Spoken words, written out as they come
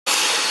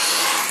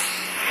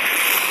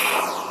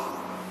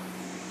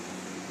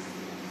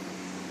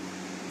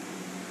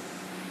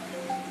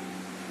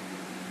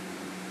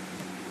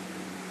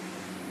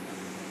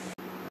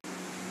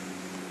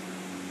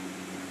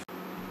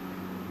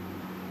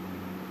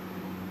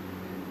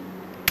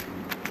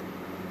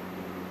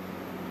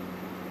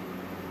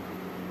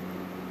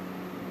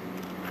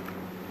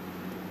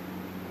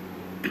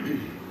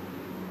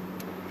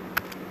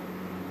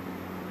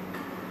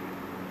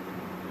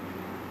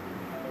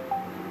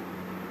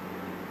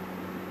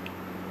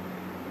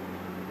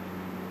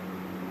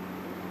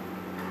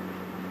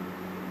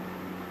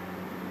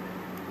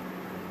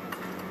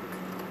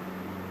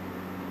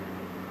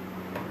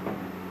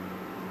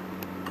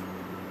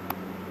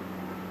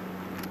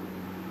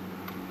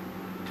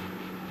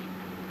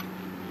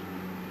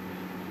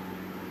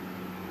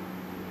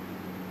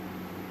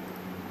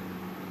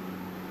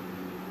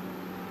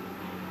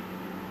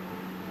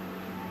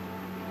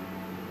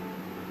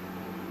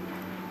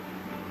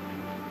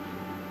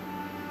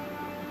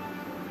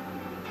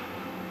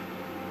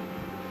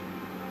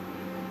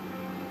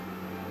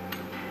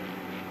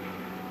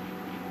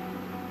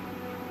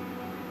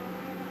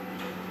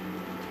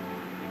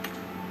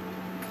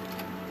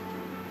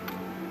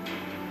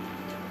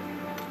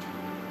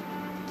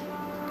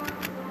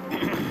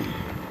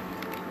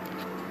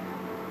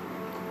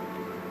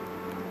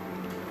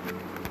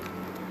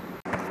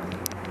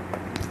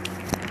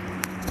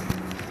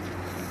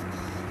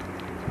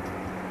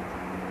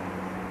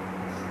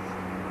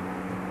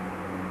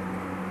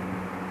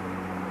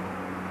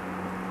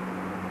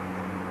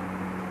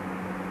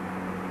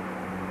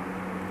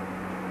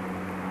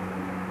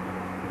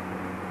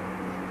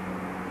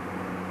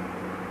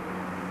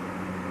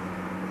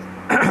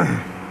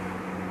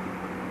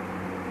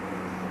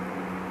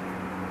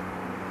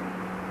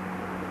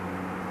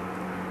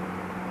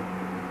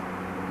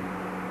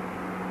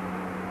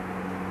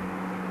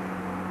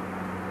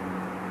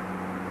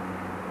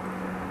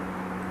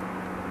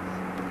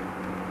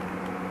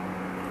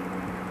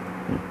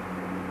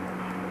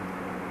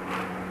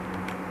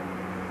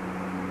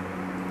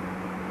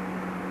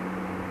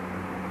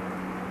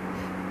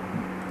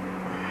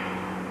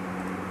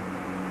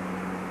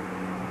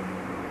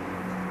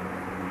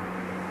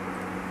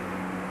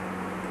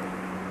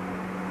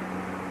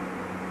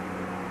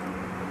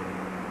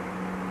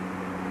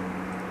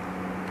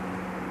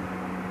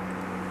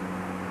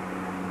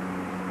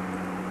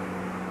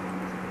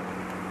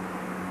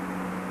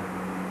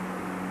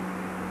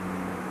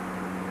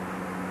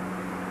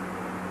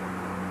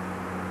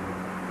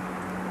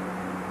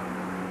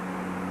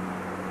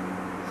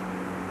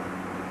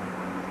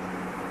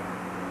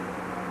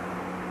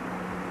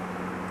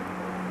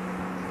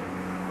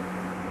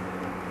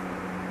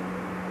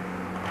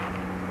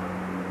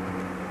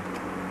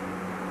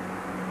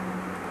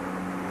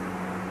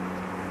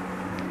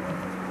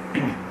KL24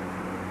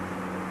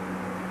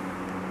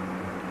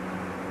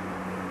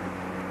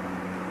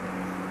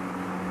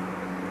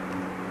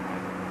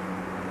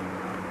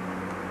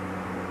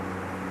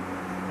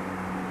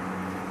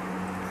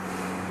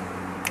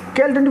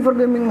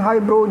 Gaming, hi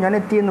bro, ഞാൻ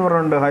എത്തി എന്ന്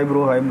പറഞ്ഞിട്ടുണ്ട്. Hi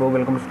bro,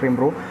 welcome to stream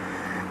bro.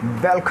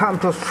 Welcome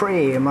to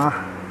stream.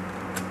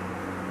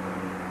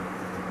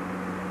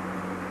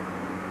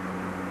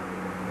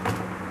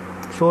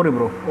 Sorry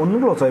bro, ഒന്ന്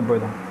ക്ലോസ് ആയി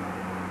പോയതാണ്.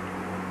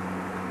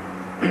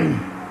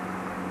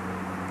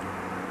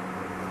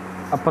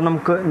 അപ്പം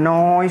നമുക്ക്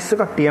നോയ്സ്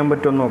കട്ട് ചെയ്യാൻ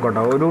പറ്റുമെന്ന്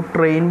നോക്കട്ടോ. ഒരു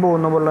ട്രെയിൻ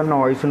പോകുന്ന പോലെ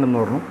നോയ്സ് ഉണ്ടെന്ന്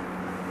പറഞ്ഞു.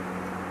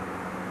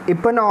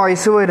 ഇപ്പം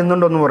നോയ്സ്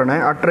വരുന്നുണ്ടോയെന്ന് പറയണേ.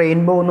 ആ ട്രെയിൻ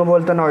പോകുന്ന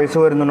പോലത്തെ നോയ്സ്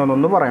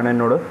വരുന്നുണ്ടോയെന്നൊന്ന് പറയണേ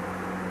എന്നോട്.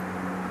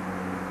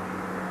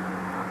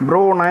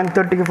 ബ്രോ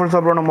 9:30 ഫുൾ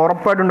സബ് വേണം.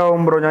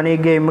 ഉറപ്പായിട്ടുണ്ടാവും ബ്രോ. ഞാൻ ഈ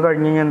ഗെയിം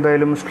കഴിഞ്ഞ് കഴിഞ്ഞാൽ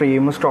എന്തായാലും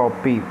സ്ട്രീം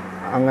സ്റ്റോപ്പ് ചെയ്യും.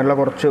 അങ്ങനെയുള്ള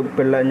കുറച്ച്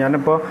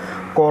ഞാനിപ്പോൾ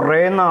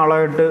കുറേ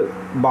നാളായിട്ട്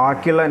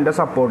ബാക്കിയുള്ള എൻ്റെ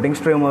സപ്പോർട്ടിങ്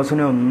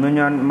സ്ട്രീമേഴ്സിനെ ഒന്നും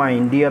ഞാൻ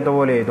മൈൻഡ് ചെയ്യാത്ത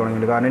പോലെ ആയി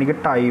തുടങ്ങിയിട്ടുണ്ട്. കാരണം എനിക്ക്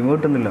ടൈം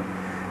കിട്ടുന്നില്ല.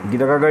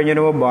 എനിക്കിതൊക്കെ കഴിഞ്ഞ്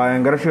വരുമ്പോൾ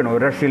ഭയങ്കര ക്ഷീണം,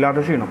 ഒരു രക്ഷയില്ലാത്ത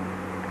ക്ഷീണം.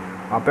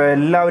 അപ്പോൾ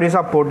എല്ലാവരെയും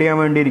സപ്പോർട്ട് ചെയ്യാൻ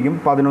വേണ്ടിയിരിക്കും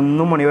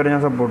 11 മണി വരെ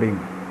ഞാൻ സപ്പോർട്ട്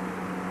ചെയ്യും.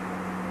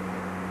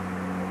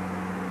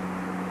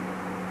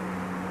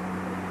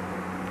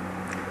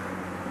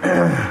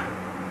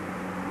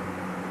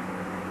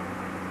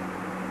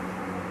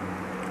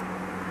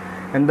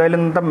 എന്തായാലും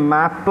ഇന്നത്തെ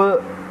മാപ്പ്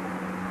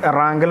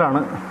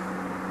റാങ്കിലാണ്.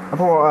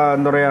 അപ്പോൾ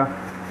എന്താ പറയുക,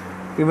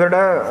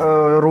 ഇവരുടെ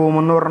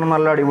റൂമെന്ന് പറഞ്ഞാൽ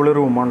നല്ല അടിപൊളി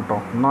റൂമാണ് കേട്ടോ.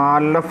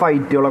 നല്ല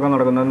ഫൈറ്റുകളൊക്കെ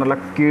നടക്കുന്നത്, നല്ല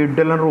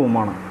കിടിലൻ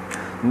റൂമാണ്.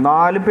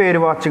 4 പേര്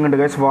വാച്ചിങ് ഉണ്ട്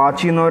ഗൈസ്. വാച്ച്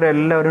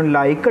ചെയ്യുന്നവരെല്ലാവരും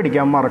ലൈക്ക്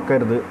അടിക്കാൻ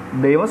മറക്കരുത്.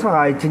 ദൈവം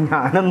സഹായിച്ച്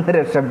ഞാനൊന്ന്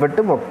രക്ഷപ്പെട്ട്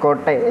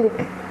പൊക്കോട്ടെ.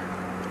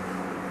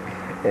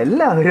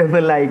 എല്ലാവരും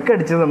ഒന്ന് ലൈക്ക്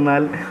അടിച്ച്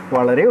തന്നാൽ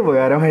വളരെ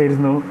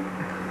ഉപകാരമായിരുന്നു.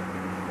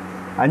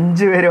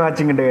 5 പേര്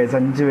വാച്ചിങ് ഉണ്ട് ഗൈസ്,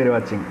 5 പേര്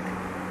വാച്ചിങ്.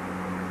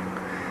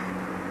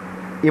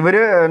 ഇവർ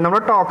നമ്മുടെ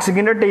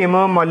ടോക്സിക്കിൻ്റെ ടീം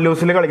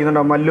മല്ലൂസിൽ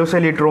കളിക്കുന്നുണ്ട്. മല്ലൂസ്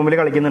എലീറ്റ് റൂമിൽ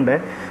കളിക്കുന്നുണ്ട്.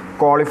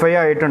 ക്വാളിഫൈ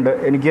ആയിട്ടുണ്ട്.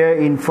 എനിക്ക്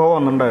ഇൻഫോ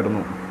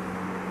വന്നിട്ടുണ്ടായിരുന്നു.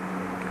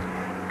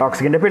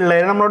 ടോക്സിക്കിൻ്റെ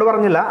പിള്ളേർ നമ്മളോട്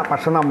പറഞ്ഞില്ല,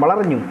 പക്ഷെ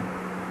നമ്മളറിഞ്ഞു.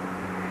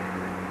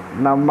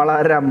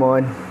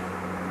 നമ്മളാരമോൻ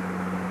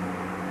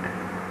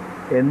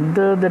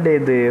എന്ത്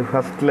ഇത്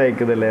ഫസ്റ്റ്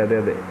ലൈക്ക് ഇതല്ലേ?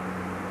 അതെ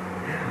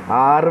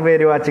 6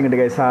 പേര് വാച്ചിങ് ഉണ്ട്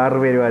ഗൈസ്, 6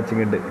 പേര്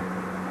വാച്ചിങ് ഉണ്ട്.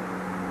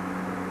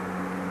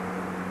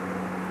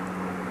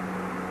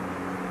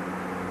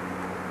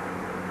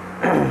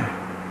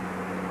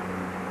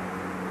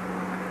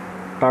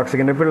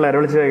 ടോക്സിക്കിൻ്റെ പിള്ളേരെ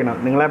വിളിച്ച് ചോദിക്കണം,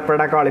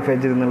 നിങ്ങളെപ്പോഴാണ് ക്വാളിഫൈ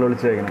ചെയ്തെന്നുള്ള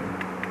വിളിച്ച് ചോദിക്കണം.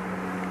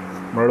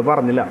 നമ്മളോട്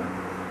പറഞ്ഞില്ല.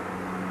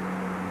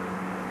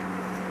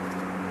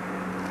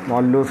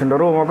 മല്ലൂസിൻ്റെ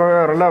റൂമൊക്കെ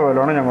വേറെ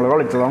ലെവലാണ്, ഞങ്ങൾ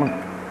കളിച്ചതാണ്.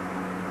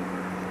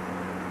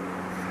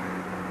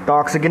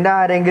 ടോക്സിക്കിൻ്റെ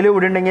ആരെങ്കിലും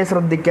ഇവിടെ ഉണ്ടെങ്കിൽ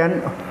ശ്രദ്ധിക്കാൻ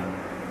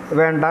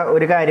വേണ്ട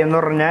ഒരു കാര്യം എന്ന്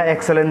പറഞ്ഞാൽ,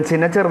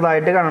 എക്സലൻസിനെ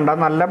ചെറുതായിട്ട് കാണണ്ട.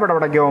 നല്ല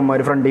പടപടയ്ക്കും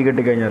അവന്മാർ ഫ്രണ്ടിൽ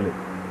കിട്ടിക്കഴിഞ്ഞാൽ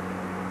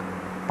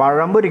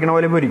പഴം പൊരിക്കണ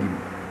പോലെ പൊരിക്കും.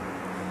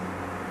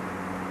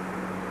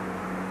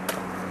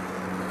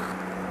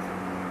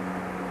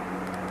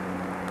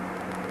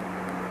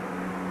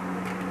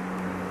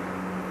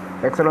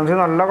 എക്സലൻസി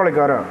നല്ല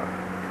കളിക്കാരാണ്.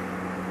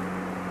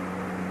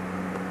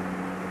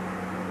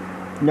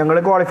 ഞങ്ങൾ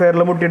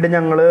ക്വാളിഫയറിൽ മുട്ടിയിട്ട്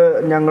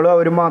ഞങ്ങളും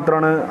അവരും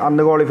മാത്രമാണ്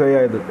അന്ന് ക്വാളിഫൈ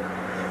ആയത്.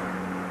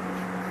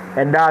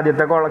 എൻ്റെ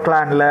ആദ്യത്തെ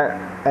ക്ലാനിലെ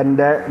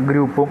എൻ്റെ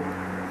ഗ്രൂപ്പും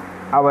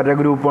അവരുടെ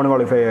ഗ്രൂപ്പുമാണ്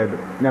ക്വാളിഫൈ ആയത്,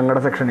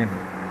 ഞങ്ങളുടെ സെക്ഷനിൽ.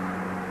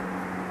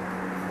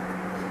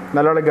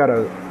 നല്ല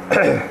കളിക്കാരത്.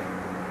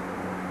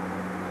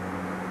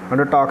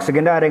 അതുകൊണ്ട്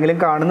ടോക്സിക്കിൻ്റെ ആരെങ്കിലും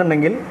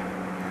കാണുന്നുണ്ടെങ്കിൽ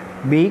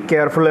be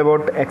careful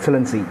about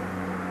excellency.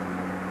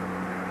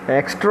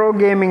 Extra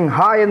gaming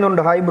hi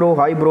എന്നുണ്ട്. Hi bro,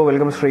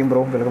 welcome stream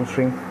bro, welcome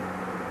stream.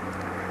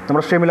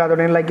 നമ്മുടെ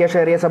സ്ട്രീമില്ലാത്തതുകൊണ്ട് ലൈക്ക് ചെയ്യുക,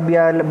 ഷെയർ ചെയ്യുക, സബ്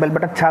ചെയ്യുക, ബെൽ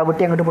ബട്ടൺ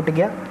ചാവട്ടി അങ്ങോട്ട്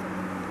പൊട്ടിക്കുക.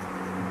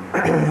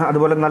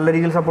 അതുപോലെ നല്ല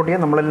രീതിയിൽ സപ്പോർട്ട്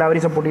ചെയ്യുക.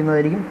 നമ്മളെല്ലാവരെയും സപ്പോർട്ട്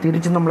ചെയ്യുന്നതായിരിക്കും.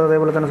 തിരിച്ചും നമ്മൾ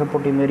അതേപോലെ തന്നെ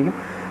സപ്പോർട്ട് ചെയ്യുന്നതായിരിക്കും.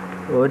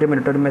 ഒരു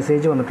മിനിറ്റ്, ഒരു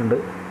മെസ്സേജ് വന്നിട്ടുണ്ട്.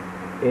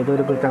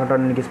 ഏതൊരു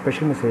കുരുത്തങ്കട്ടവൻ എനിക്ക്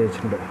സ്പെഷ്യൽ മെസ്സേജ്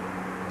അയച്ചിട്ടുണ്ട്.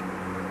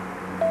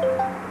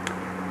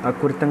 ആ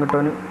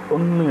കുരുത്തങ്കട്ടവന്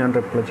ഒന്ന് ഞാൻ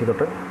റിപ്ലൈ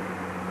ചെയ്തോട്ടെ.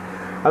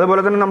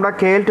 അതുപോലെ തന്നെ നമ്മുടെ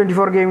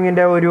KL24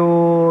 ഗെയിമിങ്ങിൻ്റെ ഒരു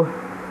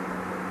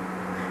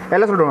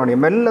എല്ലാ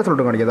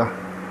സ്ഥലത്തും കാണിക്കാം.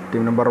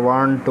 ടീം നമ്പർ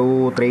 1 2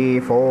 3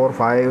 4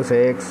 5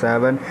 6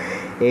 7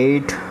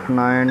 8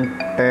 9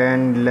 10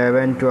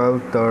 11 12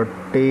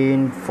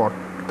 13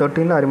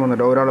 13 ആരും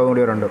വന്നിട്ട് ഒരാളും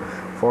കൂടി വരാണ്ട്.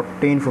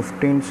 14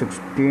 15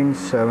 16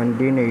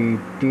 17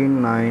 18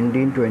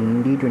 19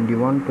 20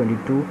 21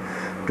 22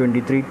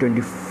 23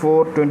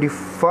 24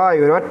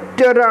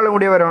 25 ഒരാളും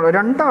കൂടി വരാനുള്ളത്.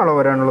 2 ആളോ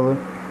വരാനുള്ളത്?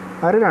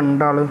 ആര്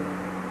 2 ആൾ?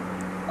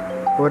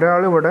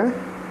 ഒരാൾ ഇവിടെ,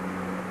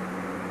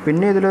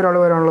 പിന്നെ ഇതിലൊരാൾ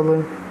വരാനുള്ളത്.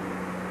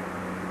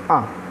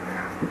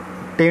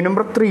 ടീം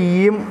നമ്പർ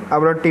 3യും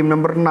അവിടെ ടീം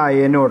നമ്പർ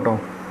 9 കേട്ടോ.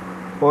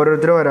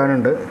 ഓരോരുത്തർ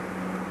വരാനുണ്ട്.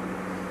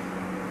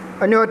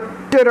 ഇനി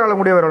ഒരാളും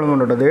കൂടി വരാനൊന്നും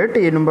കേട്ടോ. അതേ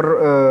ടീം നമ്പർ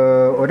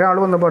ഒരാൾ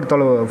വന്നപ്പോൾ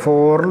അടുത്താൾ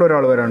 4ൽ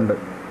ഒരാൾ വരാനുണ്ട്.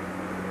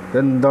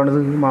 എന്താണിത്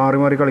മാറി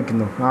മാറി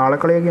കളിക്കുന്നു? ആളെ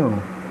കളിയാക്കി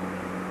തോന്നുന്നു.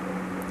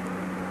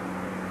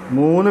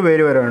 3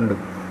 പേര് വരാനുണ്ട്.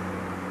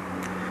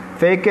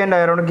 ഫേക്ക് ആൻഡ്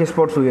ഐറോണിക്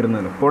സ്പോർട്സ്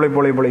ഉയരുന്നത്.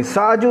 പൊളി.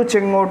 സാജു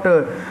ചെങ്ങോട്ട്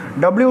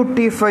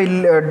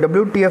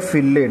WTF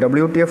ഇല്ലേ?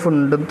 WTF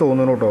ഉണ്ടെന്ന്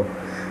തോന്നുന്നു കേട്ടോ.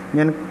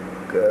 ഞാൻ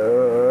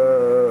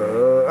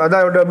അതാ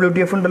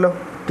WTF ഉണ്ടല്ലോ.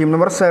 ടീം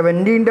നമ്പർ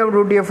 17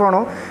 WTF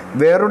ആണോ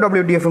വേറൊരു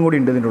WTF കൂടി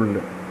ഉണ്ട് ഇതിൻ്റെ ഉള്ളിൽ.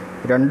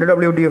 2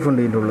 WTF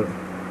ഉണ്ട് ഇതിൻ്റെ ഉള്ളിൽ.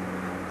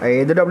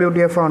 ഏത്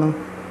WTF ആണ്?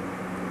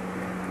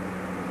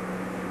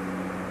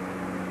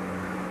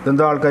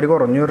 ഇതെന്താ ആൾക്കാർ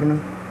കുറഞ്ഞു വരണം?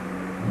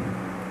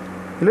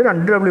 ഇതിൽ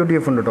 2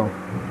 WTF ഉണ്ട് കേട്ടോ.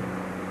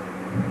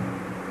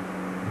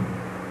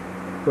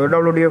 ഒരു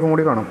WTF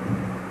കൂടി കാണാം.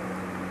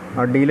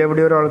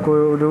 അടിയിലെവിടെ ഒരാൾക്ക്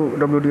ഒരു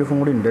WTF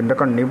കൂടി ഉണ്ട്. എൻ്റെ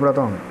കണ്ണി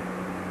പെടാത്തതാണ്.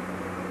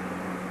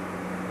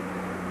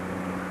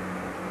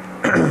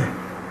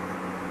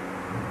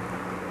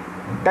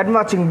 Ten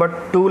watching but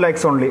 2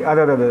 likes only.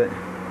 അതെ അതെ അതെ.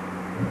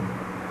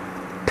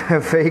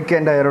 ഫേക്ക്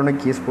ആൻഡ്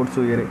ഐറോണിക് ഈ സ്പോർട്സ്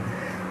ഉയർ.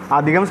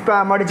 അധികം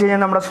സ്പാം അടിച്ച്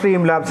കഴിഞ്ഞാൽ നമ്മുടെ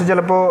സ്ട്രീം ലാബ്സ്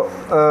ചിലപ്പോൾ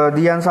ഇത്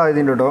ചെയ്യാൻ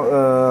സാധ്യതയുണ്ട് കേട്ടോ,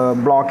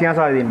 ബ്ലോക്ക് ചെയ്യാൻ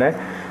സാധ്യതയുണ്ട്.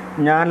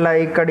 ഞാൻ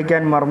ലൈക്ക്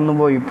അടിക്കാൻ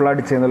മറന്നുപോയി, ഇപ്പോൾ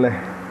അടിച്ചതെന്നല്ലേ.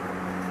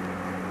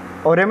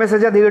 ഒരേ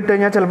മെസ്സേജ് അധികം ഇട്ട്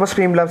കഴിഞ്ഞാൽ ചിലപ്പോൾ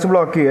സ്ട്രീം ലാബ്സ്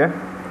ബ്ലോക്ക് ചെയ്യേ.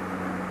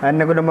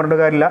 എന്നെ കൊണ്ടും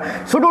പറഞ്ഞിട്ട് കാര്യമില്ല.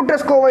 സുഡു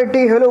Tesco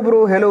വൈറ്റി hello bro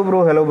hello bro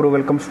hello bro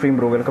welcome stream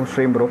bro welcome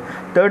stream bro.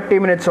 30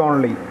 minutes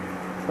only.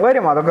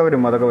 വരും, അതൊക്കെ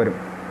വരും, അതൊക്കെ വരും.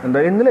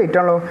 എന്തായാലും ഇന്ന് ലേറ്റ്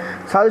ആണല്ലോ.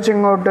 സാധിച്ചു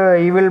ഇങ്ങോട്ട്.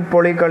 ഈവിൾ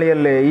പൊളി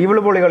കളിയല്ലേ? ഈവിൾ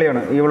പൊളി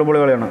കളിയാണ്, ഈവിൾ പൊളി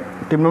കളിയാണ്.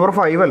 ടീം നമ്പർ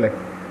 5 അല്ലേ?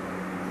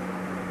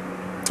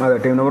 അതെ,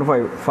 ടീം നമ്പർ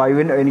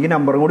 5. എനിക്ക്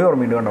നമ്പറും കൂടി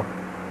ഓർമ്മയുണ്ട് കേട്ടോ.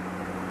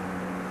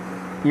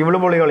 ഈവിൾ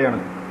പൊളി കളിയാണ്.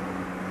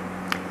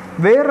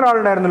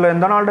 വേറൊരാളുണ്ടായിരുന്നല്ലോ,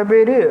 എന്താണ് ആളുടെ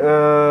പേര്?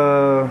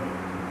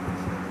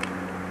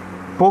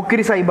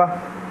 പോക്കിരി സൈബ.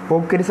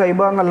 പോക്കിരി സൈബ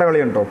നല്ല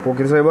കളിയാണ് കേട്ടോ.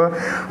 പോക്കിരി സൈബ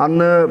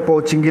അന്ന്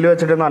പോച്ചിങ്കിൽ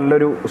വെച്ചിട്ട്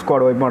നല്ലൊരു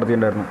squad wipe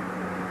നടത്തിയിട്ടുണ്ടായിരുന്നു.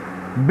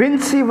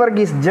 Binsi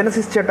Varghese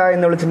Genesis ചേട്ടാ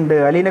എന്ന് വിളിച്ചിട്ടുണ്ട്.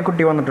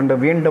 അലീനക്കുട്ടി വന്നിട്ടുണ്ട്.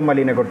 വീണ്ടും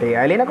അലീനക്കുട്ടി.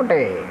 അലീനക്കുട്ടി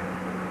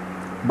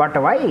ബട്ട്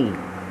വൈ?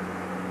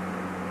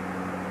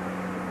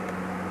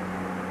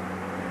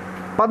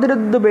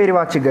 11 പേര്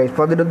വാച്ച് ഗൈസ്,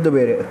 11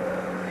 പേര്.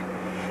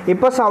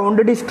 ഇപ്പോൾ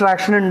സൗണ്ട്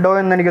ഡിസ്ട്രാക്ഷൻ ഉണ്ടോ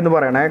എന്ന് എനിക്കൊന്ന്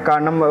പറയണേ.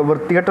 കാരണം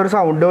വൃത്തികെട്ടൊരു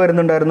സൗണ്ട്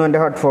വരുന്നുണ്ടായിരുന്നു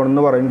എൻ്റെ ഹെഡ്ഫോൺ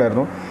എന്ന്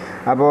പറയുന്നുണ്ടായിരുന്നു.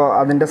 അപ്പോൾ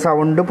അതിൻ്റെ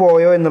സൗണ്ട്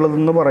പോയോ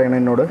എന്നുള്ളതൊന്ന് പറയണം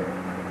എന്നോട്.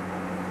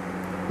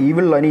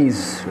 ഈവിൾ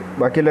അനീസ്.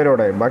 ബാക്കി എല്ലാവരും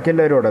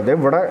അവിടെ അതെ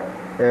ഇവിടെ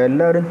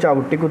എല്ലാവരും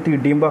ചവിട്ടി കുത്തി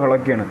ഇടിയും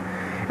ബഹളമൊക്കെയാണ്.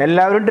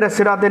 എല്ലാവരും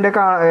ഡ്രസ്സ്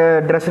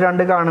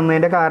ഇടാണ്ട്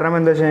കാണുന്നതിൻ്റെ കാരണം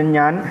എന്താ വെച്ച് കഴിഞ്ഞാൽ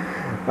ഞാൻ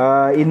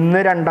ഇന്ന്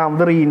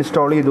രണ്ടാമത്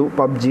റീഇൻസ്റ്റാൾ ചെയ്തു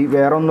PUBG.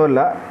 വേറെ ഒന്നുമല്ല,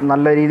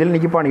 നല്ല രീതിയിൽ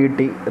എനിക്ക് പണി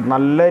കിട്ടി.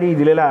 നല്ല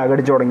രീതിയിൽ ലാഗ്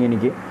അടിച്ച് തുടങ്ങി.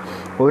 എനിക്ക്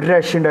ഒരു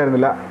രക്ഷ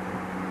ഉണ്ടായിരുന്നില്ല.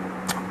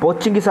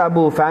 പോച്ചിങ്കി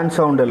സാബു ഫാൻ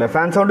സൗണ്ട് അല്ലേ?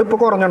 ഫാൻ സൗണ്ട് ഇപ്പോൾ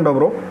കുറഞ്ഞിട്ടുണ്ടോ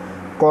ബ്രോ?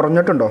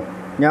 കുറഞ്ഞിട്ടുണ്ടോ?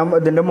 ഞാൻ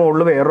ഇതിൻ്റെ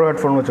മുകളിൽ വേറൊരു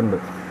ഹെഡ്ഫോൺ വെച്ചിട്ടുണ്ട്,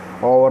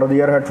 ഓവർ ദി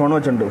ഇയർ ഹെഡ്ഫോൺ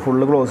വെച്ചിട്ടുണ്ട്,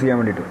 ഫുള്ള് ക്ലോസ് ചെയ്യാൻ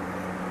വേണ്ടിയിട്ട്.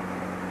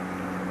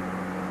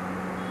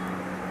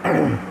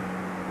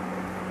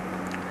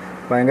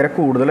 ഭയങ്കര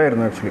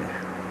കൂടുതലായിരുന്നു ആക്ച്വലി.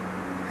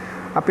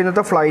 അപ്പോൾ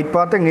ഇന്നത്തെ ഫ്ലൈറ്റ്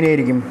പാത്ത്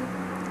എങ്ങനെയായിരിക്കും?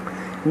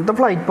 ഇന്നത്തെ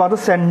ഫ്ലൈറ്റ് പാത്ത്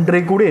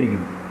സെൻട്രിൽ കൂടി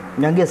ആയിരിക്കും.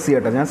 ഞാൻ ഗസ്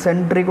ചെയ്യട്ടെ, ഞാൻ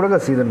സെൻട്രിൽ കൂടെ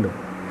ഗസ് ചെയ്തിട്ടുണ്ട്.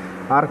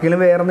 ആർക്കെങ്കിലും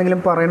വേറെ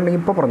എന്തെങ്കിലും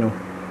പറയണമെങ്കിൽ ഇപ്പോൾ പറഞ്ഞു.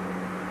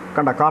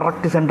 കണ്ട,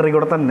 കറക്റ്റ് സെൻട്രിൽ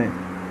കൂടെ തന്നെ,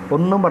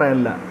 ഒന്നും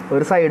പറയാനില്ല.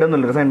 ഒരു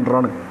സൈഡൊന്നുമില്ല, ഒരു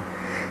സെൻറ്ററാണ്.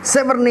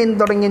 7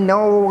 തുടങ്ങി നോ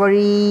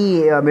വഴി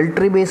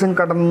മിലിറ്ററി ബേസും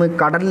കടന്ന്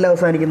കടലിൽ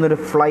അവസാനിക്കുന്ന ഒരു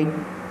ഫ്ലൈറ്റ്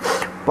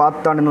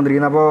പാത്താണ്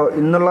ഇന്നിരിക്കുന്നത്. അപ്പോൾ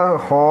ഇന്നുള്ള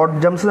ഹോട്ട്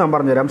ജംപ്സ് ഞാൻ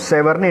പറഞ്ഞുതരാം.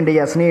 7 ഉണ്ട്,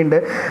 യസ്നി ഉണ്ട്,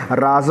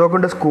 റാസോക്ക്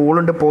ഉണ്ട്,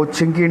 സ്കൂളുണ്ട്,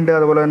 പോച്ചിങ്കി ഉണ്ട്,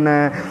 അതുപോലെ തന്നെ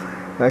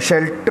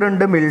ഷെൽട്ടർ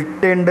ഉണ്ട്,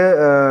 മിലിറ്ററി ഉണ്ട്,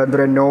 എന്താ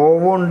പറയുക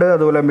നോവോ ഉണ്ട്,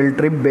 അതുപോലെ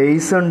മിലിറ്ററി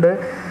ബേസ് ഉണ്ട്,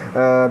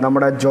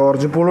 നമ്മുടെ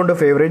ജോർജ് പൂളുണ്ട്,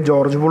 ഫേവറേറ്റ്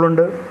ജോർജ്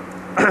പൂളുണ്ട്,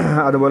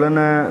 അതുപോലെ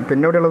തന്നെ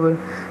പിന്നെ എവിടെയുള്ളത്,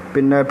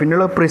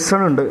 പിന്നെയുള്ള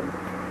പ്രിസൺ ഉണ്ട്,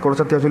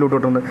 കുറച്ച് അത്യാവശ്യം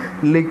ലൂട്ടോട്ടുണ്ട്.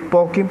 ലിഗ്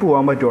പോക്കിയും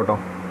പോകാൻ പറ്റും കേട്ടോ.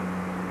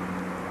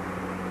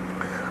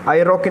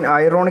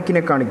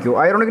 ഐറോണിക്കിനെ കാണിക്കൂ.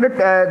 ഐറോണിക്കിൻ്റെ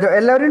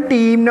എല്ലാവരും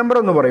ടീം നമ്പർ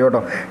ഒന്ന് പറയും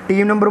കേട്ടോ.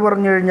 ടീം നമ്പർ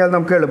പറഞ്ഞു കഴിഞ്ഞാൽ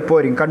നമുക്ക്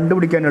എളുപ്പമായിരിക്കും,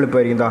 കണ്ടുപിടിക്കാൻ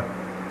എളുപ്പമായിരിക്കും. ഇതാ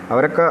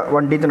അവരൊക്കെ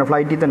വണ്ടിയിൽ തന്നെ,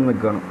 ഫ്ലൈറ്റിൽ തന്നെ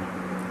നിൽക്കുകയാണ്.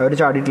 അവർ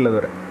ചാടിയിട്ടുള്ളത്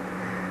വരെ.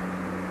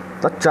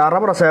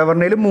 ചറപറ 7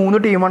 3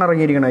 ടീമാണ്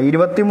ഇറങ്ങിയിരിക്കുന്നത്.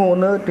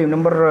 23 ടീം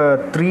നമ്പർ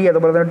 3,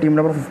 അതുപോലെ തന്നെ ടീം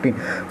നമ്പർ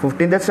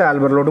 15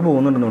 സാൽബറിലോട്ട്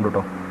പോകുന്നുണ്ടെന്നുണ്ട്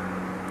കേട്ടോ.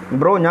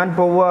 ബ്രോ ഞാൻ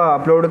പോവുക,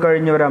 അപ്ലോഡ്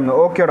കഴിഞ്ഞ് വരാമെന്ന്.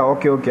 ഓക്കേടാ,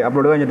 ഓക്കെ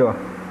അപ്ലോഡ് കഴിഞ്ഞിട്ട് വാ.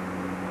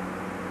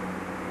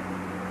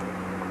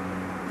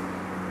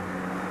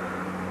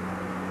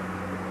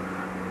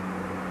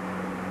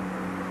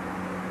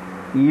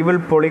 ഈവിൾ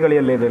പൊളി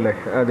കളിയല്ലേ ഇതല്ലേ?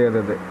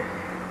 അതെ.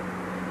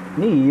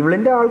 ഇനി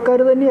ഈവിളിൻ്റെ ആൾക്കാർ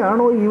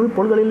തന്നെയാണോ ഈവിൾ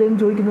പൊളി കളിയല്ലേന്ന്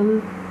ചോദിക്കുന്നത്?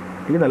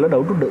 എനിക്ക് നല്ല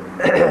ഡൗട്ടുണ്ട്.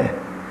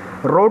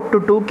 Road to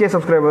 2K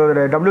subscriber.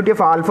 WTF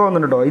alpha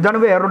വന്നിട്ട് കേട്ടോ. ഇതാണ്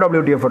വേറൊരു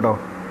WTF കേട്ടോ.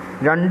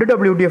 2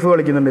 WTF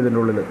കളിക്കുന്നുണ്ട് ഇതിൻ്റെ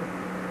ഉള്ളിൽ.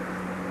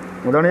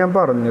 അതാണ് ഞാൻ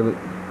പറഞ്ഞത്.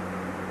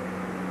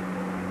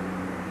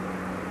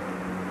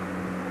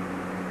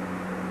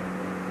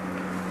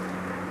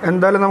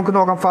 എന്തായാലും നമുക്ക്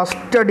നോക്കാം.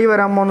 ഫസ്റ്റ് അടി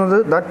വരാൻ പോകുന്നത്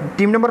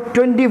ടീം നമ്പർ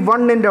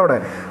 21 അവിടെ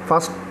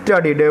ഫസ്റ്റ്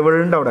അടി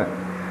ഡെവിളിൻ്റെ അവിടെ.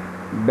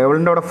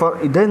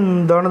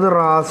 ഇതെന്താണിത്?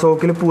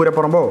 റാസോക്കിൽ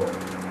പൂരപ്പുറമ്പോ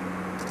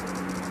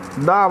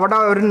ഇതാ അവിടെ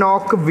ഒരു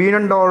നോക്ക്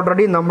വീണുണ്ട്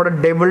ഓൾറെഡി. നമ്മുടെ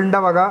ഡെവിളിൻ്റെ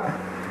വക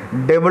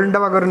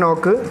ഒരു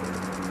നോക്ക്.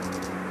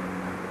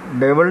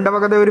 ഡെവിളിൻ്റെ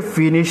വക ഒരു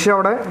ഫിനിഷ്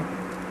അവിടെ.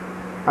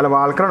 അല്ല,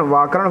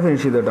 വാക്കറാണ്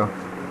ഫിനിഷ് ചെയ്തത് കേട്ടോ.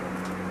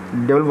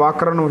 ഡെവിൾ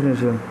വാക്കറാണ്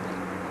ഫിനിഷ് ചെയ്തത്.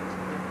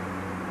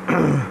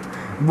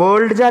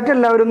 വേൾഡ് ചാറ്റ്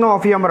എല്ലാവരും ഒന്ന്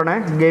ഓഫ് ചെയ്യാൻ പറയണേ.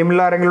 ഗെയിമിൽ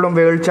ആരെങ്കിലും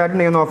വേൾഡ്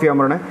ചാറ്റ് ഒന്ന് ഓഫ് ചെയ്യാൻ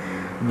പറയണേ.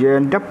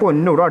 എൻ്റെ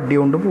പൊന്നൂടെ അടി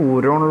കൊണ്ട്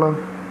പൂരമാണല്ലോ.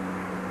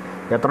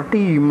 എത്ര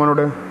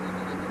ടീമാണിവിടെ.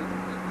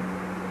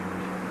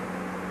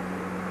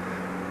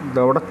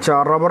 ഇതവിടെ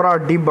ചറപറ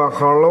അടി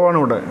ബഹളമാണ്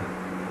ഇവിടെ.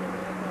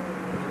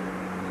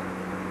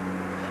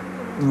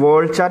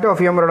 വേൾഡ് ചാറ്റ് ഓഫ്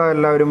ചെയ്യാൻ പറയടാ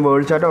എല്ലാവരും.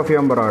 വേൾഡ് ചാറ്റ് ഓഫ്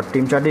ചെയ്യാൻ പറ,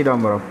 ടീം ചാറ്റ് ഇടാൻ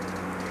പറ.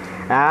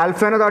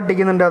 ആൽഫേനെ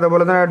തട്ടിക്കുന്നുണ്ട്.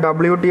 അതേപോലെ തന്നെ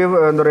WTF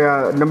എന്താ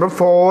പറയുക നമ്പർ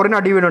 4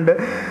 അടി വീണുണ്ട്.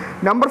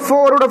 നമ്പർ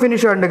 4 ഇവിടെ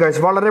ഫിനിഷ് ആയിട്ടുണ്ട്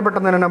ഗൈസ്. വളരെ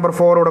പെട്ടെന്ന് തന്നെ നമ്പർ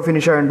 4 ഇവിടെ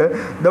ഫിനിഷ് ആയിട്ടുണ്ട്.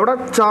 ഇതവിടെ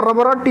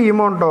ചറബറ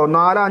ടീമാണ് കേട്ടോ.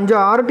 4, 5,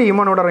 6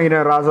 ടീമാണ് ഇവിടെ ഇറങ്ങിയത്.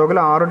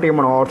 റാസോക്കിൽ 6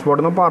 ടീമാണ്.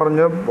 ഹോട്ട്സ്പോട്ട് എന്ന്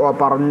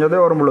പറഞ്ഞതേ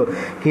ഓർമ്മയുള്ളൂ.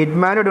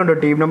 Hitman അടിയുണ്ട്.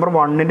 Team number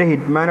 1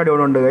 Hitman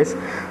അടിയുണ്ട് guys.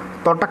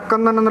 തുടക്കം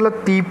തന്നെ നല്ല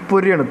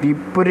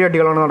തീപ്പൊരി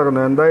അടികളാണ്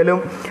നടക്കുന്നത്. എന്തായാലും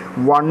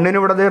 1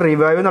 ഇവിടെ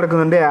റിവൈവ്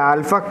നടക്കുന്നുണ്ട്.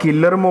 ആൽഫ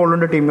കില്ലർ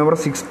മോളുണ്ട്. ടീം നമ്പർ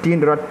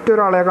 16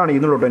 ഒരൊറ്റൊരാളെ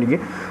കാണിക്കുന്നുള്ളൂ കേട്ടോ. എനിക്ക്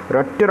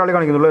ഒരൊറ്റൊരാളെ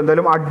കാണിക്കുന്നുള്ളൂ.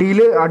 എന്തായാലും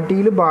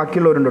അടിയിൽ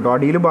ബാക്കിയുള്ളവരുണ്ട് കേട്ടോ.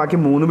 അടിയിൽ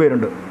ബാക്കി 3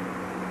 പേരുണ്ട്.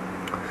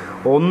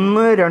 1,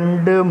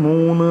 2,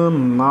 3,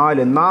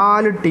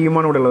 4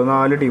 ടീമാണ് ഇവിടെ ഉള്ളത്.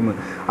 4 ടീം.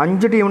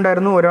 5 ടീം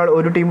ഉണ്ടായിരുന്നു.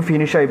 ഒരു ടീം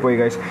ഫിനിഷ് ആയിപ്പോയി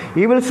ഗൈസ്.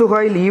 ഈവിൾ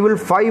സുഹൈൽ ഈവിൾ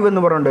 5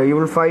 എന്ന് പറഞ്ഞിട്ടുണ്ട്.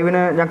 ഈവിൾ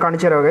 5നെ ഞാൻ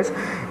കാണിച്ചു തരാം ഗൈസ്.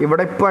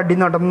 ഇവിടെ ഇപ്പോൾ അടി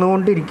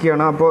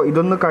നടന്നുകൊണ്ടിരിക്കുകയാണ്. അപ്പോൾ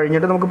ഇതൊന്ന്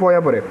കഴിഞ്ഞിട്ട് നമുക്ക്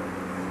പോയാൽ പോരെ.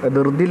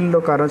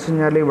 ധൃതിയില്ലല്ലോ. കാരണം വെച്ച്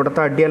കഴിഞ്ഞാൽ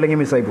ഇവിടുത്തെ അടി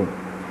അല്ലെങ്കിൽ മിസ്സായി പോകും.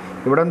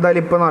 ഇവിടെ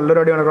എന്തായാലും ഇപ്പോൾ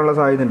നല്ലൊരു അടി നടക്കാനുള്ള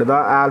സാധ്യതയുണ്ട്. ഇതാ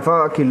ആൽഫ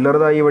കില്ലർ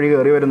ഈ വഴി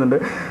കയറി വരുന്നുണ്ട്.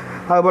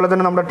 അതുപോലെ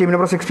തന്നെ നമ്മുടെ ടീം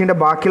നമ്പർ 16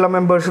 ബാക്കിയുള്ള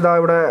മെമ്പേഴ്സ് ഇതാ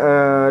ഇവിടെ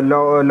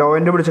ലോ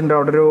എൻഡ് പിടിച്ചിട്ടുണ്ട്.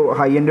 അവിടെ ഒരു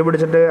ഹൈ എൻഡ്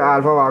പിടിച്ചിട്ട്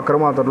ആൽഫ വാക്കർ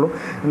മാത്രമേ ഉള്ളൂ.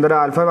 എന്തായാലും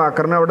ആൽഫ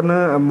വാക്കറിനെ അവിടെ നിന്ന്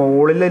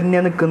മുകളിൽ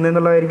തന്നെയാണ്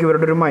നിൽക്കുന്നതെന്നുള്ളതായിരിക്കും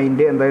ഇവരുടെ ഒരു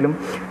മൈൻഡ്. എന്തായാലും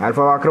ആൽഫ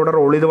വാക്കർ ഇവിടെ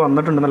റോൾ ചെയ്ത്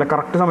വന്നിട്ടുണ്ട്. നല്ല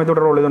കറക്റ്റ് സമയത്ത്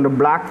ഇവിടെ റോൾ ചെയ്തിട്ടുണ്ട്.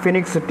 ബ്ലാക്ക്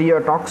ഫിനിക്സ്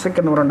ടോക്സിക്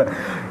എന്ന് പറഞ്ഞിട്ടുണ്ട്.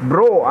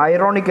 ബ്രോ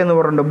ഐറോണിക് എന്ന്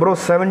പറഞ്ഞിട്ടുണ്ട്. ബ്രോ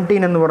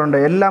 17 എന്ന്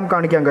പറഞ്ഞിട്ടുണ്ട്. എല്ലാം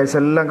കാണിക്കാം ഗൈസ്,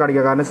 എല്ലാം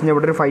കാണിക്കാം. കാരണം വെച്ച് കഴിഞ്ഞാൽ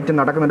ഇവിടെ ഒരു ഫൈറ്റ്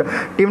നടക്കുന്നുണ്ട്.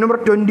 ടീം നമ്പർ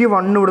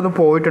 21 ഇവിടുന്ന്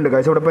പോയിട്ടുണ്ട്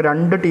ഗൈസ്. ഇവിടെ ഇപ്പോൾ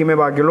 2 ടീമേ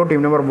ബാക്കിയുള്ളൂ.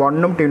 ടീം നമ്പർ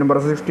 1 ടീം നമ്പർ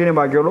 16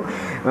 ബാക്കിയുള്ളൂ.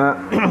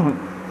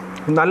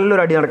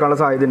 നല്ലൊരു അടി നടക്കാനുള്ള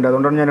സാധ്യതയുണ്ട്.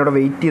 അതുകൊണ്ടാണ് ഞാനിവിടെ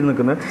വെയിറ്റ് ചെയ്ത്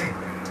നിൽക്കുന്നത്.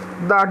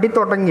 ഇത് അടി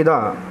തുടങ്ങിയതാ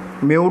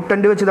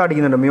മ്യൂട്ടൻ്റ് വെച്ച് ഇത്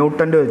അടിക്കുന്നുണ്ട്.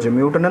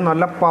 മ്യൂട്ടൻ്റ്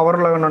നല്ല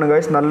പവറുള്ള ഗണ്ണാണ്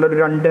ഗൈസ്. നല്ലൊരു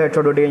 2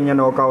 ഹെഡ്ഷോട്ട് ഇട്ട് കഴിഞ്ഞാൽ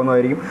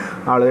നോക്കാവുന്നതായിരിക്കും.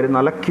 ആളുകൾ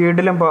നല്ല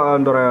കിടിലം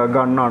എന്താ പറയുക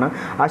ഗണ്ണാണ്.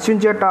 അശ്വിൻ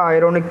ചേട്ട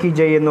ഐറോണിക്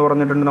ജയ് എന്ന്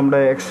പറഞ്ഞിട്ടുണ്ട്.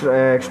 നമ്മുടെ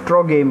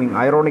എക്സ്ട്രോ ഗെയിമിങ്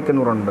ഐറോണിക്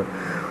എന്ന് പറഞ്ഞിട്ടുണ്ട്.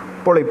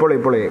 പൊളി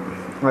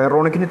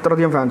ഐറോണിക്കിന്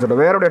ഇത്രയധികം ഫാൻസ് ഉണ്ട്.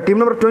 വേറെ ടീം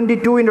നമ്പർ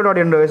 22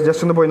 അവിടെ ഉണ്ട്.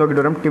 ജസ്റ്റ് ഒന്ന് പോയി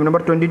നോക്കിയിട്ട് വരാം. ടീം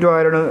നമ്പർ 22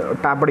 ആരാണ്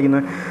ടാപ്പ്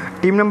അടിക്കുന്നത്.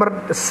 ടീം നമ്പർ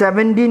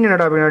 17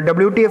 ടാപ്പ് ചെയ്യുന്നത്.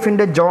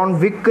 WTFിൻ്റെ ജോൺ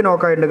വിക്ക്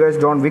നോക്കായിട്ടുണ്ട്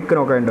ഗൈസ്.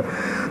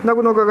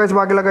 നമുക്ക് നോക്കാം ഗൈസ്.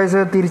 ബാക്കിയുള്ള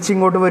ഗൈസ്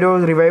തിരിച്ചിങ്ങോട്ട് വരുമോ,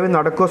 റിവൈവ്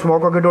നടക്കുമോ,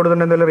 സ്മോക്കൊക്കെ ഇട്ട്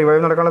കൊടുത്തിട്ടുണ്ട്. എന്തായാലും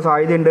റിവൈവ് നടക്കാനുള്ള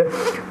സാധ്യതയുണ്ട്.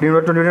 Team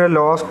number 22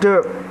 lost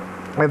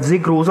FC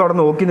cruise അവിടെ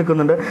നോക്കി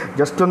നിൽക്കുന്നുണ്ട്.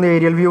 ജസ്റ്റ് ഒന്ന്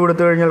ഏരിയൽ വ്യൂ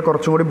എടുത്തു കഴിഞ്ഞാൽ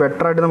കുറച്ചും കൂടി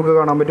ബെറ്റർ ആയിട്ട് നമുക്ക്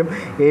കാണാൻ പറ്റും.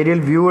 ഏരിയൽ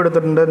വ്യൂ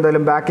എടുത്തിട്ടുണ്ട്.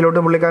 എന്തായാലും ബാക്കിലോട്ട്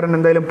പുള്ളിക്കാരൻ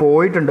എന്തായാലും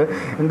പോയിട്ടുണ്ട്.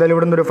 എന്തായാലും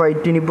ഇവിടെ നിന്നൊരു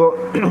ഫൈറ്റ് ഇനിയിപ്പോൾ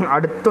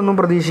അടുത്തൊന്നും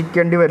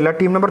പ്രതീക്ഷിക്കേണ്ടി വരില്ല.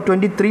 ടീം നമ്പർ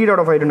 23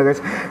 അവിടെ ഫൈറ്റ് ഉണ്ട്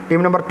ഗൈസ്.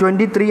 ടീം നമ്പർ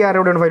 23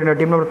 ആരോടെയാണ് ഫൈറ്റ് ഉണ്ട്.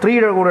 ടീം നമ്പർ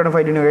 3 കൂടെയാണ്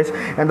ഫൈറ്റ് ഉണ്ട് ഗൈസ്.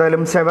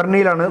 എന്തായാലും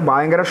സെവർണിയിലാണ്.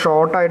 ഭയങ്കര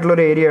ഷോർട്ട്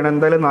ആയിട്ടുള്ളൊരു ഏരിയയാണ്.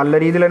 എന്തായാലും നല്ല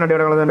രീതിയിൽ തന്നെ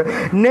അടിയാണ് കളഞ്ഞിട്ടുണ്ട്.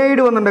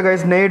 നെയ്ഡ് വന്നിട്ടുണ്ട്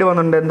ഗൈസ്.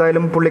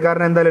 എന്തായാലും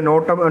പുള്ളിക്കാരൻ എന്തായാലും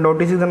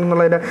നോട്ടീസ്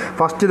ചെയ്തിട്ടുണ്ടെന്നുള്ളതിൻ്റെ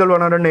ഫസ്റ്റ്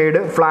തെളിവാണ്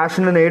നെയ്ഡ്.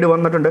 ഫ്ലാഷിന് നെയ്ഡ്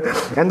വന്നിട്ടുണ്ട്.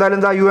 എന്തായാലും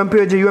എന്താ UMP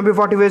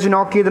 40 വെച്ച്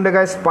നോക്ക് ചെയ്തിട്ടുണ്ട്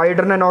ഗൈസ്.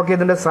 സ്പൈഡറിനെ നോക്ക്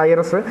ചെയ്തിട്ടുണ്ട്.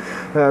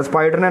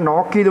 സ്പൈഡറിനെ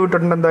നോക്ക് ചെയ്ത്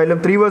വിട്ടിട്ടുണ്ട്. എന്തായാലും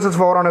 3 vs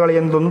 4 ആണ് കളി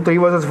എന്ന് തോന്നുന്നു. 3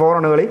 vs 4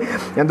 ആണ് കളി.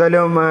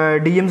 എന്തായാലും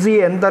DMC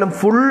എന്തായാലും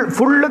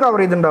ഫുള്ള് കവർ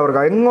ചെയ്തിട്ടുണ്ട്.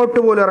 അവർക്ക് എങ്ങോട്ട്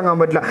പോലും ഇറങ്ങാൻ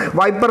പറ്റില്ല.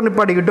 വൈപ്പറിന്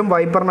ഇപ്പം അടി കിട്ടും.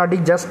 വൈപ്പറിന് അടി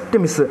ജസ്റ്റ്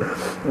മിസ്.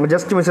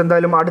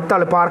 എന്തായാലും അടുത്ത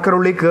ആൾ പാർക്കർ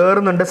ഉള്ളിൽ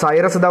കയറുന്നുണ്ട്.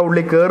 സൈറസ് ഇതാ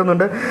ഉള്ളിൽ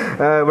കയറുന്നുണ്ട്.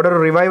 ഇവിടെ ഒരു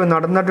റിവൈവ്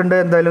നടന്നിട്ടുണ്ട്.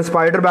 എന്തായാലും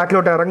സ്പൈഡർ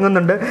ബാക്കിലോട്ട്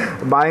ഇറങ്ങുന്നുണ്ട്.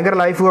 ഭയങ്കര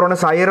ലൈഫ് കുറവാണ്.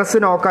 Cyrus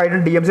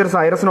നോക്കായിട്ടുണ്ട്. DMC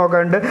Cyrus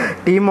നോക്കായിട്ടുണ്ട്.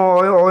 Team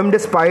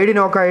OMൻ്റെ Spidey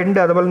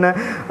നോക്കായിട്ടുണ്ട്. അതുപോലെ തന്നെ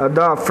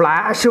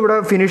ഫ്ലാഷ് ഇവിടെ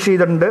ഫിനിഷ്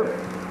ചെയ്തിട്ടുണ്ട്.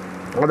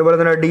 അതുപോലെ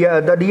തന്നെ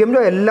DMൻ്റെ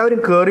എല്ലാവരും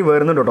കയറി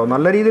വരുന്നുണ്ട് കേട്ടോ.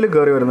 നല്ല രീതിയിൽ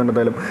കയറി വരുന്നുണ്ട്.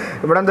 എന്തായാലും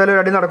ഇവിടെ എന്തായാലും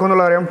അടി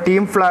നടക്കുമെന്നുള്ള അറിയാം.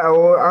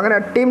 അങ്ങനെ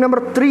ടീം നമ്പർ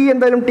 3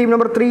 എന്തായാലും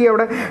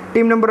അവിടെ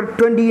ടീം നമ്പർ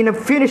 20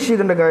 ഫിനിഷ്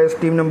ചെയ്തിട്ടുണ്ട് ഗൈസ്.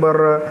 ടീം നമ്പർ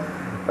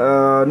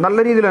നല്ല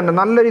രീതിയിൽ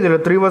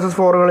 3 vs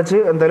 4 കളിച്ച്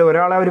എന്തായാലും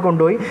ഒരാളെ അവർ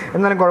കൊണ്ടുപോയി.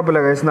 എന്നാലും കുഴപ്പമില്ല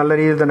ഗൈസ്. നല്ല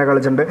രീതിയിൽ തന്നെ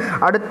കളിച്ചിട്ടുണ്ട്.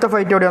 അടുത്ത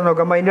ഫൈറ്റ് എവിടെയാണെന്ന്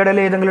നോക്കാം. അതിൻ്റെ ഇടയിൽ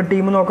ഏതെങ്കിലും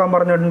ടീം നോക്കാൻ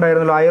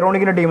പറഞ്ഞിട്ടുണ്ടായിരുന്നല്ലോ.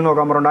 ഐറോണിക്കിൻ്റെ ടീം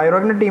നോക്കാൻ പറഞ്ഞിട്ടുണ്ട്.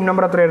 ഐറോണിക്കിൻ്റെ ടീം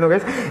നമ്പർ എത്രയായിരുന്നു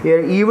ഗൈസ്?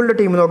 ഈവിളുടെ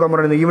ടീം നോക്കാൻ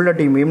പറഞ്ഞിരുന്നു.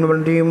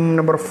 Team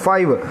number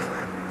 5.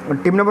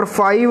 ടീം നമ്പർ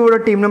 5 ഇവിടെ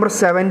ടീം നമ്പർ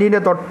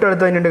 17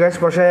 തൊട്ടടുത്ത് തന്നെയുണ്ട് ഗൈസ്.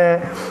 പക്ഷേ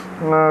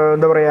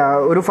എന്താ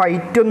പറയുക, ഒരു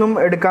ഫൈറ്റൊന്നും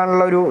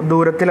എടുക്കാനുള്ള ഒരു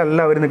ദൂരത്തിലല്ല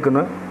അവർ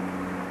നിൽക്കുന്നത്.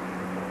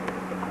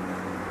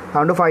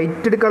 അതുകൊണ്ട്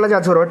ഫൈറ്റ് എടുക്കാനുള്ള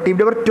ചാൻസ് കുറവ്. ടീം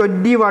നമ്പർ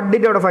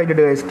 21 അവിടെ ഫൈറ്റ്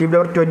ഉണ്ട് ഗൈസ്. ടീം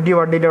നമ്പർ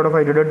 21 അവിടെ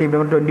ഫൈറ്റ് ഉണ്ട്. ടീം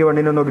നമ്പർ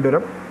 21 നോക്കിയിട്ട്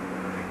വരാം.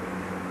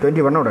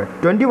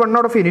 21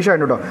 അവിടെ ഫിനിഷ്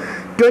ആയിട്ടുണ്ട് കേട്ടോ.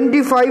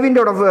 25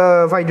 അവിടെ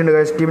ഫൈറ്റ് ഉണ്ട്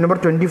ഗൈസ്. ടീം നമ്പർ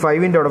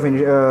 25 അവിടെ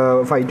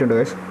ഫൈറ്റ് ഉണ്ട്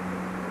ഗൈസ്.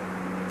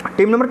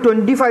 ടീം നമ്പർ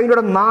 25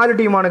 അവിടെ 4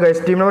 ടീമാണ്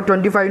guys. Team number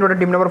 25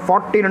 team number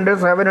 14 ഉണ്ട്,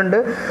 7 ഉണ്ട്,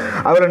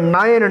 അതുപോലെ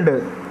 9 ഉണ്ട്.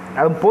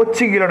 അത്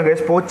പോച്ചിങ്കിലാണ്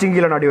ഗൈസ്.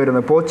 പോച്ചിങ്കിലാണ് അടി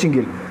വരുന്നത്.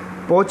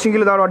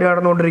 പോച്ചിങ്കിൽ ഇതാണ് അടി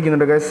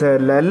നടന്നുകൊണ്ടിരിക്കുന്നുണ്ട് ഗൈസ്.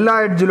 എല്ലാ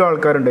എഡ്ജിലും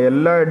ആൾക്കാരുണ്ട്.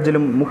 എല്ലാ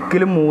എഡ്ജിലും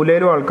മുക്കിലും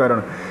മൂലയിലും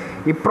ആൾക്കാരാണ്.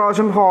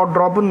 ഇപ്രാവശ്യം ഹോട്ട്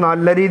ഡ്രോപ്പ്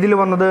നല്ല രീതിയിൽ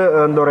വന്നത്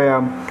എന്താ പറയുക,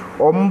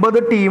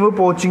 9 ടീം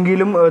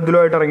പോച്ചിങ്കിലും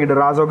ഇതിലുമായിട്ട്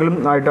ഇറങ്ങിയിട്ടുണ്ട്. റാസോക്കിലും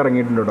ആയിട്ട്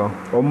ഇറങ്ങിയിട്ടുണ്ട് കേട്ടോ.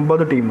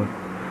 9 ടീം.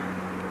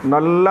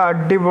 നല്ല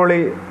അടിപൊളി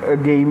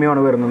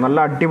ഗെയിമാണ് വരുന്നത്. നല്ല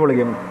അടിപൊളി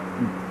ഗെയിം.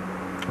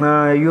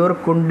 യുവർ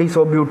കുണ്ടി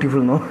സോ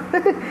ബ്യൂട്ടിഫുൾ എന്നോ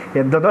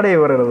എന്താണ്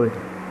പറയണത്?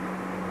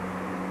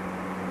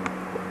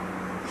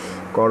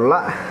 കൊള്ള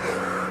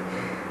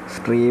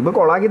സ്ട്രീം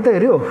കൊളാക്കി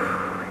തരുമോ?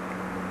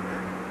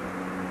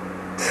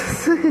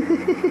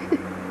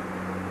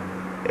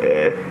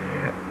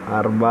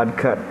 അർമാൻ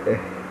ഖാൻ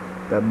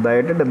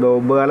എന്തായിട്ടുണ്ട്.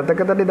 നോമ്പ്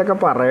കാലത്തൊക്കെ തന്നെ ഇതൊക്കെ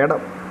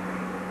പറയണം.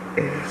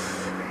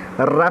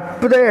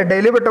 റപ്പിൻ്റെ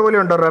ഇടയിൽ പെട്ട പോലെ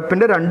ഉണ്ടോ?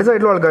 റപ്പിൻ്റെ രണ്ട്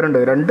സൈഡിലും ആൾക്കാരുണ്ട്.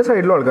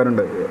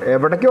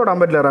 എവിടേക്കും ഓടാൻ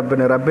പറ്റില്ല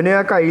റപ്പിന്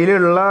ആ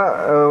കയ്യിലുള്ള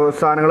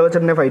സാധനങ്ങൾ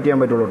വെച്ചിട്ട് ഫൈറ്റ് ചെയ്യാൻ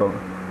പറ്റുള്ളൂ കേട്ടോ.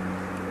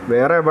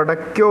 വേറെ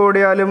എവിടേക്ക്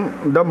ഓടിയാലും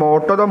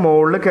മോട്ടോ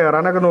മുകളിൽ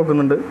കയറാനൊക്കെ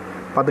നോക്കുന്നുണ്ട്.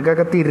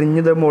 പതുക്കെ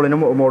തിരിഞ്ഞ്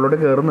മുകളിലോട്ട്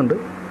കയറുന്നുണ്ട്.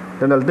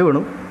 നിലത്ത്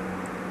വീണു.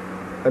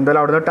 എന്തായാലും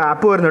അവിടെ നിന്ന്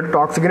ടാപ്പ് വരുന്നുണ്ട്.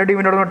 ടോക്സിക്കിൻ്റെ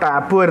ടീമിൻ്റെ അവിടെ നിന്ന്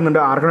ടാപ്പ് വരുന്നുണ്ട്.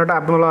 ആർക്കാണ്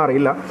ടാപ്പ് എന്നുള്ളത്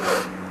അറിയില്ല.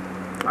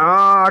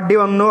 അടി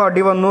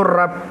വന്നു.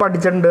 റപ്പ്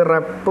അടിച്ചിട്ടുണ്ട്.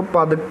 റപ്പ്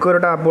പതുക്കെ ഒരു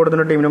ടാപ്പ്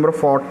കൊടുത്തിട്ടുണ്ട്. ടീം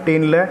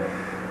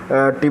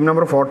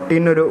നമ്പർ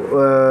 14 ഒരു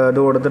ഇത്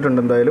കൊടുത്തിട്ടുണ്ട്.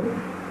 എന്തായാലും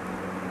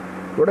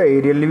ഇവിടെ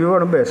ഏരിയൽ വ്യൂ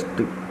ആണ്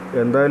ബെസ്റ്റ്.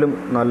 എന്തായാലും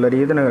നല്ല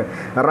രീതിയിൽ തന്നെ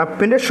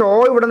റപ്പിൻ്റെ ഷോ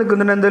ഇവിടെ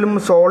നിൽക്കുന്നുണ്ട്. എന്തായാലും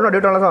സോളിന്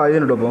അടിയിട്ടാനുള്ള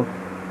സാധ്യതയുണ്ട്. ഇപ്പോൾ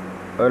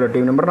അല്ല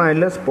ടീം നമ്പർ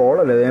 9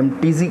 സ്പോളല്ലേ,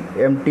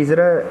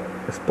 MTCയുടെ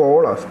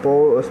സ്പുള്ള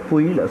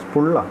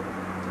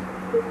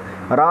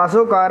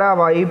റാസോ കാര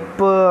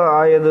വൈപ്പ്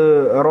ആയത്.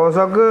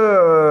 റോസോക്ക്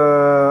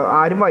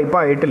ആരും വൈപ്പ്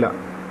ആയിട്ടില്ല.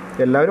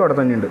 എല്ലാവരും അവിടെ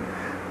തന്നെയുണ്ട്.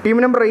 ടീം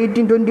നമ്പർ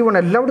 18, 21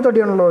 എല്ലാവരും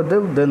തട്ടിയാണല്ലോ. ഇത്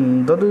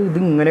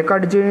ഇങ്ങനെയൊക്കെ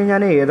അടിച്ചു കഴിഞ്ഞാൽ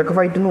ഞാൻ ഏതൊക്കെ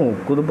ഫൈറ്റ്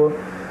നോക്കും. ഇതിപ്പോൾ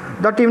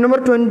ടീം നമ്പർ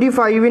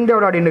 25ൻ്റെ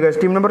അവിടെ അടിയുണ്ട് ഗൈസ്.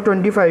 ടീം നമ്പർ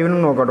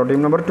 25 നോക്കാം കേട്ടോ.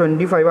 ടീം നമ്പർ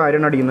 25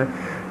 ആരാണ് അടിക്കുന്നത്?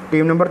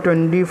 ടീം നമ്പർ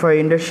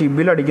 25ൻ്റെ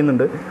ഷിബിൽ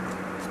അടിക്കുന്നുണ്ട്.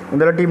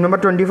 എന്തായാലും ടീം നമ്പർ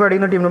 25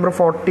 അടിക്കുന്നത് ടീം നമ്പർ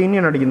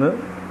 14 അടിക്കുന്നത്.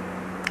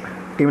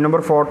 ടീം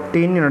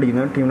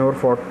നമ്പർ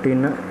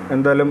 14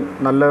 എന്തായാലും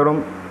നല്ലവരും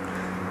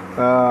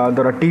എന്താ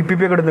പറയുക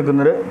TPP ഒക്കെ എടുത്ത്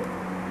നിൽക്കുന്നത്.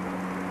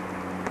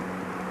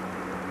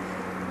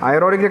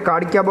 ഐറോഡിക്കിൽ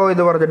കാണിക്കാൻ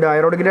പോയത് പറഞ്ഞിട്ട്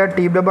ഐറോഡിക്കിൻ്റെ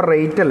ടീം നമ്പർ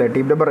 8 അല്ലേ,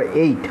 ടീം നമ്പർ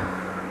 8.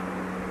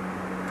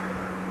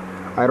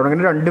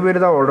 ഐറോഡിക്കിൻ്റെ 2 പേര്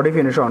ഇതാ ഓൾറെഡി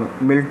ഫിനിഷാണ്.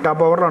 മിൽട്ട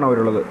പവറിലാണ്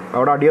അവരുള്ളത്.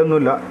 അവിടെ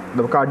അടിയൊന്നുമില്ല.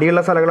 നമുക്ക് അടിയുള്ള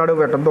സ്ഥലങ്ങളാണ്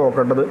പെട്ടെന്ന്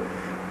നോക്കേണ്ടത്.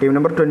 ടീം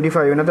നമ്പർ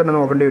 25 തന്നെ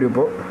നോക്കേണ്ടി വരും.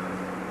 ഇപ്പോൾ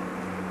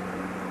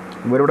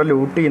ഇവരിവിടെ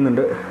ലൂട്ട്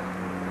ചെയ്യുന്നുണ്ട്.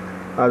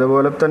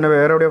 അതുപോലെ തന്നെ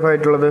വേറെ എവിടെയാണ്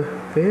ഫൈറ്റുള്ളത്?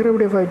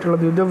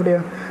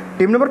 ഇതെവിടെയാണ്?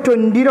 ടീം നമ്പർ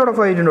 20 അവിടെ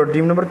ഫൈറ്റ് ഉണ്ടോ?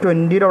 ടീം നമ്പർ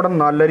 20 അവിടെ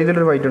നല്ല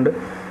രീതിയിലൊരു ഫൈറ്റ് ഉണ്ട്.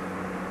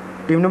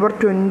 ടീം നമ്പർ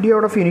 20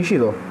 അവിടെ ഫിനിഷ്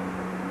ചെയ്തോ?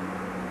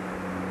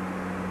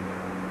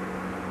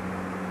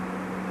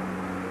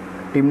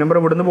 ടീം നമ്പർ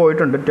ഇവിടുന്ന്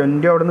പോയിട്ടുണ്ട്.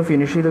 20 അവിടെ നിന്ന്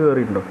ഫിനിഷ് ചെയ്ത്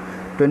കയറിയിട്ടുണ്ടോ?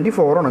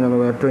 24 ആണോ ഞാൻ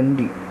നോക്കുന്നത്?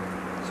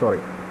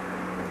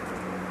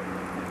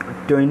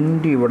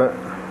 20 ഇവിടെ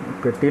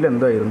പെട്ടിയിൽ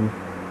എന്തായിരുന്നു?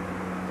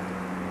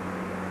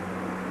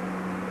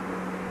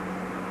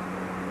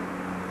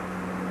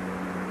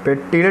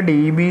 പെട്ടിയിൽ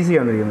DBC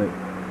ആണ് ഇരിക്കുന്നത്.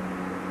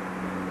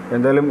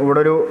 എന്തായാലും ഇവിടെ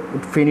ഒരു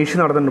ഫിനിഷ്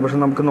നടന്നിട്ടുണ്ട്. പക്ഷെ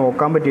നമുക്ക്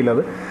നോക്കാൻ പറ്റിയില്ല.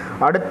 അത്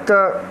അടുത്ത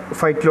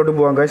ഫൈറ്റിലോട്ട്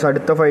പോകാം ഗൈസ്.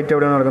 അടുത്ത ഫൈറ്റ്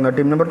എവിടെയാണ് നടക്കുന്നത്?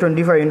 ടീം നമ്പർ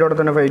 25ൻ്റെ അവിടെ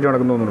തന്നെ ഫൈറ്റ്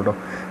നടക്കുന്നു തോന്നുന്നു കേട്ടോ.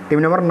 ടീം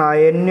നമ്പർ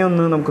 9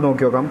 ഒന്ന് നമുക്ക്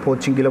നോക്കി നോക്കാം.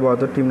 പോച്ചിങ്കിലെ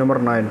ഭാഗത്ത് ടീം നമ്പർ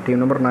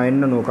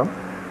 9 നോക്കാം.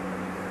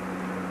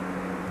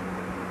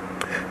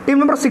 ടീം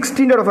നമ്പർ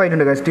 16ൻ്റെ അവിടെ ഫൈറ്റ്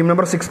ഉണ്ട് ഗൈസ്. ടീം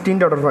നമ്പർ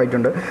 16ൻ്റെ അവിടെ ഫൈറ്റ്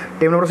ഉണ്ട്.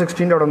 ടീം നമ്പർ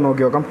 16ൻ്റെ അവിടെ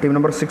നോക്കി നോക്കാം. ടീം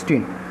നമ്പർ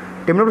 16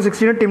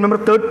 ടീം നമ്പർ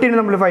 13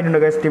 തമ്മിൽ ഫൈറ്റ്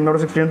ഉണ്ട് ഗൈസ്. ടീം നമ്പർ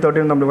 16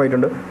 13 തമ്മിൽ ഫൈറ്റ്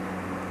ഉണ്ട്.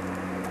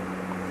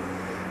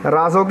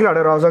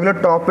 റാസോക്കിലെ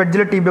ടോപ്പ്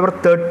എഡ്ജിൽ ടീം നമ്പർ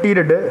 13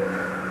 ഉണ്ട്.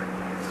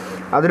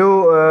 അതൊരു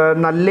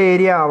നല്ല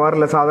ഏരിയ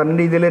ആവാറില്ല. സാധാരണ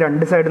രീതിയിൽ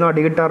 2 സൈഡിൽ നിന്നും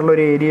അടി കിട്ടാറുള്ള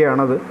ഒരു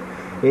ഏരിയയാണത്.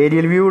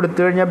 ഏരിയൽ വ്യൂ എടുത്തു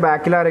കഴിഞ്ഞാൽ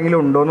ബാക്കിൽ ആരെങ്കിലും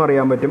ഉണ്ടോ എന്ന്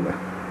അറിയാൻ പറ്റും.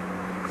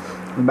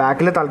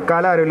 ബാക്കിൽ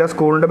തൽക്കാലം ആരുമില്ല.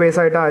 സ്കൂളിൻ്റെ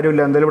ബേസായിട്ട്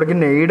ആരുമില്ല. എന്തായാലും ഇവിടേക്ക്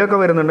നെയ്ഡൊക്കെ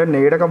വരുന്നുണ്ട്.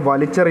 നെയ്ഡൊക്കെ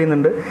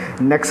വലിച്ചെറിയുന്നുണ്ട്.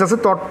 നെക്സസ്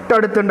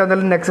തൊട്ടടുത്തുണ്ട്.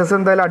 എന്തായാലും നെക്സസ്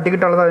എന്തായാലും അടി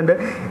കിട്ടാനുള്ള സാധ്യതയുണ്ട്.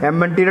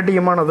 MNTയുടെ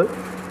ടീമാണത്.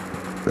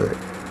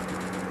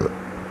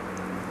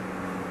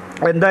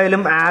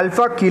 എന്തായാലും ആൽഫ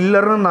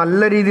കില്ലറിന്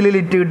നല്ല രീതിയിൽ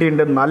ലിറ്റ്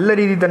കിട്ടിയിട്ടുണ്ട്.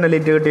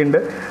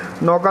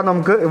 നോക്കാം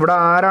നമുക്ക് ഇവിടെ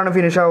ആരാണ്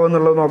ഫിനിഷ് ആവുക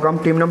എന്നുള്ളത് നോക്കാം.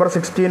 ടീം നമ്പർ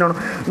 16 ആണ്.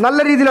 നല്ല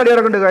രീതിയിൽ അടി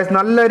നടക്കുന്നുണ്ട് ഗൈസ്.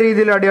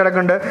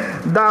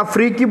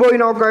 Freaky boy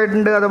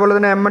നോക്കായിട്ടുണ്ട്. അതുപോലെ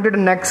തന്നെ MNT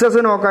നെക്സസ്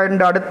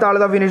നോക്കായിട്ടുണ്ട്. അടുത്ത ആൾ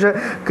ഫിനിഷ്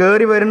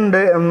കയറി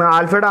വരുന്നുണ്ട്.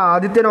 ആൽഫയുടെ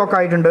ആദ്യത്തെ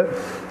നോക്കായിട്ടുണ്ട്.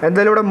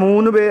 എന്തായാലും ഇവിടെ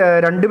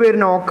 2 പേര്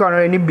നോക്കാണ്.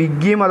 ഇനി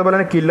ബിഗ്ഗിയും അതുപോലെ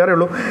തന്നെ കില്ലറേ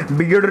ഉള്ളൂ.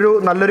 ബിഗ്ഗിയുടെ ഒരു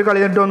നല്ലൊരു കളി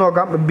നിട്ട്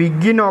നോക്കാം.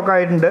 ബിഗ്ഗി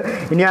നോക്കായിട്ടുണ്ട്.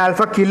 ഇനി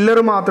ആൽഫ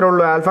കില്ലർ മാത്രമേ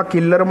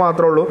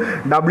ഉള്ളൂ.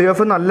 WF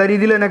നല്ല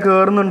രീതിയിൽ തന്നെ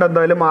കയറുന്നുണ്ട്.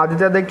 എന്തായാലും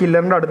ആദ്യത്തെ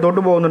കില്ലറിൻ്റെ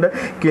അടുത്തോട്ട് പോകുന്നുണ്ട്.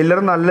 കില്ലർ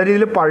നല്ല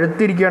രീതിയിൽ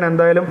പഴുത്തിരിക്കുകയാണ്.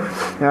 എന്തായാലും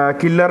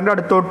കില്ലറിൻ്റെ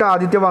അടുത്തോട്ട്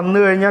ആദ്യത്തെ വന്നു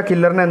കഴിഞ്ഞാൽ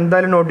കില്ലറിനെ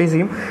എന്തായാലും നോട്ടീസ്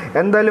ചെയ്യും.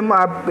 എന്തായാലും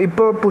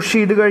ഇപ്പോൾ പുഷ്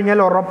ചെയ്ത് കഴിഞ്ഞാൽ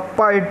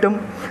ഉറപ്പായിട്ടും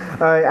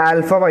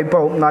ആൽഫ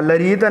വൈപ്പാവും. നല്ല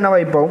രീതിയിൽ തന്നെ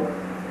വൈപ്പാവും.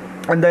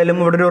 എന്തായാലും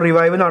ഇവിടെ ഒരു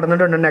റിവൈവ്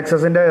നടന്നിട്ടുണ്ട്.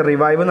 നെക്സസിൻ്റെ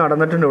റിവൈവ്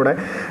നടന്നിട്ടുണ്ട് ഇവിടെ.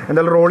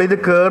 എന്തായാലും റോൾ ചെയ്ത്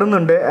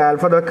കയറുന്നുണ്ട്.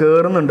 ആൽഫ അത്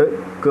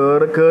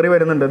കയറി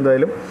വരുന്നുണ്ട്.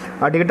 എന്തായാലും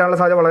അടി കിട്ടാനുള്ള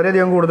സാധ്യത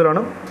വളരെയധികം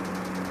കൂടുതലാണ്.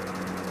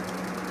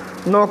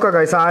 നോക്കാം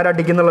ഗൈസ്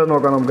ആരടിക്കുന്നുള്ളത്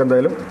നോക്കാം നമുക്ക്.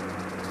 എന്തായാലും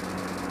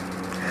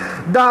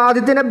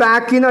ആദ്യത്തിനെ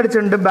ബാക്കിൽ നിന്ന്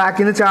അടിച്ചിട്ടുണ്ട്.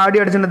 ബാക്കിൽ നിന്ന് ചാടി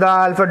അടിച്ചിട്ടുണ്ട്.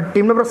 Alpha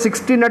team number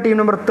 16 team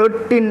number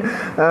 13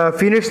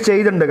 finish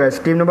ചെയ്തിട്ടുണ്ട് ഗൈസ്.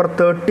 ടീം നമ്പർ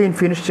 13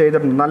 ഫിനിഷ്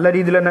ചെയ്തിട്ടുണ്ട്. നല്ല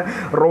രീതിയിൽ തന്നെ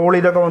റോൾ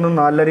ചെയ്തൊക്കെ വന്ന്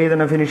നല്ല രീതിയിൽ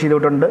തന്നെ ഫിനിഷ്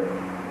ചെയ്തിട്ടുണ്ട്.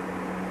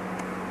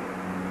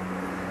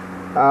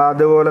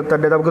 അതുപോലെ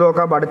തന്നെ നമുക്ക്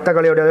നോക്കാം അടുത്ത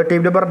കളി അവിടെ. അത്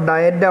ടീം നമ്പർ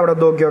 9 അവിടെ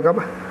നോക്കി നോക്കാം.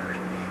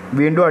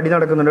 വീണ്ടും അടി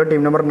നടക്കുന്നുണ്ട്.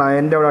 ടീം നമ്പർ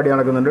 9 അവിടെ അടി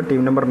നടക്കുന്നുണ്ട്.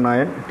 ടീം നമ്പർ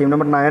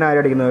 9 ആരും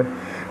അടിക്കുന്നത്?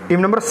 Team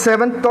number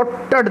 7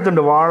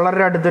 തൊട്ടടുത്തുണ്ട്.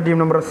 വളരെ അടുത്ത് ടീം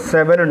നമ്പർ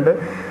 7 ഉണ്ട്.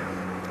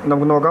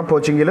 നമുക്ക് നോക്കാം.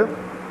 പോച്ചിങ്ങിൽ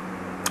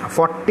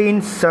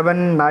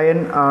 14-7-9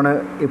 ആണ്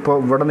ഇപ്പോൾ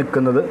ഇവിടെ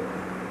നിൽക്കുന്നത്.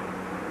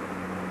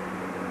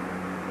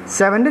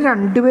 7ൻ്റെ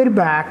 2 പേര്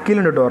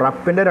ബാക്കിലുണ്ട് കേട്ടോ.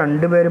 റപ്പിൻ്റെ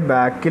 2 പേര്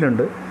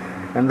ബാക്കിലുണ്ട്.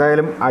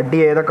 എന്തായാലും അടി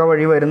ഏതൊക്കെ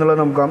വഴി വരുന്നുള്ളത്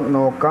നമുക്ക്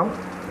നോക്കാം.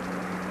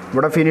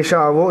 ഇവിടെ ഫിനിഷ്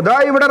ആവൂ. ഇതാ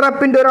ഇവിടെ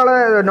റെപ്പിൻ്റെ ഒരാളെ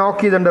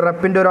നോക്ക് ചെയ്തിട്ടുണ്ട്.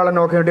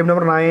 ടീം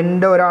നമ്പർ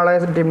 9 ഒരാളെ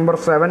ടീം നമ്പർ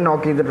 7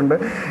 നോക്ക് ചെയ്തിട്ടുണ്ട്.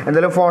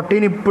 എന്തായാലും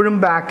 14 ഇപ്പോഴും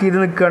ബാക്ക് ചെയ്ത്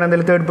നിൽക്കുകയാണ്.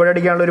 എന്തായാലും തേർഡ് പാർട്ടി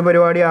അടിക്കാനുള്ള ഒരു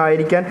പരിപാടി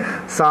ആയിരിക്കാൻ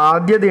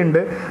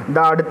സാധ്യതയുണ്ട്.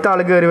 ഇതാ അടുത്ത ആൾ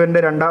കയറി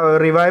വരുന്നുണ്ട്.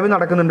 റിവൈവ്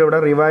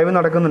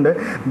നടക്കുന്നുണ്ട്.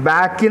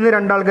 ബാക്കിൽ നിന്ന്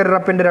രണ്ടാൾക്കാർ,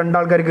 റെപ്പിൻ്റെ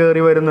രണ്ടാൾക്കാർ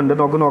കയറി വരുന്നുണ്ട്.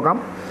 നോക്കാം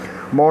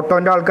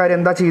മോട്ടോൻ്റെ ആൾക്കാർ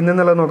എന്താ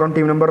ചെയ്യുന്നതെന്നുള്ളത് നോക്കാം.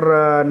 ടീം നമ്പർ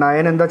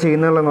 9 എന്താ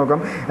ചെയ്യുന്നതെന്നുള്ളത് നോക്കാം.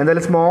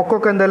 എന്തായാലും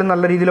സ്മോക്കൊക്കെ എന്തായാലും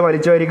നല്ല രീതിയിൽ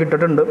വലിച്ചുവാരി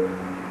കിട്ടിയിട്ടുണ്ട്.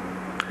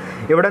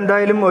 ഇവിടെ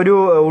എന്തായാലും ഒരു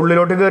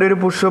ഉള്ളിലോട്ട് കയറിയൊരു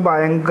പുഷ്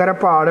ഭയങ്കര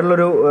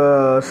പാടുള്ളൊരു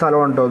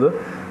സ്ഥലമാണ് കേട്ടോ അത്.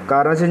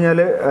 കാരണം വെച്ച് കഴിഞ്ഞാൽ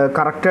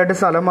കറക്റ്റായിട്ട്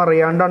സ്ഥലം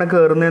അറിയാണ്ടാണ്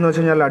കയറുന്നതെന്ന്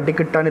വെച്ച് കഴിഞ്ഞാൽ അടി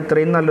കിട്ടാൻ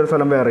ഇത്രയും നല്ലൊരു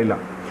സ്ഥലം വേറെ ഇല്ല.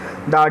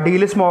 ഇത്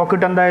അടിയിൽ സ്മോക്ക്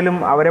ഇട്ട് എന്തായാലും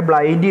അവരെ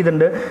ബ്ലൈൻഡ്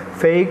ചെയ്തിട്ടുണ്ട്.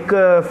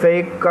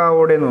 ഫേക്ക്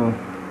ഓടേന്നു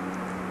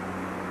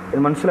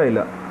ഇത്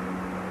മനസ്സിലായില്ല.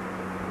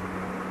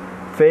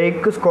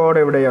 Fake squad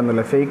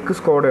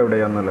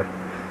എവിടെയാണെന്നല്ലേ.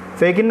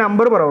 ഫേക്കിന്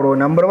നമ്പർ പറയൂ.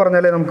 നമ്പർ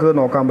പറഞ്ഞാലേ നമുക്ക്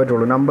നോക്കാൻ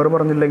പറ്റുള്ളൂ. നമ്പർ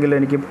പറഞ്ഞില്ലെങ്കിൽ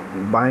എനിക്ക്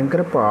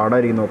ഭയങ്കര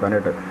പാടായിരിക്കും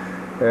നോക്കാനായിട്ട്.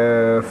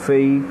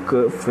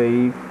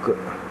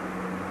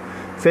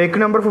 ഫേക്ക്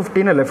നമ്പർ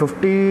 15 അല്ലേ.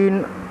 15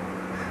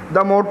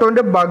 ദാ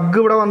മോട്ടോൻ്റെ ബഗ്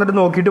ഇവിടെ വന്നിട്ട്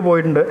നോക്കിയിട്ട്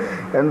പോയിട്ടുണ്ട്.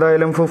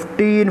 എന്തായാലും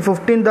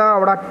 15 ദാ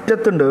അവിടെ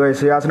അറ്റത്തുണ്ട്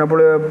യാസിനെ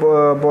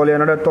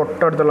പോലെയാണ്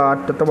തൊട്ടടുത്തുള്ള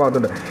അറ്റത്തെ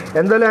ഭാഗത്തുണ്ട്.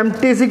 എന്തായാലും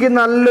MTCക്ക്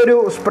നല്ലൊരു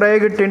സ്പ്രേ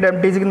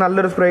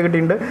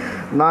കിട്ടിയിട്ടുണ്ട്.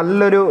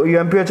 നല്ലൊരു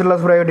UMP വെച്ചുള്ള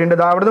സ്പ്രേ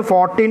കിട്ടിയിട്ടുണ്ട്. ദാ അവിടുന്ന്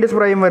 14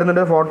 സ്പ്രേയും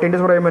വരുന്നുണ്ട്.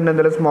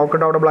 എന്തായാലും സ്മോക്ക്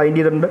ഇട്ട് അവിടെ ബ്ലൈൻഡ്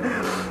ചെയ്തിട്ടുണ്ട്.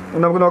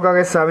 നമുക്ക് നോക്കാം.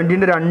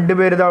 17 2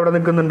 പേര് ഇത് അവിടെ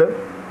നിൽക്കുന്നുണ്ട്.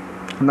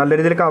 നല്ല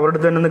രീതിയിൽ കവർ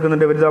എടുത്ത് തന്നെ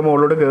നിൽക്കുന്നുണ്ട്. ഇവർ ഇതാ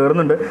മുകളിലോട്ട്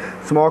കയറുന്നുണ്ട്.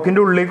 സ്മോക്കിൻ്റെ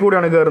ഉള്ളിൽ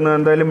കൂടിയാണ് കയറുന്നത്.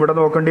 എന്തായാലും ഇവിടെ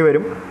നോക്കേണ്ടി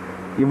വരും.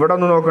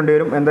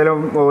 എന്തായാലും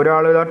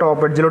ഒരാൾ ഇതാ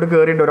ടോപ്പ് എഡ്ജിലോട്ട്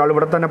കയറിയിട്ടുണ്ട്. ഒരാൾ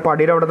ഇവിടെ തന്നെ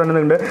പടിയുടെ അവിടെ തന്നെ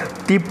നിൽക്കുന്നുണ്ട്.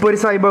 തീപ്പൊരി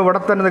സാഹിബ് ഇവിടെ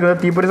തന്നെ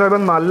നിൽക്കുന്നത്. തീപ്പൊരി സാഹിബ്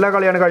നല്ല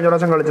കളിയാണ് കഴിഞ്ഞ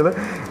പ്രാവശ്യം കളിച്ചത്.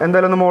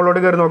 എന്തായാലും ഒന്ന്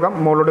മുകളിലോട്ട് കയറി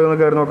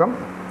നോക്കാം.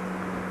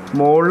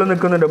 മുകളിൽ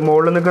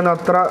നിൽക്കുന്ന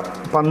അത്ര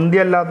പന്തി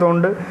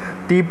അല്ലാത്തതുകൊണ്ട്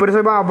തീപ്പൊരി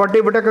സാഹിബ് അവിടെ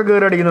ഇവിടെയൊക്കെ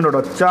കയറി അടിക്കുന്നുണ്ട്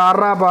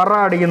കേട്ടോ. പറ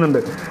അടിക്കുന്നുണ്ട്.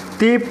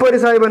 തീപ്പൊരി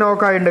സാഹിബ്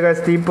നോക്കായിട്ടുണ്ട്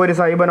ഗൈസ്.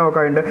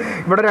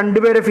 ഇവിടെ 2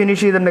 പേരെ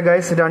ഫിനിഷ് ചെയ്തിട്ടുണ്ട്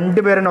ഗൈസ്.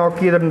 2 പേരെ നോക്ക്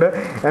ചെയ്തിട്ടുണ്ട്.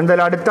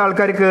 എന്തായാലും അടുത്ത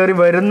ആൾക്കാർ കയറി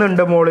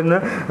വരുന്നുണ്ട് മുകളിൽ നിന്ന്.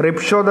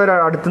 റിപ്ഷോ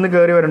അടുത്തുനിന്ന്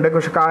കയറി വരുന്നുണ്ട്.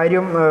 പക്ഷെ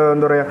കാര്യം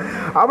എന്താ പറയുക,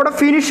 അവിടെ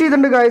ഫിനിഷ്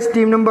ചെയ്തിട്ടുണ്ട് ഗൈസ്.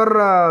 ടീം നമ്പർ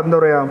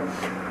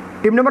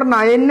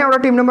 9 അവിടെ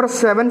ടീം നമ്പർ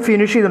 7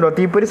 ഫിനിഷ് ചെയ്തിട്ടുണ്ടോ.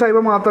 തീപ്പൊരി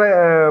സാഹിബ് മാത്രമേ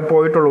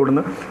പോയിട്ടുള്ളൂ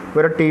ഇവിടുന്ന്.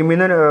 ഇവരെ ടീമിൽ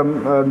നിന്ന്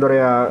എന്താ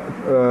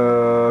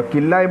പറയുക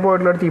കില്ലായി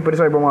പോയിട്ടുള്ള തീപ്പൊരി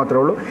സാഹിബ് മാത്രമേ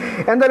ഉള്ളൂ.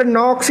 എന്തായാലും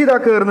നോക്സി ഇതാ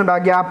കയറുന്നുണ്ട്. ആ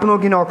ഗ്യാപ്പ്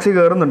നോക്കി നോക്സി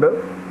കയറുന്നുണ്ട്.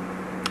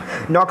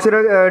 നോക്സിയുടെ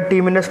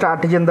ടീമിൻ്റെ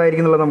സ്ട്രാറ്റജി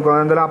എന്തായിരിക്കും എന്നുള്ളത് നമുക്ക്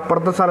എന്തായാലും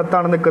അപ്പുറത്തെ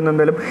സ്ഥലത്താണ് നിൽക്കുന്നത്.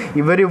 എന്തായാലും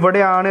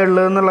ഇവരിവിടെയാണ്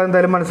ഉള്ളതെന്നുള്ളത്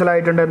എന്തായാലും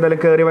മനസ്സിലായിട്ടുണ്ട്. എന്തായാലും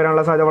കയറി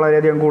വരാനുള്ള സാധ്യത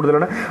വളരെയധികം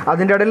കൂടുതലാണ്.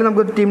 അതിൻ്റെ ഇടയിൽ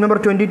നമുക്ക് ടീം നമ്പർ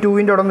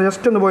 22 അവിടെ നിന്ന്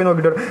ജസ്റ്റ് ഒന്ന് പോയി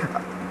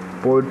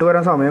പോയിട്ട്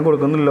വരാൻ സമയം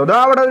കൊടുക്കുന്നില്ലല്ലോ. അത്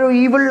അവിടെ ഒരു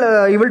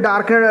ഈവിൾ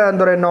ഡാർക്ക്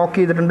എന്താ പറയുക നോക്ക്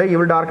ചെയ്തിട്ടുണ്ട്.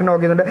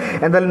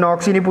 എന്തായാലും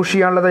നോക്സിനി പുഷ്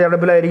ചെയ്യാനുള്ള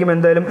തയ്യാറെടുപ്പിലായിരിക്കും.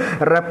 എന്തായാലും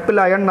റെപ്പ്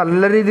ലയൺ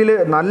നല്ല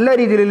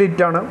രീതിയിൽ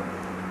ലിറ്റാണ്.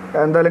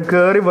 എന്തായാലും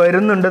കയറി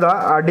വരുന്നുണ്ട്.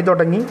 അടി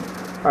തുടങ്ങി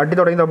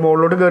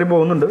മുകളിലോട്ട് കയറി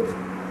പോകുന്നുണ്ട്.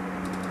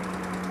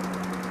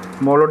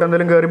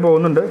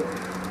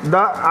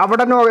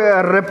 അവിടെ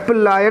റെപ്പ്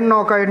ലയൺ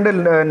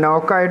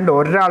നോക്കായിട്ടുണ്ട്.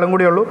 ഒരാളും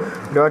കൂടിയേ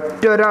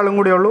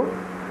ഉള്ളൂ.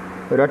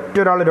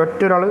 ഒരൊറ്റൊരാൾ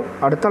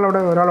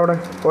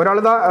ഒരാൾ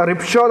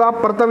റിപ്ഷോ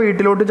അപ്പുറത്തെ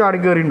വീട്ടിലോട്ട് ചാടി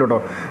കയറിയിട്ടുണ്ട് കേട്ടോ.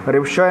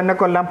 റിപ്ഷോ എന്നെ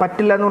കൊല്ലാൻ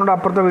പറ്റില്ല എന്ന് പറഞ്ഞിട്ട്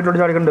അപ്പുറത്തെ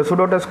വീട്ടിലോട്ട് ചാടിക്കുന്നുണ്ട്.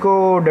 സുഡോ ടെസ്കോ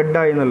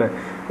ഡെഡായി എന്നല്ലേ.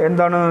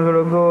 എന്താണ്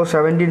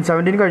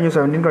 17 കഴിഞ്ഞു.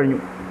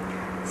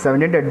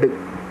 17 ഡെഡ്.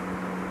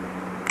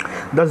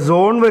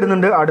 സോൺ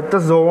വരുന്നുണ്ട്. അടുത്ത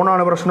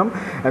സോണാണ് പ്രശ്നം.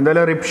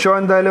 എന്തായാലും റിപ്ഷോ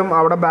എന്തായാലും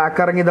അവിടെ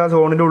ബാക്ക് ഇറങ്ങി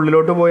സോണിൻ്റെ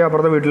ഉള്ളിലോട്ട് പോയി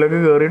അപ്പുറത്തെ വീട്ടിലേക്ക്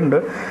കയറിയിട്ടുണ്ട്.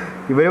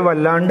 ഇവർ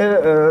വല്ലാണ്ട്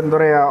എന്താ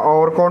പറയുക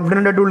ഓവർ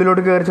കോൺഫിഡൻ്റ് ആയിട്ട്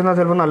ഉള്ളിലോട്ട് കയറി ചെന്നാൽ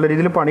ചിലപ്പോൾ നല്ല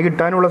രീതിയിൽ പണി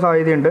കിട്ടാനുള്ള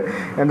സാധ്യതയുണ്ട്.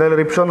 എന്തായാലും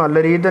റിപ്ഷോ നല്ല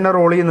രീതിയിൽ തന്നെ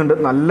റോൾ ചെയ്യുന്നുണ്ട്.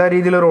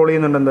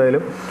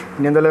 എന്തായാലും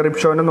ഇനി എന്തായാലും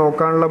റിപ്ഷോനെ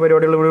നോക്കാനുള്ള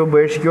പരിപാടികൾ ഇവിടെ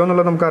ഉപേക്ഷിക്കുമോ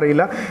എന്നുള്ളത്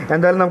നമുക്കറിയില്ല.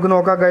 എന്തായാലും നമുക്ക്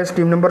നോക്കാം ഗൈസ്.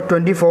 ടീം നമ്പർ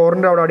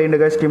 24 അവിടെ അടിയുണ്ട്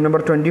ഗൈസ്.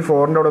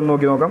 അവിടെ ഒന്ന്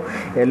നോക്കി നോക്കാം.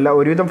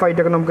 ഒരുവിധം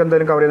ഫൈറ്റൊക്കെ നമുക്ക്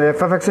എന്തായാലും കവർ ചെയ്യുന്നത്.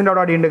 FFXൻ്റെ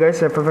അവിടെ അടിയുണ്ട്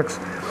ഗൈസ്.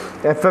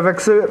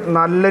 FFX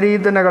നല്ല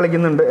രീതിയിൽ തന്നെ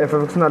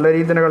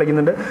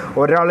കളിക്കുന്നുണ്ട്.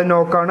 ഒരാൾ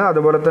നോക്കാണ്.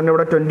 അതുപോലെ തന്നെ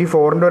ഇവിടെ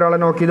 24 ഒരാളെ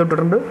നോക്ക്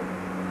ചെയ്തിട്ടുണ്ട്.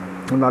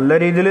 നല്ല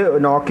രീതിയിൽ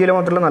നോക്കിയില്ല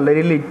മാത്രമല്ല നല്ല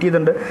രീതിയിൽ ഹിറ്റ്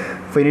ചെയ്തിട്ടുണ്ട്.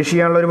 ഫിനിഷ്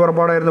ചെയ്യാനുള്ള ഒരു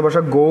പുറപ്പാടായിരുന്നു.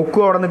 പക്ഷേ ഗോക്കു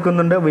അവിടെ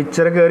നിൽക്കുന്നുണ്ട്.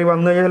 വിച്ചർ കയറി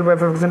വന്നു കഴിഞ്ഞാൽ ചിലപ്പോൾ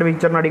FFXൻ്റെ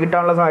വിച്ചറിന്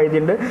അടികിട്ടാനുള്ള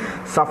സാധ്യതയുണ്ട്.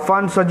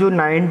 സഫാൻ സജു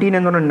 19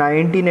 എന്ന് പറഞ്ഞാൽ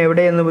 19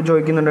 എവിടെയെന്ന്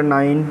ചോദിക്കുന്നുണ്ട്.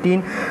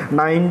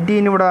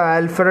 19 ഇവിടെ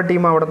ആൽഫയുടെ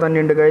ടീം അവിടെ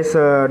തന്നെയുണ്ട്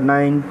ഗൈസ്.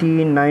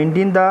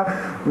 19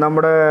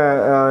 നമ്മുടെ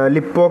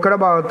ലിപ്പോക്കയുടെ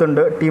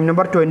ഭാഗത്തുണ്ട്. ടീം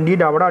നമ്പർ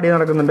 20 അവിടെ അടി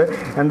നടക്കുന്നുണ്ട്.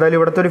 എന്തായാലും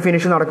ഇവിടുത്തെ ഒരു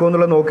ഫിനിഷ്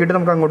നടക്കുമെന്നുള്ളത് നോക്കിയിട്ട്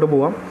നമുക്ക് അങ്ങോട്ട്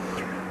പോവാം.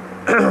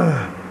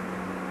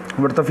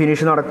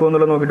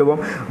 നോക്കിയിട്ട് പോകാം.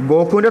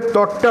 ഗോക്കുവിൻ്റെ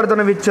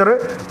തൊട്ടടുത്താണ് വിച്ചർ.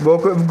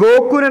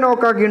 ഗോക്കുവിനെ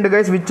നോക്കാക്കിയിട്ടുണ്ട്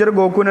ഗൈസ്. വിച്ചർ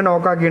ഗോക്കുവിനെ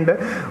നോക്കാക്കിയിട്ടുണ്ട്.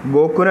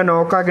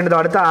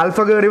 അടുത്ത ആൽഫ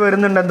കയറി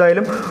വരുന്നുണ്ട്.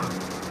 എന്തായാലും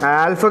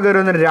ആൽഫ കയറി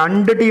വന്ന്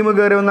 2 ടീം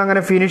കയറി വന്ന്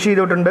അങ്ങനെ ഫിനിഷ്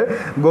ചെയ്തിട്ടുണ്ട്.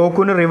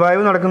 ഗോക്കുവിന്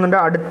റിവൈവ് നടക്കുന്നുണ്ട്.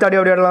 അടുത്ത അടി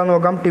എവിടെയുള്ളതെന്ന്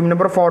നോക്കാം. ടീം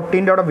നമ്പർ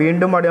 14 അവിടെ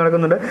വീണ്ടും അടി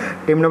നടക്കുന്നുണ്ട്.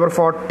 ടീം നമ്പർ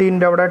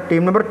 14 അവിടെ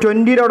ടീം നമ്പർ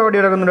 20 അവിടെ അടി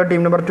നടക്കുന്നുണ്ട്.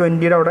 ടീം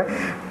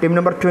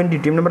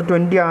നമ്പർ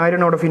 20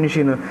 ആരാണ് അവിടെ ഫിനിഷ്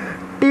ചെയ്യുന്നത്?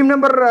 ടീം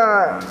നമ്പർ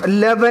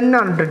 11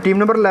 ആണ്. ടീം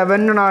നമ്പർ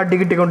 11 ആണ് അടി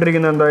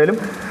കിട്ടിക്കൊണ്ടിരിക്കുന്നത്. എന്തായാലും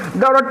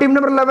ഇതവിടെ ടീം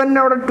നമ്പർ 11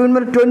 അവിടെ ടീം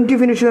നമ്പർ 20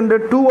 ഫിനിഷ് ചെയ്തിട്ടുണ്ട്.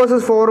 2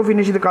 vs 4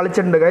 ഫിനിഷ് ചെയ്ത്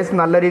കളിച്ചിട്ടുണ്ട് ഗൈസ്.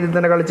 നല്ല രീതിയിൽ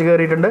തന്നെ കളിച്ച്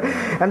കയറിയിട്ടുണ്ട്.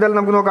 എന്തായാലും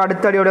നമുക്ക് നോക്കാം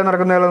അടുത്ത അടി എവിടെ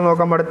നടക്കുന്നത്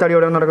നോക്കാം. അടുത്ത അടി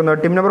എവിടെ നടക്കുന്നത്.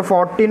 ടീം നമ്പർ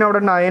 14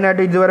 അവിടെ 9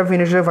 ആയിട്ട് ഇതുവരെ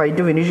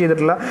ഫൈറ്റ് ഫിനിഷ്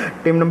ചെയ്തിട്ടില്ല.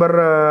 ടീം നമ്പർ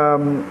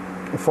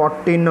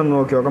 14 ഒന്ന്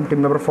നോക്കി നോക്കാം.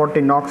 ടീം നമ്പർ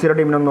 14 നോക്സിയുടെ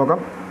ടീമിനൊന്ന്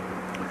നോക്കാം.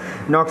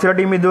 നോക്സിയുടെ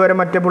ടീം ഇതുവരെ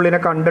മറ്റേ പുള്ളിനെ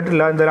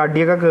കണ്ടിട്ടില്ല. എന്തായാലും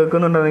അടിയൊക്കെ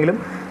കേൾക്കുന്നുണ്ടെങ്കിലും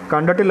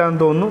കണ്ടിട്ടില്ല എന്ന്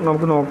തോന്നുന്നു.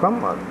 നമുക്ക് നോക്കാം.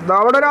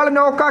 അവിടെ ഒരാൾ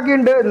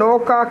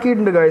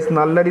നോക്കാക്കിയിട്ടുണ്ട് ഗൈസ്.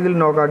 നല്ല രീതിയിൽ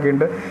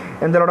നോക്കാക്കിയിട്ടുണ്ട്.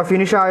 എന്തായാലും അവിടെ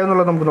ഫിനിഷ് ആയോ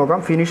എന്നുള്ളത് നമുക്ക് നോക്കാം.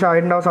 ഫിനിഷ്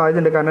ആയിട്ടുണ്ടാവാൻ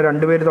സാധ്യതയുണ്ട്. കാരണം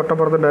 2 പേര്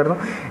തൊട്ടപ്പുറത്തുണ്ടായിരുന്നു.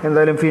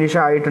 എന്തായാലും ഫിനിഷ്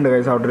ആയിട്ടുണ്ട്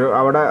ഗൈസ്.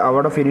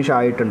 അവിടെ ഫിനിഷ്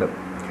ആയിട്ടുണ്ട്.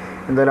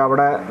 എന്തായാലും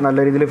അവിടെ നല്ല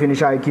രീതിയിൽ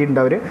ഫിനിഷ് ആക്കിയിട്ടുണ്ട്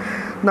അവർ.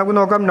 നമുക്ക്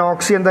നോക്കാം.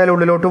 നോക്സി എന്തായാലും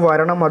ഉള്ളിലോട്ട്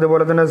വരണം.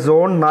 അതുപോലെ തന്നെ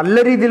സോൺ നല്ല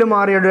രീതിയിൽ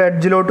മാറി ഒരു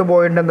എഡ്ജിലോട്ട്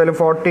പോയിട്ടുണ്ട്. എന്തായാലും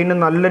 14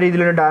 നല്ല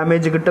രീതിയിൽ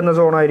ഡാമേജ് കിട്ടുന്ന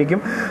സോണായിരിക്കും.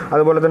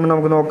 അതുപോലെ തന്നെ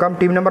നമുക്ക് നോക്കാം.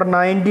 Team number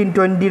 19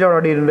 20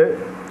 അടിയുണ്ട്.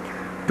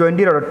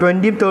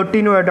 20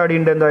 13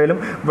 അടിയുണ്ട്. എന്തായാലും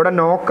ഇവിടെ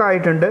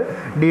നോക്കായിട്ടുണ്ട്.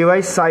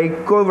 ഡിവൈസ്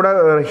സൈക്കോ ഇവിടെ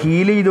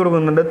ഹീൽ ചെയ്ത്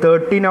കൊടുക്കുന്നുണ്ട്.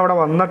 13 അവിടെ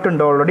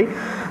വന്നിട്ടുണ്ട് ഓൾറെഡി.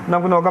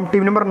 നമുക്ക് നോക്കാം.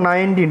 ടീം നമ്പർ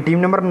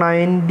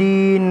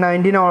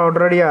 19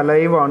 ഓൾറെഡി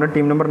അലൈവ് ആണ്.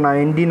 ടീം നമ്പർ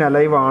 19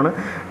 അലൈവ് ആണ്.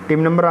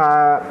 ടീം നമ്പർ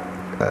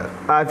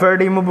ആൽഫ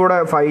ടീം ഇവിടെ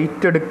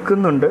ഫൈറ്റ്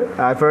എടുക്കുന്നുണ്ട്.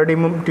 ആൽഫ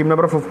ടീമും ടീം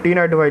നമ്പർ 15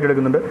 ആയിട്ട് ഫൈറ്റ്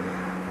എടുക്കുന്നുണ്ട്.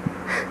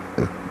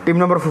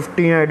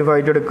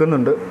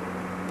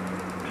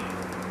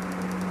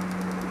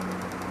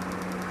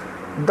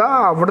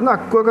 അവിടുന്ന്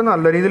അക്കുവൊക്കെ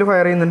നല്ല രീതിയിൽ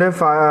ഫയർ ചെയ്യുന്നുണ്ട്.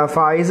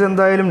 ഫൈസ്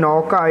എന്തായാലും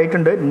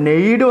നോക്കായിട്ടുണ്ട്.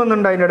 നെയ്ഡ്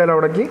വന്നിട്ടുണ്ട് അതിൻ്റെ ഇടയിൽ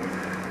അവിടേക്ക്.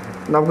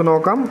 നമുക്ക്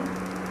നോക്കാം.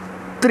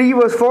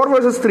 4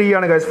 vs 3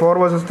 ആണ് ഗൈസ്. 4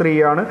 vs 3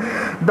 ആണ്.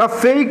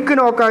 ഫേക്ക്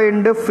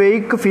നോക്കായിട്ടുണ്ട്.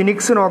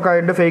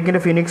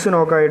 ഫേക്കിൻ്റെ ഫിനിക്സ്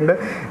നോക്കായിട്ടുണ്ട്.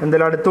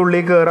 എന്തായാലും അടുത്ത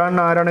ഉള്ളിൽ കയറാൻ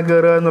ആരാണ്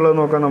കയറുക എന്നുള്ളത്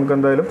നോക്കാം നമുക്ക്.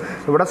 എന്തായാലും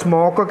ഇവിടെ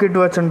സ്മോക്കൊക്കെ ഇട്ട്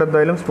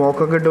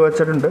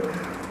വെച്ചിട്ടുണ്ട്.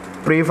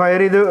 പ്രീ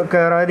ഫയർ ചെയ്ത്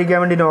കയറാതിരിക്കാൻ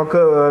വേണ്ടി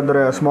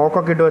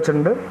സ്മോക്കൊക്കെ ഇട്ട്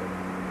വെച്ചിട്ടുണ്ട്.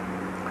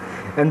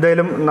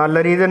 എന്തായാലും നല്ല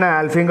രീതിയിൽ തന്നെ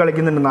ആൽഫയും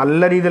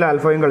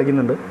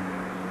കളിക്കുന്നുണ്ട്.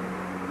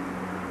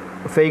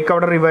 ഫേക്ക്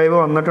അവിടെ റിവൈവ്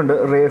വന്നിട്ടുണ്ട്.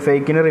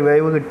 ഫേക്കിന്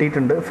റിവൈവ്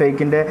കിട്ടിയിട്ടുണ്ട്.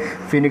 ഫേക്കിൻ്റെ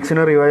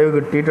ഫിനിക്സിന് റിവൈവ്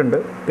കിട്ടിയിട്ടുണ്ട്.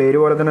 പേര്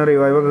പോലെ തന്നെ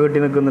റിവൈവ് ഒക്കെ കിട്ടി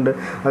നിൽക്കുന്നുണ്ട്.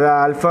 അത്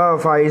ആൽഫ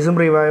ഫൈസും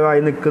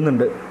റിവൈവായി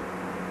നിൽക്കുന്നുണ്ട്.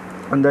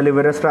 എന്തായാലും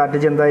ഇവരുടെ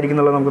സ്ട്രാറ്റജി എന്തായിരിക്കും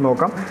എന്നുള്ളത് നമുക്ക്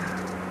നോക്കാം.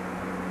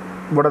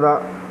 ഇവിടെ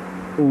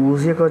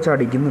ഊസിയൊക്കെ വെച്ച്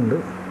അടിക്കുന്നുണ്ട്.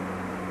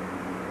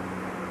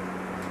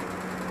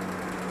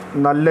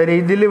 നല്ല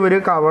രീതിയിൽ ഇവർ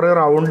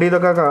റൗണ്ട്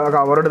ചെയ്തൊക്കെ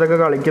കവർ എടുത്തൊക്കെ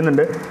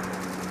കളിക്കുന്നുണ്ട്.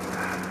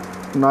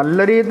 നല്ല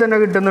രീതിയിൽ തന്നെ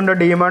കിട്ടുന്നുണ്ട്.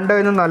 ഡിമാൻഡ്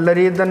അതിന് നല്ല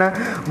രീതിയിൽ തന്നെ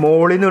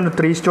മോളിൽ നിന്ന്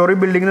 3 സ്റ്റോറി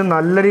ബിൽഡിങ്ങിന്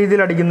നല്ല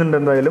രീതിയിൽ അടിക്കുന്നുണ്ട്.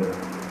 എന്തായാലും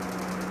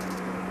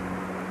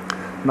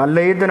നല്ല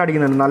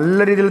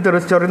രീതിയിൽ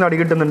 3 സ്റ്റോറിയിൽ നിന്ന് അടി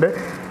കിട്ടുന്നുണ്ട്.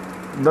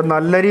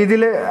 നല്ല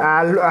രീതിയിൽ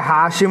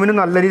ഹാഷിമിന്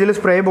നല്ല രീതിയിൽ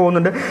സ്പ്രേ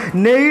പോകുന്നുണ്ട്.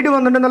 നെയ്ഡ്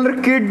വന്നിട്ടുണ്ട്. നല്ലൊരു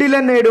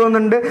കിഡിലൻ നെയ്ഡ്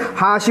വന്നിട്ടുണ്ട്.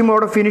 ഹാഷിം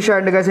അവിടെ ഫിനിഷ്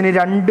ആയിട്ടുണ്ട് ഗൈസ്. ഇനി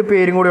 2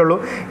 പേരും കൂടെ ഉള്ളൂ.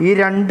 ഈ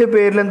 2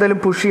 പേരിൽ എന്തായാലും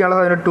പുഷ് ചെയ്യാനുള്ള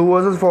സാധ്യത 2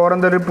 vs 4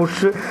 എന്തായാലും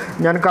പുഷ്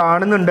ഞാൻ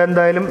കാണുന്നുണ്ട്.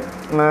 എന്തായാലും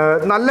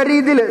നല്ല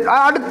രീതിയിൽ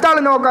അടുത്ത ആൾ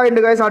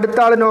നോക്കായിട്ടുണ്ട് ഗൈസ്.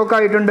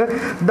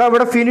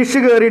 ഇവിടെ ഫിനിഷ്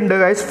കയറിയിട്ടുണ്ട്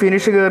ഗൈസ്.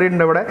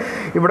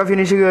 ഇവിടെ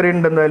ഫിനിഷ്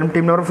കയറിയിട്ടുണ്ട്. എന്തായാലും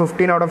ടീം നമ്പർ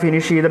 15 അവിടെ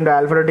ഫിനിഷ് ചെയ്തിട്ടുണ്ട്.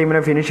 ആൽഫയുടെ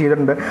ടീമിനെ ഫിനിഷ്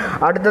ചെയ്തിട്ടുണ്ട്.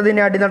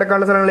 അടുത്തതിന് അടി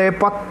നടക്കാനുള്ള സ്ഥലങ്ങളിൽ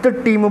 10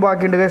 ടീം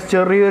ബാക്കിയുണ്ട് ഗൈസ്.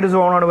 ചെറിയൊരു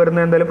സോണാണ് വരുന്നത്.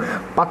 എന്തായാലും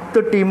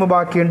 10 ടീം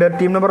ബാക്കിയുണ്ട്.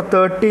 ടീം നമ്പർ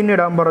 13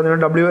 ഇടാൻ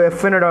പറഞ്ഞിട്ടുണ്ട്.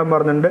 WFന് ഇടാൻ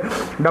പറഞ്ഞിട്ടുണ്ട്.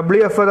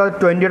 WF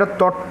 20യുടെ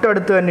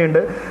തൊട്ടടുത്ത്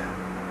തന്നെയുണ്ട്.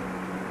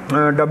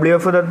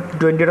 WF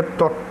 20യുടെ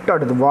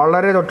തൊട്ടടുത്ത്,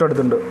 വളരെ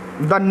തൊട്ടടുത്തുണ്ട്.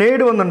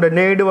 നെയ്ഡ്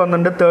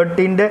വന്നിട്ടുണ്ട്.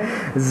 13ൻ്റെ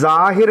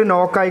സാഹിർ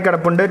നോക്കായി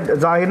കിടപ്പുണ്ട്.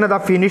 സാഹിറിനെ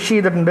ഫിനിഷ്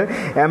ചെയ്തിട്ടുണ്ട്.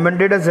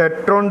 MNDയുടെ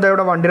സെട്രോൺ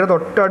ഇവിടെ വണ്ടിയുടെ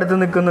തൊട്ടടുത്ത്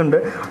നിൽക്കുന്നുണ്ട്.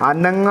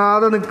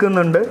 അനങ്ങാതെ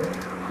നിൽക്കുന്നുണ്ട്.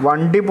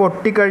 വണ്ടി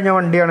പൊട്ടിക്കഴിഞ്ഞ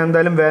വണ്ടിയാണ്.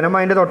 എന്തായാലും വെനം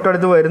അതിൻ്റെ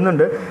തൊട്ടടുത്ത്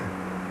വരുന്നുണ്ട്.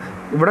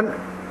 ഇവിടെ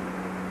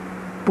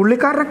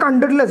പുള്ളിക്കാരനെ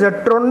കണ്ടിട്ടില്ല.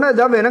 സെട്രോണിനെ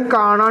വെനം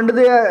കാണാണ്ട്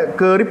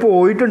കയറി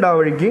പോയിട്ടുണ്ട് ആ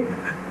വഴിക്ക്.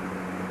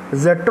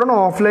 സെട്രോൺ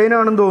ഓഫ്ലൈൻ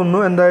ആണെന്ന് തോന്നുന്നു.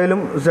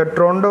 എന്തായാലും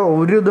സെട്രോണിൻ്റെ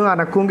ഒരു ഇതും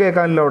അനക്കവും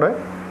കേൾക്കാനില്ല അവിടെ.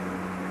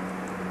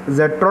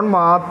 സെട്രോൺ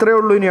മാത്രമേ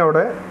ഉള്ളൂ ഇനി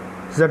അവിടെ.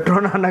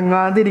 സെട്രോൺ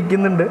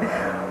അനങ്ങാതിരിക്കുന്നുണ്ട്.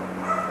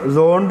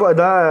 സോൺ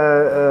എന്താ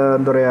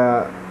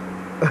പറയുക,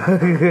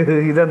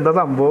 ഇതെന്താ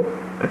സംഭവം?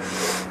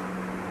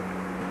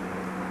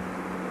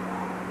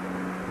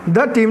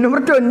 ടീം നമ്പർ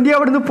 20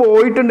 അവിടുന്ന്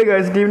പോയിട്ടുണ്ട്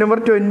ഗൈസ്.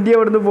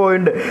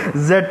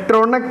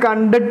 സെട്രോണിനെ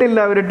കണ്ടിട്ടില്ല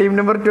അവർ. ടീം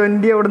നമ്പർ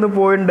 20 അവിടുന്ന്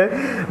പോയിട്ടുണ്ട്.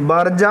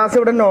 ബർജാസ്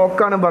ഇവിടെ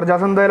നോക്കാണ്.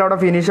 ബർജാസ് എന്തായാലും അവിടെ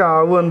ഫിനിഷ്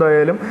ആവും.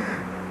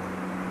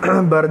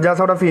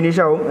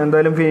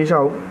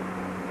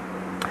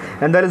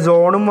 എന്തായാലും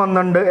സോണും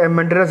വന്നിട്ടുണ്ട്.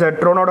 MNDയുടെ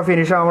സെട്രോൺ അവിടെ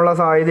ഫിനിഷ് ആവാനുള്ള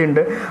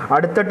സാധ്യതയുണ്ട്.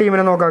 അടുത്ത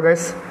ടീമിനെ നോക്കാം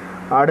ഗൈസ്.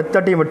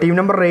 ടീം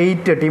നമ്പർ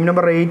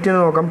 8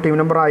 നോക്കാം. ടീം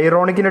നമ്പർ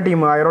ഐറോണിക്കിൻ്റെ ടീം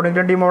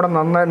അവിടെ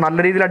നല്ല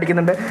രീതിയിൽ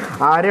അടിക്കുന്നുണ്ട്.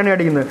 ആരെയാണ്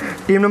അടിക്കുന്നത്?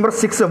 ടീം നമ്പർ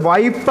 6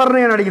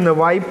 വൈപ്പറിനെയാണ് അടിക്കുന്നത്.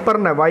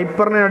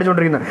 വൈപ്പറിനെ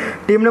അടിച്ചുകൊണ്ടിരിക്കുന്നത്.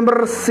 ടീം നമ്പർ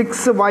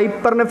 6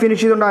 വൈപ്പറിനെ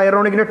ഫിനിഷ് ചെയ്തുകൊണ്ട്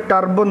ഐറോണിക്കിൻ്റെ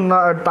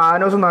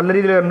താനോസ് നല്ല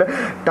രീതിയിലുണ്ട്.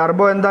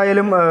 ടർബോ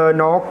എന്തായാലും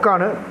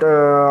നോക്കാണ്.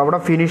 അവിടെ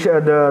ഫിനിഷ്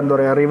എന്താ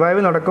പറയുക,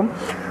 റിവൈവ് നടക്കും.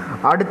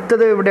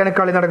 അടുത്തത് എവിടെയാണ്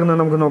കളി നടക്കുന്നത്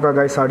നമുക്ക് നോക്കാം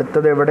ഗൈസ്.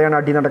 അടുത്തത് എവിടെയാണ്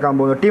അടി നടക്കാൻ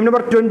പോകുന്നത്? ടീം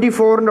നമ്പർ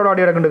 24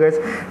 അടി നടക്കുന്നുണ്ട് ഗൈസ്.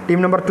 ടീം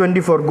നമ്പർ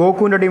 24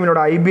 ഗോകുവിൻ്റെ ടീമിനോട്,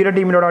 IBയുടെ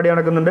ടീമിനോട് അടി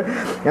നടക്കുന്നുണ്ട്.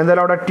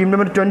 എന്തായാലും അവിടെ ടീം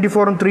നമ്പർ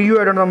 24 3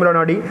 ആയിട്ടാണ് തമ്മിലാണ്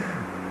അടി.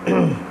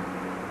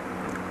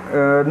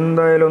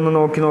 എന്തായാലും ഒന്ന്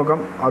നോക്കി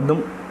നോക്കാം.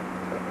 അതും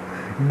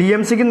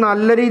DMCക്ക്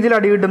നല്ല രീതിയിൽ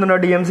അടി കിട്ടുന്നുണ്ട്.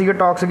 DMCക്ക്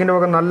ടോക്സിക്കിൻ്റെ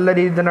ഒക്കെ നല്ല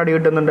രീതിയിൽ തന്നെ അടി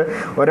കിട്ടുന്നുണ്ട്.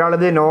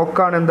 ഒരാളിത്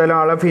നോക്കാണ്. എന്തായാലും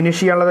ആളെ ഫിനിഷ്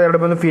ചെയ്യാനുള്ളത് എവിടെ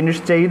ഒന്ന്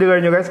ഫിനിഷ് ചെയ്ത്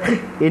കഴിഞ്ഞു ഗൈസ്.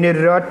 ഇനി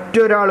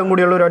ഒരാളും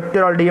കൂടിയുള്ള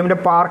ഒരാൾ ടീമിൻ്റെ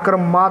പാർക്കർ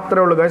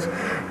മാത്രമേ ഉള്ളൂ ഗൈസ്.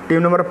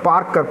 ടീം നമ്പർ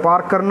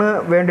പാർക്കറിന്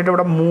വേണ്ടിയിട്ട്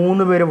ഇവിടെ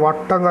 3 പേര്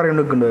വട്ടം കറങ്ങി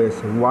നിൽക്കുന്നുണ്ട്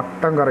ഗൈസ്.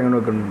 വട്ടം കറങ്ങി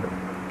നിൽക്കുന്നുണ്ട്.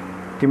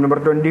 Team number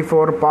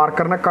 24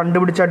 പാർക്കറിനെ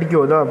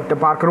കണ്ടുപിടിച്ചടിക്കുമോ? ഇതാ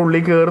പാർക്കർ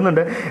ഉള്ളിൽ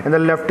കയറുന്നുണ്ട്.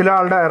 എന്തായാലും ലെഫ്റ്റിലെ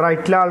ആളുടെ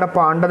റൈറ്റിലെ ആളുടെ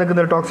പാണ്ട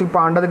നിൽക്കുന്നുണ്ട്. ടോക്സിക്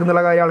പാണ്ട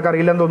നിൽക്കുന്നുള്ള കാര്യം ആൾക്ക്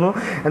അറിയില്ലെന്ന്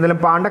തോന്നുന്നു. എന്തായാലും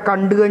പാണ്ട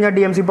കണ്ടു കഴിഞ്ഞാൽ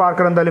DMC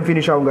പാർക്കർ എന്തായാലും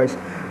ഫിനിഷ് ആവും ഗൈസ്.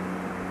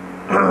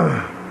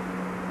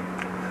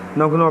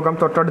 നമുക്ക് നോക്കാം.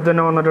 തൊട്ടടുത്ത്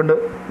തന്നെ വന്നിട്ടുണ്ട്.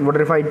 ഇവിടെ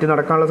ഒരു ഫൈറ്റ്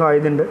നടക്കാനുള്ള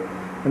സാധ്യതയുണ്ട്.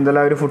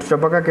 എന്തായാലും ഒരു ഫുഡ്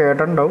സ്റ്റെപ്പൊക്കെ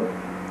കേട്ടിട്ടുണ്ടാവും.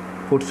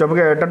 ഫുഡ്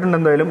സ്റ്റെപ്പ് കേട്ടിട്ടുണ്ട്.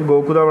 എന്തായാലും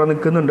ഗോകുത അവിടെ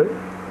നിൽക്കുന്നുണ്ട്.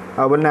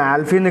 അതുപോലെ തന്നെ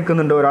ആൽഫി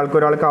നിൽക്കുന്നുണ്ട്.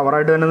 ഒരാൾ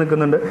കവറായിട്ട് തന്നെ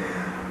നിൽക്കുന്നുണ്ട്.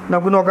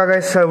 നമുക്ക് നോക്കാം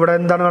ഗൈസ് ഇവിടെ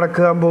എന്താണ്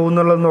നടക്കാൻ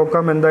പോകുന്നുള്ളത്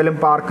നോക്കാം. എന്തായാലും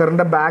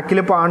പാർക്കറിൻ്റെ ബാക്കിൽ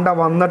പാണ്ട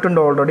വന്നിട്ടുണ്ട്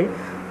ഓൾറെഡി.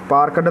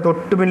 പാർക്കറിൻ്റെ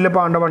തൊട്ട് പിന്നിൽ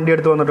പാണ്ട വണ്ടി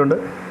എടുത്ത് വന്നിട്ടുണ്ട്.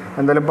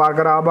 എന്തായാലും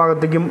പാർക്കർ ആ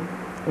ഭാഗത്തേക്കും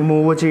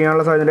മൂവ്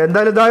ചെയ്യാനുള്ള സാധ്യതയുണ്ട്.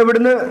 എന്തായാലും ഇതാ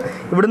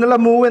ഇവിടുന്നുള്ള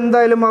മൂവ്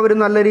എന്തായാലും അവർ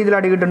നല്ല രീതിയിൽ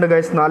അടികിട്ടുണ്ട്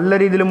ഗൈസ്. നല്ല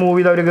രീതിയിൽ മൂവ്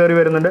ചെയ്ത് അവർ കയറി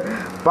വരുന്നുണ്ട്.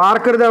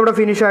 പാർക്കർ ഇത് അവിടെ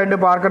ഫിനിഷ് ആയിട്ടുണ്ട്.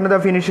 പാർക്കറിൻ്റെ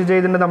ഫിനിഷ്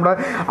ചെയ്തിട്ടുണ്ട്. നമ്മുടെ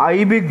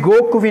IB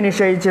ഗോക്ക്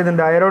ഫിനിഷ്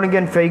ചെയ്തിട്ടുണ്ട്. ഐറോണിക്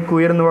ആൻഡ് ഫേക്ക്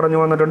ഉയർന്ന് പറഞ്ഞു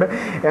വന്നിട്ടുണ്ട്.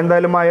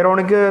 എന്തായാലും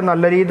ഐറോണിക്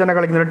നല്ല രീതിയിൽ തന്നെ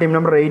കളിക്കുന്നുണ്ട്. ടീം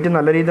നമ്പർ 8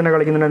 നല്ല രീതിയിൽ തന്നെ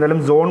കളിക്കുന്നുണ്ട്.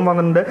 എന്തായാലും സോൺ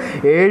വന്നിട്ടുണ്ട്.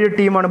 7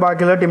 ടീമാണ്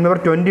ബാക്കിയുള്ളത്. ടീം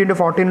നമ്പർ 20 ഉണ്ട്,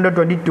 14 ഉണ്ട്,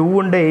 22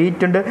 ഉണ്ട്,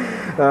 8 ഉണ്ട്,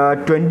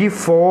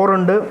 24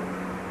 ഉണ്ട്.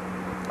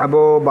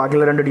 അപ്പോൾ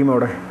ബാക്കിയുള്ള 2 ടീം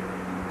അവിടെ.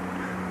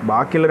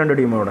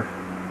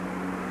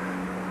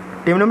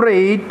 ടീം നമ്പർ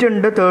 8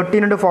 ഉണ്ട്,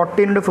 13 ഉണ്ട്,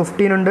 14 ഉണ്ട്,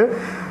 15 ഉണ്ട്,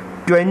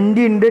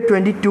 20 ഉണ്ട്,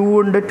 22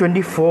 ഉണ്ട്,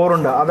 24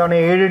 ഉണ്ട്. അതാണ്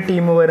 7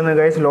 ടീം വരുന്നത്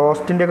ഗൈസ്.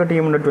 ലോസ്റ്റിൻ്റെ ഒക്കെ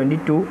ടീമുണ്ട്.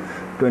 22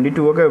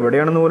 ഒക്കെ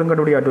എവിടെയാണെന്ന് പോലും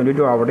കണ്ടുപിടിക്കുക.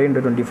 22 അവിടെ ഉണ്ട്,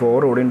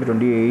 24 ഇവിടെ ഉണ്ട്,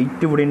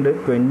 28 ഇവിടെ ഉണ്ട്,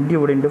 20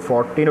 ഇവിടെ ഉണ്ട്,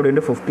 14 ഇവിടെ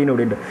ഉണ്ട്, 15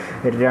 ഇവിടെ ഉണ്ട്.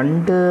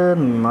 2,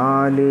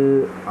 4,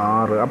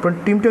 6. അപ്പോൾ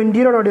ടീം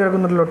 20 അവിടെ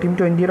ഇറക്കുന്നുണ്ടല്ലോ. ടീം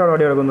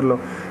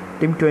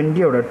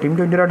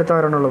 20 അടുത്ത്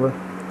ആരാണുള്ളത്?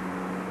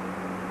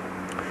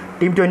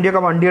 ടീം 20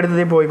 ഒക്കെ വണ്ടി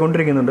എടുത്ത്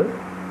പോയിക്കൊണ്ടിരിക്കുന്നുണ്ട്.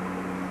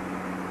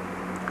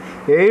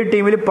 7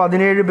 ടീമിൽ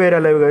 17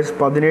 പേരല്ലേ ഗൈസ്?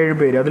 17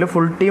 പേര്. അതിൽ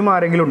ഫുൾ ടീം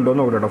ആരെങ്കിലും ഉണ്ടോ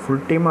നോക്കട്ടെ കേട്ടോ. ഫുൾ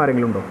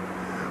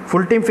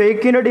ടീം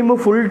ഫേക്കിൻ്റെ ടീം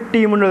ഫുൾ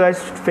ടീമുണ്ട്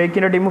ഗൈസ്.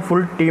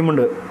 ഫുൾ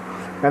ടീമുണ്ട്.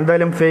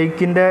 എന്തായാലും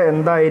ഫേക്കിൻ്റെ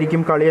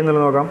എന്തായിരിക്കും കളി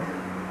എന്നുള്ളത് നോക്കാം.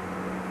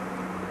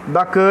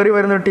 ഇതാ കയറി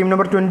വരുന്നത് ടീം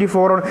നമ്പർ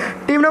 24 ആണ്.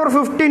 ടീം നമ്പർ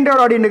 15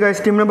 അവിടെ അടിയുണ്ട്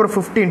ഗൈസ്. ടീം നമ്പർ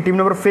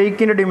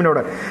ഫേക്കിൻ്റെ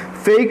ടീമിനോട്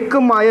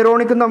ഫേക്കും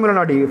ഐറോണിക്കും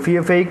തമ്മിലാണ് അടി.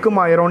 ഫേക്കും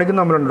ഐറോണിക്കും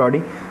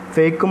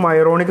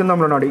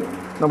തമ്മിലാണ് അടി.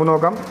 നമുക്ക്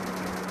നോക്കാം.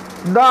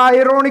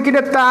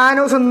 ഐറോണിക്കിൻ്റെ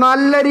താനോസ്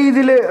നല്ല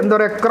രീതിയിൽ എന്താ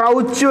പറയുക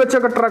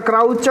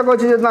ക്രൗച്ചൊക്കെ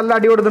വെച്ച് നല്ല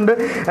അടി കൊടുത്തിട്ടുണ്ട്.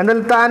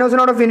 എന്തായാലും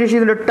താനോസിനോടെ ഫിനിഷ്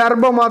ചെയ്തിട്ടുണ്ട്.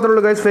 ടർബോ മാത്രമേ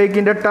ഉള്ളൂ ഗൈസ്.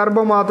 ഫേക്കിൻ്റെ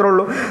ടർബോ മാത്രമേ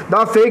ഉള്ളൂ.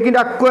 ഫേക്കിൻ്റെ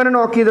അക്വേനെ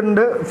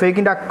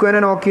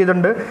നോക്ക്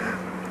ചെയ്തിട്ടുണ്ട്.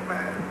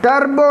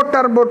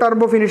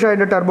 ടർബോ ഫിനിഷ്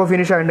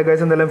ആയിട്ടുണ്ട്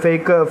ഗൈസ്. എന്തായാലും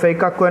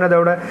ഫേക്ക് അക്വേനെ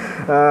അതവിടെ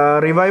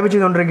റിവൈവ്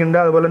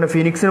ചെയ്തുകൊണ്ടിരിക്കുന്നുണ്ട്. അതുപോലെ തന്നെ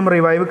ഫിനിക്സിനും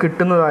റിവൈവ്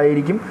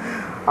കിട്ടുന്നതായിരിക്കും.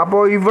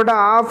 അപ്പോൾ ഇവിടെ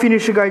ആ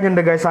ഫിനിഷ്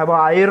കഴിഞ്ഞിട്ടുണ്ട് ഗൈസ്. അപ്പോൾ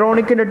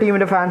ഐറോണിക്കിൻ്റെ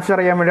ടീമിൻ്റെ ഫാൻസ്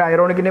അറിയാൻ വേണ്ടി,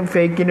 ഐറോണിക്കിൻ്റെയും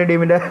ഫേക്കിൻ്റെ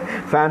ടീമിൻ്റെ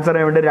ഫാൻസ്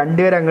അറിയാൻ വേണ്ടി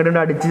 2 പേര് അങ്ങോട്ട്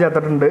അടിച്ച്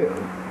ചത്തിട്ടുണ്ട്.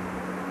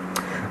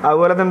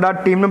 അതുപോലെ തന്നെ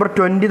ടീം നമ്പർ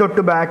 20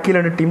 തൊട്ട്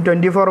ബാക്കിലുണ്ട്. ടീം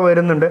 24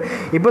 വരുന്നുണ്ട്.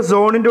 ഇപ്പോൾ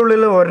സോണിൻ്റെ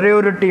ഉള്ളിൽ ഒരേ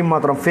ഒരു ടീം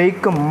മാത്രം,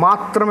 ഫേക്ക്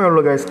മാത്രമേ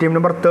ഉള്ളൂ ഗൈസ്. ടീം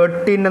നമ്പർ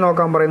 13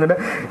 നോക്കാൻ പറയുന്നുണ്ട്.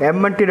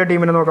 MNTയുടെ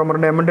ടീമിനെ നോക്കാൻ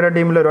പറയുന്നുണ്ട്. MNTയുടെ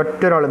ടീമിൽ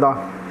ഒരാൾ ഇതാ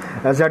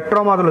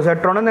സെട്രോ മാത്രമേ ഉള്ളൂ.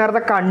 സെട്രോനെ നേരത്തെ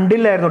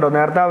കണ്ടില്ലായിരുന്നു കേട്ടോ.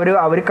 നേരത്തെ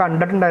അവർ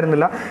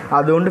കണ്ടിട്ടുണ്ടായിരുന്നില്ല.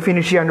 അതുകൊണ്ട്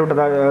ഫിനിഷ് ചെയ്യാണ്ട്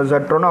വിട്ടത്.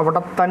 സെട്രോൺ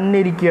അവിടെ തന്നെ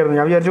ഇരിക്കുകയായിരുന്നു.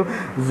 ഞാൻ വിചാരിച്ചു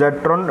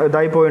സെട്രോൺ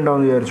ഇതായി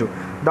പോയിണ്ടാവുമെന്ന് വിചാരിച്ചു.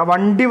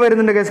 വണ്ടി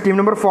വരുന്നുണ്ട് ഗൈസ്. ടീം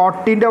നമ്പർ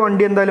 14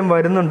 വണ്ടി എന്തായാലും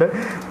വരുന്നുണ്ട്.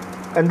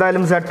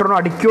 എന്തായാലും സെട്രോൺ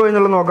അടിക്കുമോ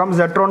എന്നുള്ളത് നോക്കാം.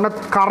 സെട്രോണിനെ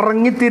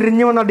കറങ്ങി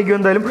തിരിഞ്ഞ് വന്ന് അടിക്കും.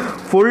 എന്തായാലും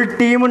ഫുൾ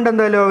ടീമുണ്ട്.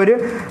 എന്തായാലും അവർ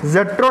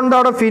സെട്രോണിൻ്റെ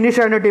അവിടെ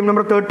ഫിനിഷ് ആയിട്ട് ടീം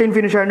നമ്പർ 13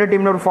 ഫിനിഷ് ആയിട്ട്.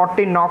 ടീം നമ്പർ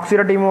 14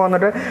 നോക്സിയുടെ ടീം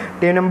വന്നിട്ട്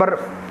ടീം നമ്പർ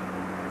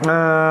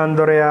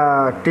എന്താ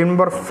പറയുക ടീം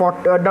നമ്പർ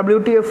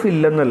WTF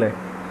ഇല്ലെന്നല്ലേ?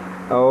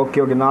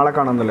 ഓക്കെ നാളെ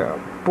കാണാമെന്നല്ലേ?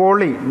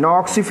 പൊളി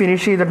നോക്സി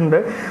ഫിനിഷ് ചെയ്തിട്ടുണ്ട്.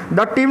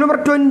 ടീം നമ്പർ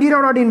 20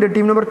 അവിടെ അടിയുണ്ട്.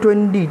 ടീം നമ്പർ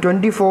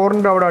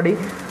 24 അവിടെ അടി.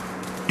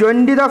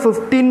 20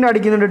 15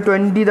 അടിക്കുന്നുണ്ട്.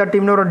 20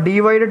 ടീം നമ്പർ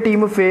DYയുടെ ടീം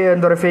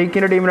എന്താ പറയുക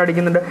ഫേക്കിൻ്റെ ടീമിന്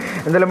അടിക്കുന്നുണ്ട്.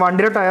 എന്തായാലും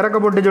വണ്ടിയുടെ ടയറൊക്കെ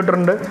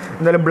പൊട്ടിച്ചിട്ടുണ്ട്.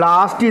 എന്തായാലും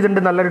ബ്ലാസ്റ്റ്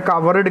ചെയ്തിട്ടുണ്ട്. നല്ലൊരു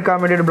കവർ എടുക്കാൻ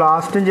വേണ്ടിയിട്ട്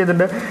ബ്ലാസ്റ്റും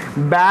ചെയ്തിട്ടുണ്ട്.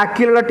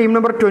 ബാക്കിലുള്ള ടീം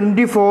നമ്പർ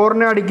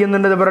 24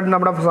 അടിക്കുന്നുണ്ട്. ഇവരുടെ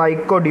നമ്മുടെ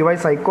DY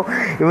സൈക്കോ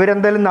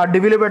ഇവരെന്തായാലും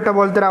നടുവിൽ പെട്ട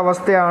പോലത്തെ ഒരു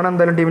അവസ്ഥയാണ്.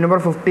 എന്തായാലും ടീം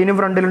നമ്പർ 15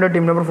 ഫ്രണ്ടിലുണ്ട്.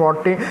 Team number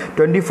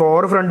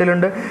 24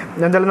 ഫ്രണ്ടിലുണ്ട്.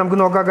 എന്തായാലും നമുക്ക്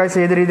നോക്കാം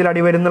ഗൈസ് ഏത് രീതിയിൽ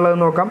അടി വരുന്നുള്ളത്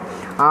നോക്കാം.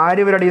 ആര്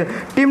ഇവർ അടി.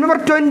 ടീം നമ്പർ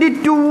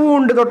 22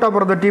 ഉണ്ട്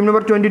തൊട്ടപ്പുറത്ത്. ടീം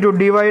നമ്പർ 22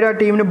 DYയുടെ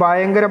ടീമിന്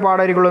ഭയങ്കര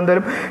പാടായിരിക്കും.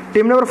 എന്തായാലും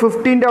ടീം നമ്പർ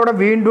 15 അവിടെ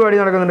വീണ്ടും അടി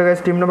നടക്കുന്നുണ്ട്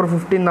ഗൈസ്. ടീം നമ്പർ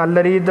 15 നല്ല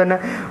രീതിയിൽ തന്നെ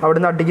അവിടെ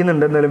നിന്ന്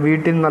അടിക്കുന്നുണ്ട്. എന്തായാലും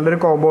വീട്ടിൽ നല്ലൊരു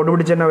കോമ്പൗണ്ട്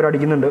പിടിച്ച് തന്നെ അവർ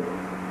അടിക്കുന്നുണ്ട്.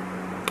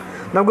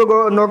 നമുക്ക്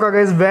നോക്കാം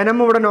ഗൈസ്. വെനം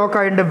ഇവിടെ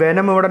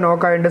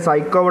നോക്കായിട്ടുണ്ട്.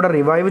 സൈക്കോ ഇവിടെ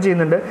റിവൈവ്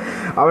ചെയ്യുന്നുണ്ട്.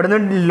 അവിടെ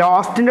നിന്ന്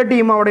ലോസ്റ്റിൻ്റെ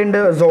ടീം അവിടെ ഉണ്ട്.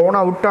 സോൺ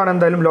ഔട്ടാണ്.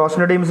 എന്തായാലും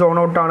ലോസ്റ്റിൻ്റെ ടീം സോൺ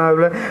ഔട്ടാണ്.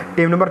 അതുപോലെ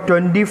ടീം നമ്പർ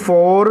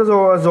 24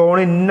 സോൺ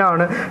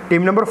ഇന്നാണ്.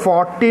 ടീം നമ്പർ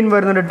 14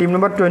 വരുന്നുണ്ട്. ടീം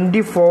നമ്പർ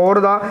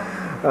 24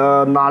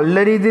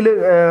 നല്ല രീതിയിൽ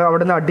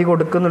അവിടെ നിന്ന് അടി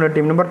കൊടുക്കുന്നുണ്ട്.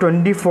 ടീം നമ്പർ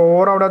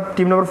 24 അവിടെ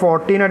ടീം നമ്പർ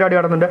 14 ആയിട്ട് അടി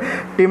നടന്നുണ്ട്.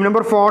 ടീം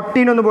നമ്പർ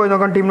 14 ഒന്ന് പോയി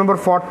നോക്കാം. ടീം നമ്പർ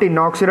 14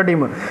 നോക്സിയുടെ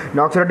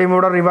ടീം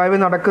ഇവിടെ റിവൈവ്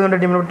നടക്കുന്നുണ്ട്.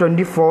 Team number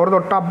 24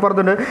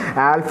 തൊട്ടപ്പുറത്തുണ്ട്.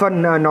 ആൽഫ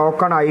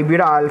നോക്കാണ്,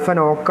 ഐബിയുടെ ആൽഫ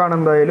നോക്കാണ്.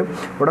 എന്തായാലും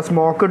ഇവിടെ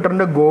സ്മോക്ക്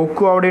ഇട്ടിട്ടുണ്ട്.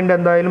 ഗോക്കു അവിടെ ഉണ്ട്.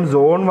 എന്തായാലും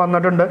സോൺ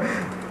വന്നിട്ടുണ്ട്.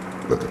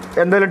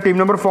 എന്തായാലും ടീം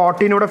നമ്പർ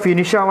 14 ഇവിടെ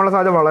ഫിനിഷ് ആവാനുള്ള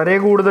സാധ്യത വളരെ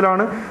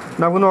കൂടുതലാണ്.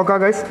 നമുക്ക് നോക്കാം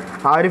ഗൈസ്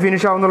ആര്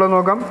ഫിനിഷ് ആവുന്നുള്ളത്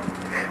നോക്കാം.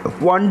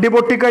 വണ്ടി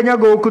പൊട്ടിക്കഴിഞ്ഞാൽ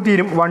ഗോക്കു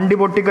തീരും.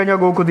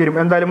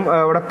 എന്തായാലും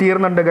ഇവിടെ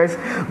തീർന്നുണ്ട് ഗൈസ്.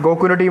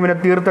 ഗോക്കുവിൻ്റെ ടീമിനെ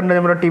തീർത്തിട്ടുണ്ട്.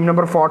 നമ്മുടെ ടീം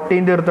നമ്പർ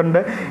 14 തീർത്തിട്ടുണ്ട്.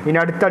 ഇനി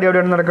അടുത്ത അടി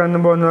എവിടെയാണ്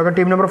നടക്കുന്നത് പോകുന്നത് നോക്കാം.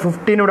 ടീം നമ്പർ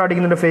 15 ഇവിടെ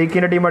അടിക്കുന്നുണ്ട്.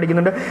 ഫേക്കിൻ്റെ ടീം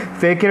അടിക്കുന്നുണ്ട്.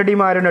 ഫേക്കിൻ്റെ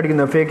ടീം ആരാണ്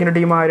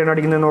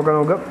അടിക്കുന്നത്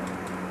നോക്കാം.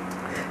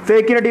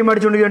 ഫേക്കിൻ്റെ ടീം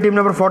അടിച്ചുകൊണ്ടിരിക്കുന്ന ടീം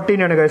നമ്പർ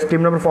 14 ആണ് ഗൈസ്.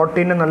 ടീം നമ്പർ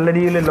 14 നല്ല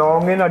രീതിയിൽ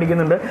ലോങ്ങിൽ നിന്ന്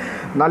അടിക്കുന്നുണ്ട്.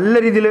 നല്ല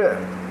രീതിയിൽ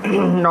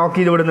നോക്ക്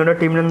ചെയ്ത് വിടുന്നുണ്ട്.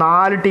 ടീമിന്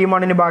 4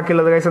 ടീമാണ് ഇനി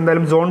ബാക്കിയുള്ളത് ഗൈസ്.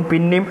 എന്തായാലും സോൺ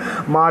പിന്നെയും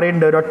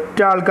മാറിയിട്ടുണ്ട്. ഒരൊറ്റ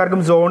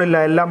ആൾക്കാർക്കും സോണില്ല,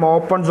 എല്ലാം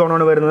ഓപ്പൺ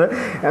സോണാണ് വരുന്നത്.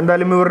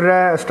 എന്തായാലും ഇവരുടെ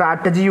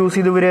സ്ട്രാറ്റജി യൂസ്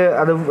ചെയ്ത് ഇവർ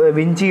അത്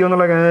വിൻ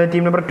ചെയ്യുമെന്നുള്ള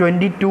ടീം നമ്പർ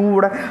 22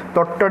 ഇവിടെ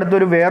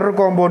തൊട്ടടുത്തൊരു വേറൊരു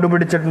കോമ്പൗണ്ട്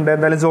പിടിച്ചിട്ടുണ്ട്.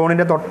 എന്തായാലും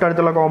സോണിൻ്റെ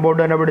തൊട്ടടുത്തുള്ള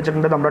കോമ്പൗണ്ട് തന്നെ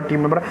പിടിച്ചിട്ടുണ്ട്. നമ്മുടെ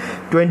ടീം നമ്പർ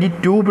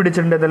 22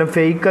 പിടിച്ചിട്ടുണ്ട്. എന്തായാലും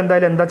ഫേക്ക്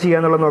എന്തായാലും എന്താ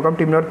ചെയ്യാന്നുള്ളത് നോക്കാം.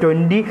 ടീം നമ്പർ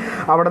 20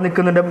 അവിടെ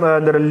നിൽക്കുന്നുണ്ട്.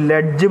 എന്താ പറയുക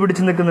ലെഡ്ജ്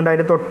പിടിച്ച് നിൽക്കുന്നുണ്ട്.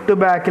 അതിൻ്റെ തൊട്ട്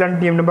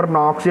ബാക്കിലാണ് ടീം നമ്പർ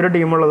നോക്സിയുടെ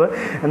ടീമുള്ളത്.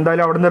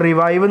 എന്തായാലും അവിടെ നിന്ന്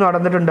റിവൈവ്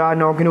നടന്നിട്ടുണ്ട്. ആ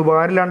നോക്കിന്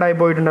ഉപകാരമില്ലാണ്ടായി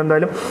പോയിട്ടുണ്ട്.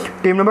 എന്തായാലും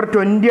ടീം നമ്പർ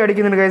 20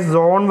 അടിക്കുന്നുണ്ട് ഗൈസ്.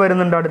 സോൺ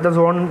വരുന്നുണ്ട്. അടുത്ത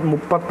സോൺ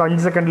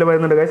 35 സെക്കൻഡിൽ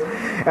വരുന്നുണ്ട് ഗൈസ്.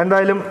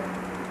 എന്തായാലും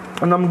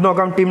നമുക്ക്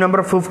നോക്കാം. ടീം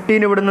നമ്പർ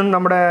 15 ഇവിടെ നിന്ന്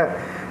നമ്മുടെ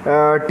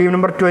ടീം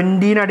നമ്പർ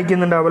 20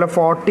 അടിക്കുന്നുണ്ട്. അതുപോലെ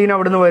 14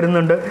 അവിടെ നിന്ന്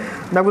വരുന്നുണ്ട്.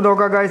 നമുക്ക്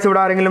നോക്കാം ഗൈസ് ഇവിടെ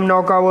ആരെങ്കിലും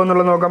നോക്കാവോ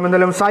എന്നുള്ളത് നോക്കാം.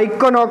 എന്തായാലും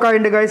സൈക്കോ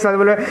നോക്കായിട്ടുണ്ട് ഗൈസ്.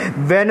 അതുപോലെ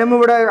വെനം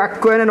ഇവിടെ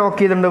അക്വേനെ നോക്ക്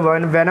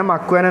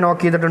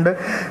ചെയ്തിട്ടുണ്ട്.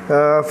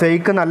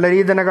 ഫേക്ക് നല്ല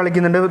രീതിയിൽ തന്നെ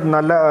കളിക്കുന്നുണ്ട്.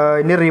 നല്ല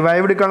ഇനി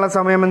റിവൈവ് എടുക്കാനുള്ള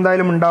സമയം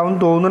എന്തായാലും ഉണ്ടാവും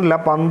തോന്നുന്നില്ല.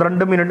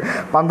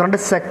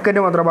 12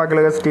 സെക്കൻഡ് മാത്രമേ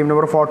ബാക്കിയുള്ള ഗൈസ്. ടീം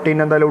നമ്പർ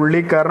 14 എന്തായാലും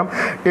ഉള്ളിൽ കയറണം.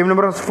 ടീം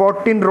നമ്പർ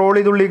 14 റോൾ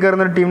ചെയ്ത് ഉള്ളിൽ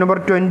കയറുന്നുണ്ട്. ടീം നമ്പർ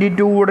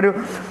 22 ഇവിടെ ഒരു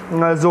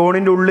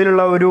സോണിൻ്റെ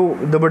ഉള്ളിലുള്ള ഒരു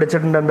ഇത്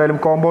പിടിച്ചിട്ടുണ്ട്. എന്തായാലും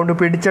കോമ്പൗണ്ട്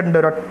പിടിച്ചിട്ടുണ്ട്.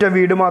 ഒരൊറ്റ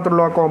വീട്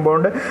മാത്രമുള്ള ആ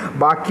കോമ്പൗണ്ട്,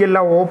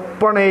 ബാക്കിയെല്ലാം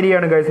ഓപ്പൺ ഏരിയ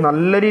ആണ് ഗൈസ്.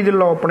 നല്ല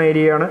രീതിയിലുള്ള ഓപ്പൺ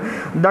ഏരിയ ആണ്.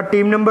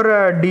 ടീം നമ്പർ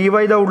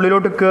DY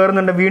ഉള്ളിലോട്ട്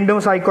കയറുന്നുണ്ട്.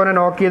 വീണ്ടും സൈക്കോനെ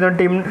നോക്ക് ചെയ്ത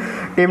ടീം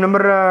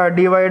നമ്പർ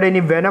DYയുടെ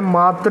ഇനി വെനം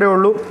മാത്രമേ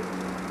ഉള്ളൂ.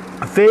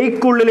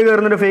 ഫേക്ക് ഉള്ളിൽ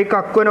കയറുന്നുണ്ട്. Fake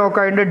aqua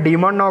നോക്കായിട്ടുണ്ട്.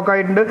 Demon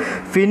നോക്കായിട്ടുണ്ട്.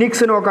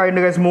 Phoenix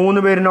നോക്കായിട്ടുണ്ട് guys.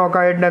 3 പേര്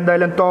നോക്കായിട്ടുണ്ട്.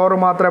 എന്തായാലും തോറ്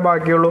മാത്രമേ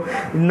ബാക്കിയുള്ളൂ.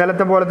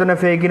 ഇന്നലത്തെ പോലെ തന്നെ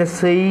ഫേക്കിന്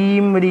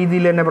സെയിം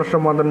രീതിയിൽ തന്നെ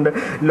പ്രശ്നം വന്നിട്ടുണ്ട്.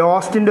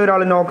 ലോസ്റ്റിൻ്റെ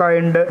ഒരാൾ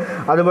നോക്കായിട്ടുണ്ട്.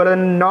 അതുപോലെ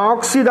തന്നെ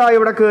നോക്സിതാ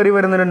ഇവിടെ കയറി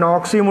വരുന്നുണ്ട്.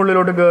 നോക്സിയും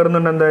ഉള്ളിലോട്ട്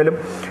കയറുന്നുണ്ട്. എന്തായാലും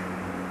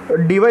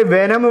DY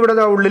വെനം ഇവിടെ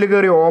ഉള്ളിൽ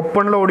കയറി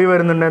ഓപ്പണിൽ ഓടി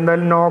വരുന്നുണ്ട്.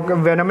 എന്തായാലും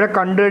വെനമിനെ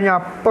കണ്ടു കഴിഞ്ഞാൽ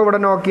അപ്പം ഇവിടെ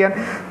നോക്ക് ചെയ്യാൻ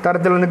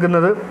തരത്തിൽ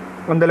നിൽക്കുന്നത്.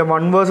 എന്തായാലും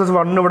 1 vs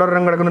 1 ഇവിടെ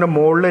ഒരെണ്ണം കിടക്കുന്നുണ്ട്.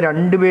 മുകളിൽ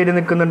 2 പേര്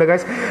നിൽക്കുന്നുണ്ട്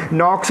ഗൈസ്.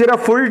 നോക്സിയുടെ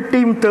ഫുൾ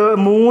ടീം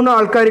 3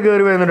 ആൾക്കാർ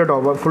കയറി വരുന്നുണ്ട് കേട്ടോ.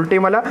 ഫുൾ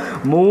ടീം അല്ല,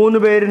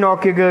 3 പേര്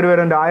നോക്കി കയറി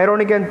വരുന്നുണ്ട്.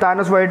 ഐറോണിക് ആൻഡ്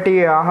താനസ് വൈറ്റി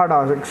ആഹാടാ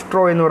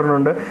എക്സ്ട്രോ എന്ന്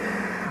പറഞ്ഞിട്ടുണ്ട്.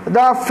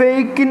 ഇതാ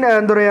ഫേക്കിൻ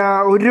എന്താ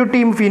പറയുക ഒരു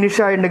ടീം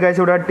ഫിനിഷ് ആയിട്ടുണ്ട് ഗൈസ്.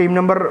 ഇവിടെ ടീം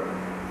നമ്പർ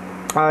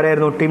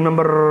ആരായിരുന്നു? ടീം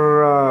നമ്പർ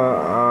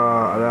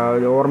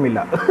ഓർമ്മയില്ല,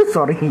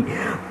 സോറി,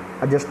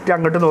 ജസ്റ്റ്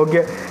അങ്ങോട്ട്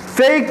നോക്കിയ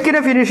ഫേക്കിനെ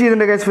ഫിനിഷ്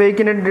ചെയ്തിട്ടുണ്ട് ഗൈസ്.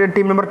 ഫേക്കിനെ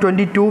ടീം നമ്പർ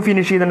 22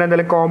 ഫിനിഷ് ചെയ്തിട്ടുണ്ട്.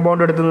 എന്തായാലും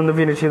കോമ്പൗണ്ട് എടുത്ത് നിന്ന്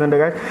ഫിനിഷ് ചെയ്യുന്നുണ്ട്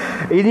ഗൈസ്.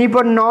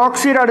 ഇനിയിപ്പോൾ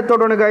നോക്സിയുടെ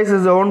അടുത്തോട്ടാണ് ഗൈസ്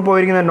സോൺ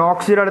പോയിരിക്കുന്നത്.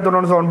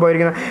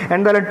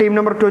 എന്തായാലും ടീം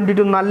നമ്പർ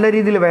 22 നല്ല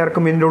രീതിയിൽ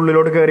വേർക്കും. ഇതിൻ്റെ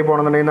ഉള്ളിലോട്ട് കയറി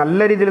പോകണമെന്നുണ്ടെങ്കിൽ നല്ല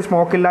രീതിയിൽ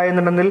സ്മോക്ക് ഇല്ല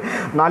എന്നുണ്ടെങ്കിൽ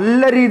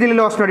നല്ല രീതിയിൽ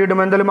ലോസ്റ്റ് അടി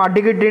കിട്ടും. എന്തായാലും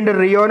അടി കിട്ടിയിട്ടുണ്ട്.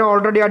 റിയോന്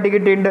ഓൾറെഡി അടി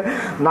കിട്ടിയിട്ടുണ്ട്.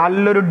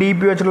 നല്ലൊരു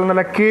DP വെച്ചിട്ടുള്ള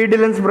നല്ല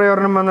കിഡിലൻസ്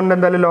പ്രയോജനം വന്നിട്ടുണ്ട്.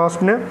 എന്തായാലും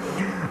ലോസ്റ്റിന്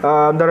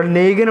എന്താ പറയുക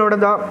നെയ്ഗിനോടെ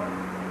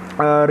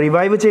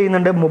റിവൈവ്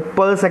ചെയ്യുന്നുണ്ട്.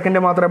 30 സെക്കൻഡ്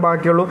മാത്രമേ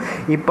ബാക്കിയുള്ളൂ.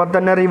 ഇപ്പം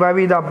തന്നെ റിവൈവ്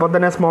ചെയ്ത് അപ്പം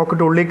തന്നെ സ്മോക്ക്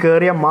ഇട്ട് ഉള്ളിൽ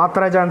കയറിയാൽ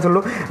മാത്രമേ ചാൻസ്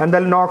ഉള്ളൂ.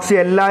 എന്തായാലും നോക്സി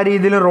എല്ലാ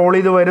രീതിയിലും റോൾ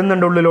ചെയ്ത്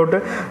വരുന്നുണ്ട് ഉള്ളിലോട്ട്.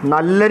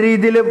 നല്ല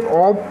രീതിയിൽ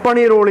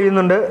ഓപ്പണിൽ റോൾ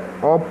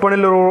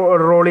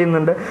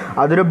ചെയ്യുന്നുണ്ട്.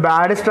 അതൊരു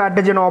ബാഡ്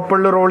സ്ട്രാറ്റജിയാണ്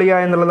ഓപ്പണിൽ റോൾ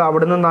ചെയ്യുക എന്നുള്ളത്.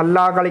 അവിടുന്ന് നല്ല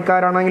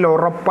കളിക്കാരാണെങ്കിൽ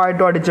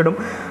ഉറപ്പായിട്ടും അടിച്ചിടും.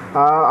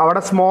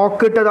 അവിടെ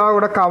സ്മോക്ക് ഇട്ട്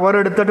അവിടെ കവർ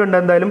എടുത്തിട്ടുണ്ട്.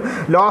 എന്തായാലും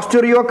ലാസ്റ്റ്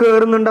റിയോ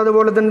കയറുന്നുണ്ട്.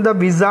 അതുപോലെ തന്നെ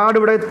വിസാർഡ്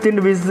ഇവിടെ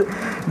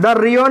എത്തിയിട്ടുണ്ട്.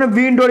 റിയോന്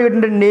വീണ്ടും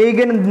അടിക്കിട്ടുണ്ട്.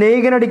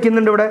 നെയ്ഗൻ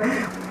അടിക്കുന്നുണ്ട്.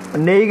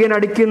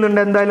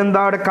 എന്തായാലും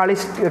അവിടെ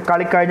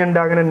കളി കഴിഞ്ഞിട്ടുണ്ട്.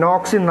 അങ്ങനെ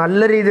നോക്സി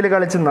നല്ല രീതിയിൽ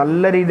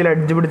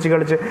എഡ്ജ് പിടിച്ച്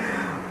കളിച്ച്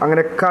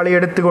അങ്ങനെ കളി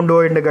എടുത്ത്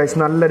കൊണ്ടുപോയിട്ടുണ്ട് ഗൈസ്.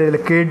 നല്ല രീതിയിൽ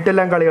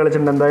കേട്ടെല്ലാം കളി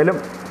കളിച്ചിട്ടുണ്ട്. എന്തായാലും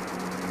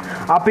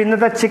അപ്പോൾ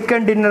ഇന്നത്തെ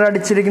ചിക്കൻ ഡിന്നർ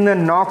അടിച്ചിരിക്കുന്നത്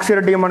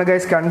നോക്സിയുടെ ടീമാണ്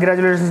guys.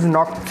 Congratulations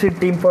നോക്സി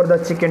team for the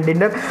chicken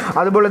dinner.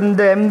 അതുപോലെ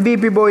ഇതിൻ്റെ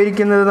MVP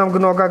പോയിരിക്കുന്നത് നമുക്ക്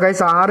നോക്കാം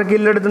ഗൈസ്. 6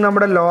 കില്ലെടുത്ത്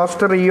നമ്മുടെ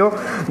ലോസ്റ്റ് റിയോ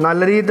നല്ല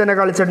രീതിയിൽ തന്നെ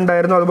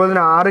കളിച്ചിട്ടുണ്ടായിരുന്നു. അതുപോലെ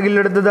തന്നെ 6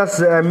 കില്ലെടുത്ത്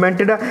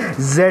MNTയുടെ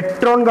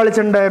സെട്രോൺ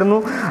കളിച്ചിട്ടുണ്ടായിരുന്നു.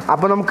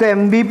 അപ്പോൾ നമുക്ക്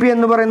MVP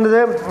എന്ന്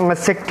പറയുന്നത്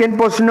സെക്കൻഡ്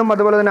പൊസിഷനും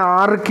അതുപോലെ തന്നെ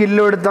 6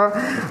 കില്ലും എടുത്ത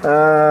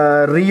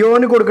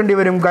റിയോന് കൊടുക്കേണ്ടി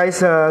വരും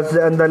ഗൈസ്.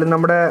 എന്തായാലും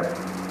നമ്മുടെ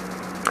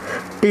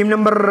ടീം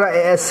നമ്പർ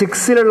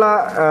 6ലുള്ള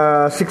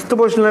 6th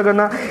പൊസിഷനിൽ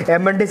നിൽക്കുന്ന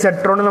MNT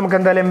സെട്രോണ് നമുക്ക്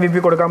എന്തായാലും MVP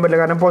കൊടുക്കാൻ പറ്റില്ല.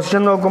 കാരണം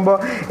പൊസിഷൻ നോക്കുമ്പോൾ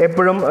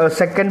എപ്പോഴും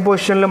സെക്കൻഡ്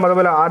പൊസിഷനിലും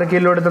അതുപോലെ 6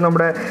 കിലോ എടുത്ത്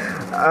നമ്മുടെ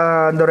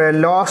എന്താ പറയുക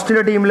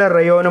ലോസ്റ്റിൻ്റെ ടീമിലെ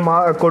റിയോന്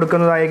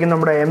കൊടുക്കുന്നതായിരിക്കും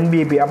നമ്മുടെ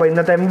MVP. അപ്പോൾ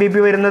ഇന്നത്തെ MVP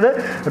വരുന്നത്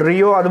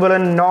റിയോ, അതുപോലെ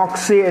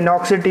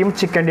നോക്സി team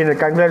chicken dinner.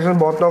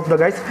 Congratulations both of the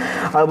guys.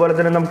 അതുപോലെ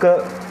തന്നെ നമുക്ക്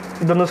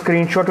ഇതൊന്ന്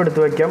സ്ക്രീൻഷോട്ട്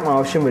എടുത്ത് വയ്ക്കാം,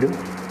 ആവശ്യം വരും.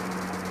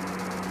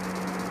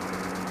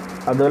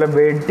 അതുപോലെ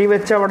വെടി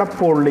വെച്ച് അവിടെ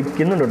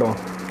പൊളിക്കുന്നുണ്ട് കേട്ടോ.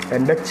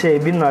 എൻ്റെ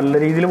ചെവി നല്ല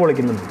രീതിയിൽ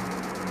പൊളിക്കുന്നുണ്ട്.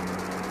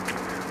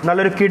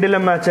 നല്ലൊരു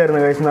കിടിലൻ മാച്ചായിരുന്നു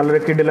ഗൈസ്,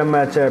 നല്ലൊരു കിടിലൻ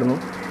മാച്ചായിരുന്നു.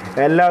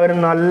 എല്ലാവരും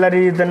നല്ല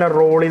രീതിയിൽ തന്നെ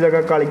റോൾ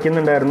ചെയ്തൊക്കെ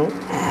കളിക്കുന്നുണ്ടായിരുന്നു.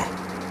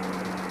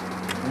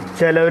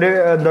 ചിലവർ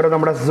എന്താ പറയുക,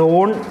 നമ്മുടെ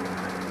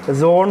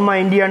സോൺ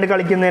മൈൻഡ് ചെയ്യാണ്ട്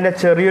കളിക്കുന്നതിൻ്റെ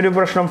ചെറിയൊരു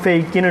പ്രശ്നം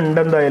ഫേക്കിനുണ്ട്.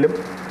 എന്തായാലും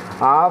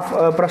ആ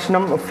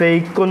പ്രശ്നം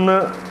ഫേക്കൊന്ന്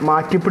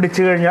മാറ്റി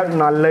പിടിച്ചു കഴിഞ്ഞാൽ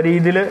നല്ല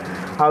രീതിയിൽ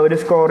അവർ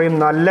സ്കോർ ചെയ്യും.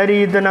 നല്ല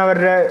രീതിയിൽ തന്നെ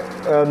അവരുടെ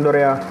എന്താ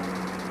പറയുക,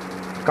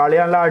 കളി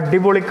നല്ല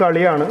അടിപൊളി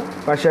കളിയാണ്.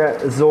 പക്ഷേ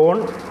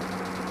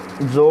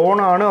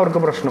സോണാണ് അവർക്ക്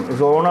പ്രശ്നം.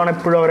 സോണാണ്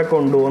എപ്പോഴും അവരെ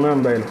കൊണ്ടുപോകുന്നത്.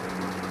 എന്തായാലും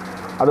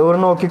അതുപോലെ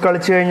നോക്കി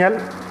കളിച്ചു കഴിഞ്ഞാൽ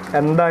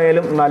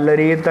എന്തായാലും നല്ല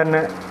രീതിയിൽ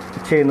തന്നെ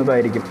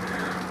ചെയ്യുന്നതായിരിക്കും.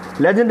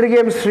 ലെജൻഡറി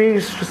ഗെയിം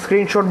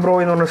സ്ക്രീൻഷോട്ട് ബ്രോ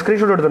എന്ന് പറഞ്ഞാൽ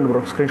സ്ക്രീൻഷോട്ട് എടുത്തിട്ടുണ്ട്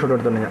ബ്രോ, സ്ക്രീൻഷോട്ട്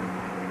എടുത്തിട്ടുണ്ട് ഞാൻ.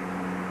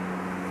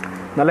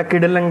 നല്ല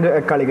കിടിലൻ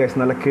കളി ഗൈസ്,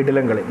 നല്ല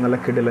കിടിലൻ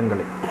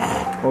കളി,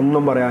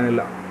 ഒന്നും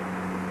പറയാനില്ല.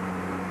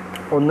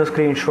 ഒന്ന്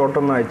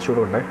സ്ക്രീൻഷോട്ടൊന്ന് അയച്ചു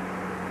കൊടുക്കട്ടെ,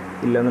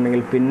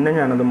 ഇല്ലെന്നുണ്ടെങ്കിൽ പിന്നെ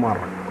ഞാനത്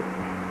മറക്കും.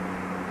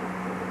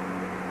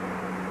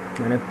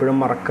 ഞാൻ എപ്പോഴും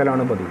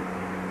മറക്കലാണ് പതിവ്.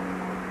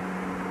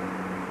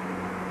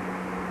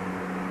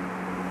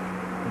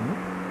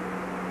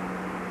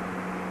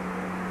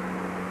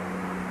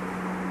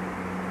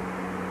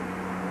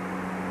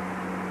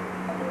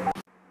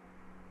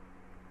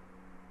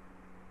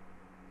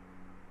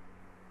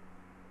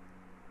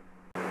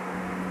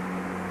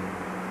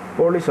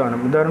 പൊളി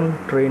സാധനം. ഇതായിരുന്നു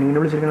ട്രെയിനിങ്ങിന്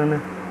വിളിച്ചിരിക്കുന്നത്.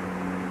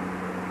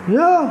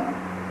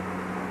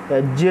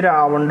 എഡ്ജ്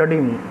രാവണ്ട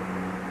ടീം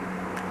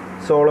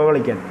സോളോ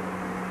കളിക്കാൻ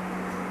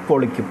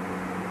പൊളിക്കും.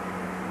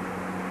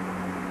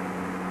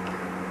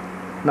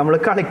 നമ്മൾ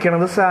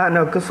കളിക്കണത്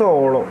സാനോക്ക്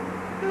സോളോ.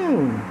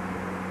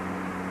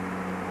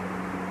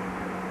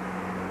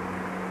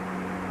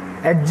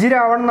 എഡ്ജ്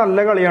രാവൺ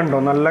നല്ല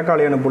കളിയാണോ, നല്ല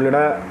കളിയാണ്.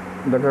 പുള്ളിയുടെ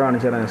ഇതൊക്കെ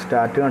കാണിച്ചു തരാം,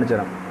 സ്റ്റാറ്റ് കാണിച്ചു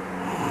തരാം.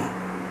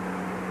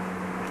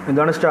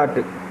 ഇതാണ്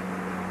സ്റ്റാറ്റ്,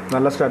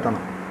 നല്ല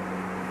സ്റ്റാറ്റാണ്.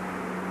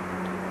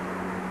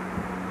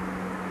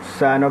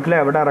 സാനോക്കിൽ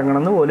എവിടെ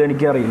ഇറങ്ങണമെന്ന് പോലും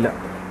എനിക്കറിയില്ല.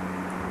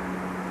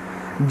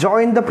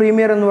 ജോയിൻ ദ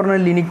പ്രീമിയർ എന്ന് പറഞ്ഞ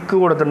ലിനിക്ക്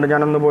കൊടുത്തിട്ടുണ്ട്.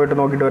 ഞാനൊന്ന് പോയിട്ട്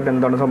നോക്കിയിട്ട് പറ്റും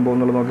എന്താണ് സംഭവം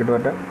എന്നുള്ളത് നോക്കിയിട്ട്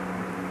പറ്റും.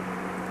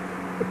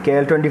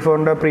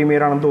 KL24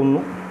 പ്രീമിയർ ആണെന്ന്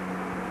തോന്നുന്നു.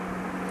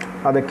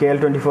 അതെ,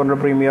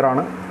 KL24 പ്രീമിയർ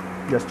ആണ്.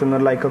 ജസ്റ്റ്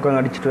ഒന്ന് ലൈക്കൊക്കെ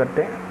ഒന്ന് അടിച്ചിട്ട്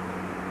വരട്ടെ.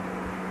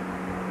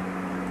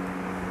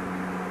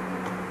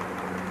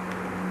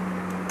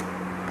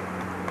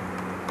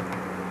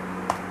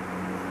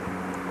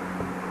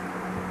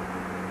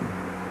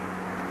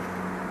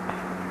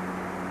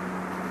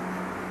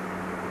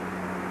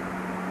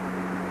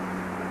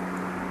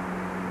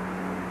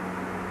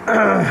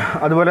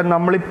 അതുപോലെ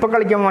നമ്മളിപ്പോൾ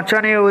കളിക്കാൻ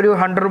മച്ചാനെ ഒരു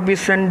 100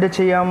 rupees സെൻഡ്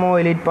ചെയ്യാമോ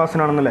എലൈറ്റ്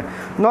പാസിനാണെന്നല്ലേ?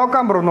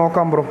 നോക്കാം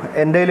ബ്രോ.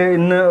 എൻ്റെ കയ്യിൽ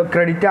ഇന്ന്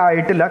ക്രെഡിറ്റ്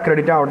ആയിട്ടില്ല.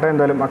 ക്രെഡിറ്റ് ആവട്ടെ,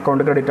 എന്തായാലും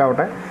അക്കൗണ്ട് ക്രെഡിറ്റ്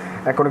ആവട്ടെ.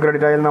 അക്കൗണ്ട്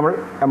ക്രെഡിറ്റ് ആയാലും നമ്മൾ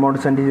എമൗണ്ട്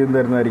സെൻഡ് ചെയ്ത്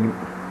തരുന്നതായിരിക്കും.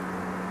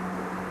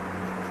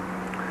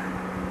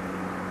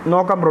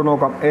 നോക്കാം ബ്രോ.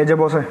 AJ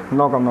ബോസേ,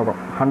 നോക്കാം.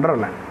 100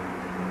 അല്ലേ,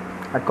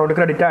 അക്കൗണ്ട്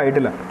ക്രെഡിറ്റ്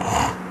ആയിട്ടില്ല.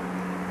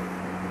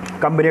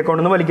 കമ്പനി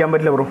അക്കൗണ്ടിൽ നിന്ന് വലിക്കാൻ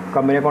പറ്റില്ല ബ്രോ.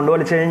 കമ്പനി അക്കൗണ്ട്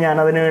വലിച്ചു കഴിഞ്ഞാൽ ഞാൻ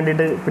അതിന്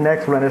വേണ്ടിയിട്ട് പിന്നെ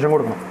എക്സ്പ്ലനേഷൻ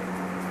കൊടുക്കണം.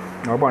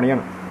 അത്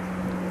പണിയാണ്.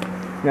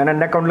 ഞാൻ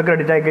എൻ്റെ അക്കൗണ്ടിൽ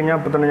ക്രെഡിറ്റ് ആയി കഴിഞ്ഞാൽ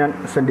അപ്പോൾ തന്നെ ഞാൻ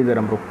സെൻഡ് ചെയ്ത്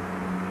തരാം ബ്രോ.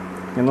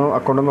 ഒന്ന്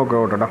അക്കൗണ്ട് നോക്കുക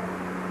കേട്ടോ.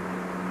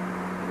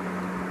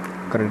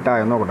 ക്രെഡിറ്റ്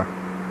ആയോ നോക്കട്ടെ.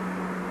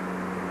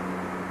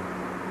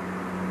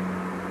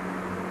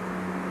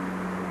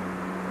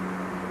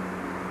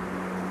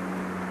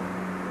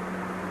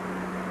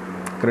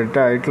 ക്രെഡിറ്റ്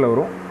ആയിട്ടില്ല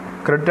ബ്രോ.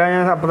 ക്രെഡിറ്റ് ആയി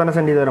ഞാൻ അപ്പോൾ തന്നെ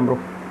സെൻഡ് ചെയ്ത് തരാം ബ്രോ.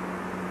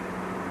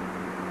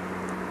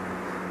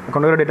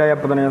 അക്കൗണ്ട് ക്രെഡിറ്റ് ആയി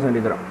അപ്പോൾ തന്നെ ഞാൻ സെൻഡ്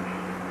ചെയ്ത് തരാം.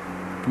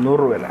 100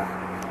 രൂപയല്ല.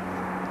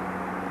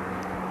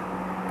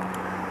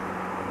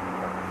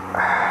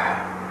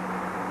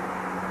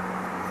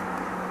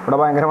 ഇവിടെ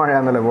ഭയങ്കര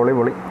മഴയാണെന്നല്ലേ?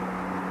 പൊളി.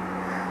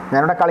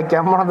 ഞാനിവിടെ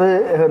കളിക്കാൻ പോണത്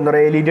എന്താ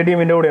പറയുക, എലീറ്റ്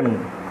ടീമിൻ്റെ കൂടെയാണ്.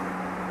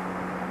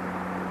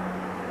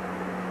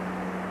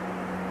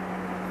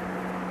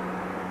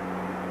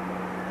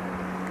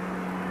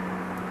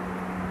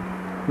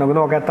 നമുക്ക്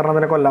നോക്കാം എത്ര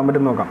എണ്ണത്തിനെ കൊല്ലാൻ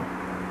പറ്റും നോക്കാം.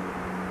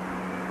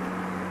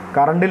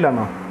 കറണ്ട്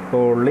ഇല്ലെന്നോ?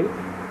 പൊള്ളി.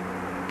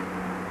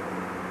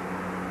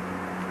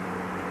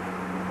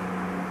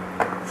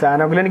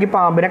 സാനോക്കിൽ എനിക്ക്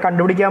പാമ്പിനെ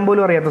കണ്ടുപിടിക്കാൻ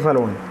പോലും അറിയാത്ത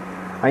സ്ഥലമാണ്.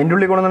 അതിൻ്റെ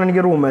ഉള്ളിൽ കൊണ്ടാണ്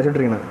എനിക്ക് റൂം മാച്ച്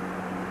ഇട്ടിരിക്കുന്നത്.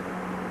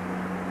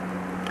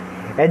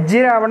 എഡ്ജ്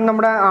രാവൺ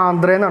നമ്മുടെ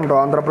ആന്ധ്രയിൽ നിന്നുണ്ടോ,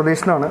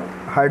 ആന്ധ്രാപ്രദേശിൽ നിന്നാണ്.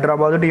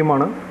 ഹൈദരാബാദ്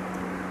ടീമാണ്.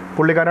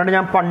 പുള്ളിക്കാരനായിട്ട്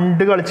ഞാൻ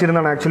പണ്ട്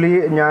കളിച്ചിരുന്നതാണ്. ആക്ച്വലി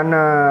ഞാൻ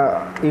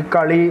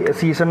ഈ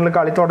സീസണിൽ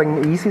കളി തുടങ്ങി,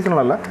 ഈ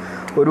സീസണിലല്ല,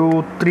 ഒരു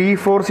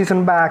 3-4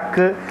 സീസൺ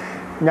ബാക്ക്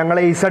ഞങ്ങൾ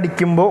എയ്സ്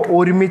അടിക്കുമ്പോൾ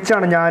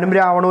ഒരുമിച്ചാണ്, ഞാനും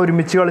രാവണും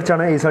ഒരുമിച്ച്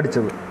കളിച്ചാണ് എയ്സ്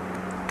അടിച്ചത്.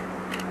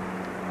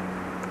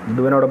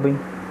 ഇതുവനോടെ പോയി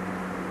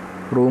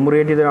റൂം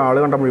ക്രിയേറ്റ് ചെയ്ത ആൾ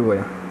കണ്ടപ്പോഴേ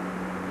പോയാ.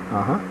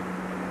 ആഹാ,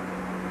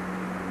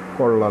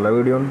 കൊള്ളാമല്ലോ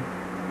വീഡിയോ.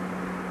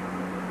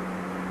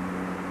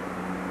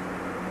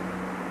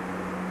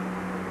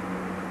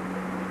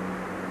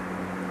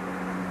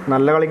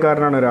 നല്ല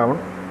കളിക്കാരനാണ് രാവൺ,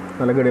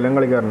 നല്ല കിടിലൻ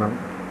കളിക്കാരനാണ്.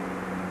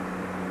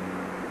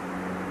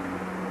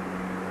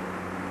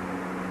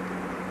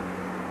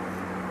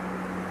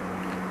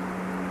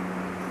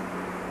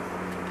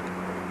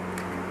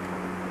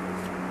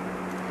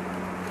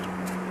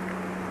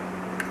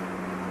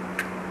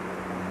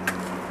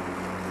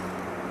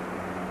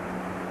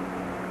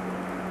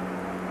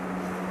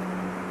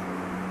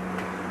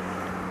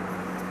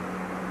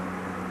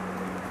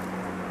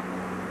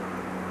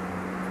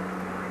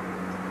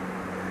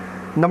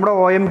 നമ്മുടെ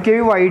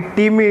OMKV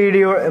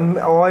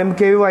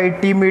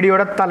YT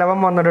തലവൻ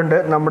വന്നിട്ടുണ്ട്.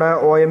 നമ്മുടെ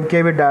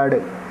OMKV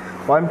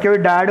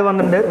ഡാഡ്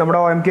വന്നിട്ടുണ്ട്. നമ്മുടെ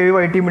OMKV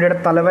YT മീഡിയയുടെ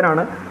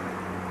തലവനാണ്.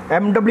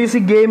 MWC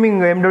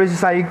ഗെയിമിംഗ്, MWC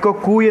സൈക്കോ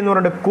കൂയ് എന്ന്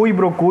പറഞ്ഞിട്ട് കൂയ്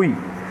ബ്രോ കൂയ്.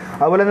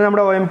 അതുപോലെ തന്നെ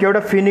നമ്മുടെ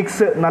OMKയുടെ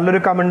ഫിനിക്സ് നല്ലൊരു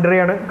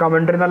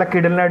കമൻട്രി നല്ല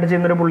കിടലിനായിട്ട്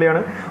ചെയ്യുന്നൊരു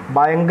പുള്ളിയാണ്.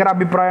 ഭയങ്കര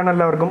അഭിപ്രായമാണ്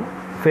എല്ലാവർക്കും.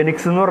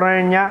 ഫെനിക്സ് എന്ന് പറഞ്ഞു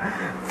കഴിഞ്ഞാൽ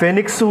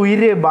ഫെനിക്സ്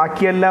ഉയിര്,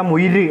 ബാക്കിയെല്ലാം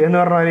ഉയിര് എന്ന്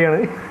പറഞ്ഞ പോലെയാണ്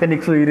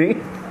ഫെനിക്സ് ഉയിര്.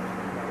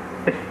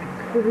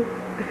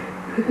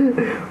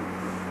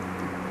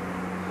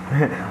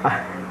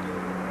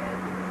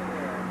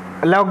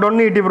 ലോക്ക്ഡൗൺ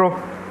നീട്ടി ബ്രോ.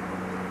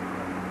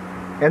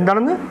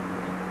 എന്താണെന്ന്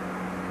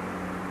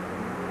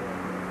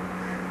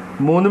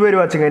 3 പേര്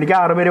വാച്ചിങ്, എനിക്ക്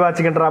 6 പേര്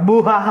വാച്ചിങ് ഉണ്ട്. അബൂ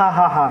ഹാ ഹാ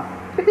ഹാ ഹാ.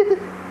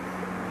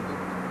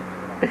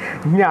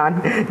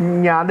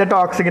 ഞാൻ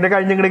ടോക്സിക്കിന്റെ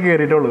കഴിഞ്ഞിങ്ങോട്ട്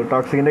കയറിയിട്ടുള്ളൂ.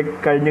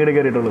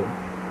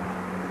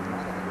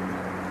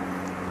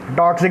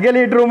 ടോക്സിക്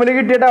എലീറ്റ് റൂമിൽ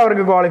കിട്ടിയിട്ട്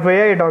അവർക്ക് ക്വാളിഫൈ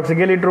ആയി.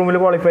 ടോക്സിക് എലീറ്റ് റൂമിൽ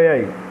ക്വാളിഫൈ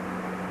ആയി.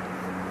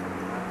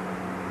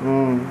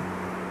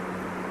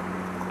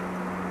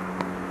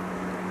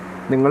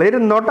 നിങ്ങൾ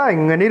ഇരുന്നോട്ടാ,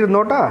 ഇങ്ങനെ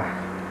ഇരുന്നോട്ടാ.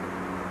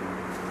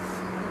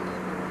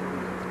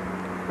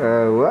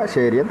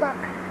 ശരിയെന്താ.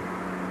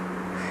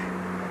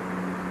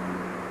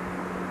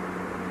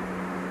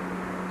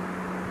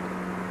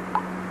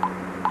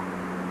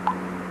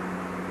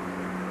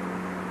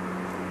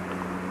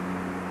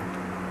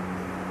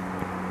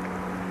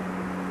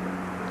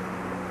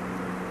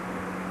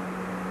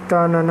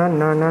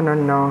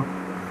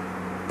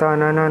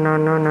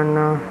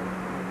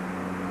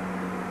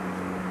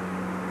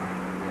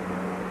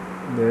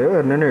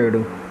 എന്നെ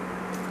ഇടും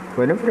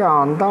പിന്നെ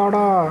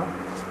ഭ്രാന്താടാ.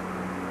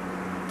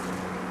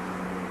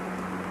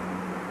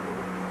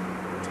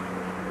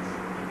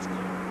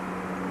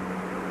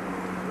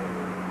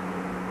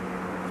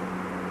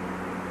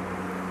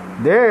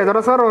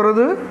 ഏതാ സാർ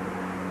ഓരത്?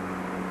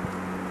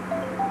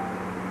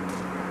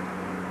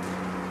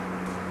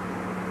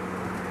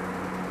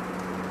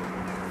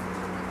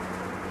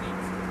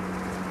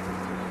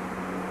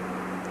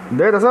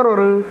 ഇതേതാ സാർ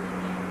ഓറ്?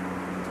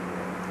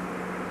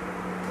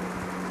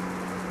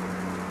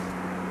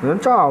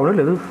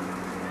 ചാവണല്ലേ ഇത്?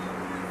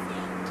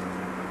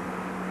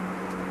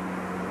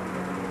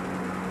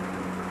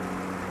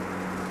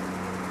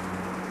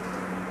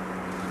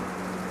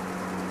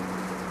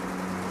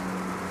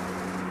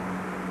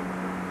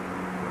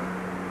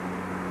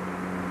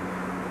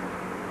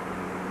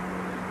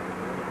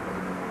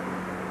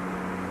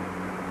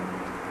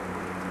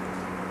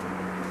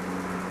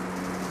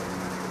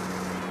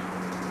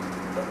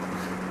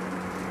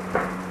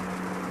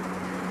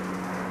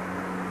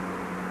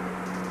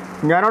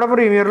 ഞാനവിടെ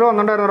പ്രീമിയറിൽ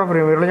വന്നിട്ടുണ്ടായിരുന്നു.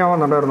 പ്രീമിയറിൽ ഞാൻ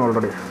വന്നിട്ടുണ്ടായിരുന്നു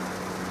ഓൾറെഡി.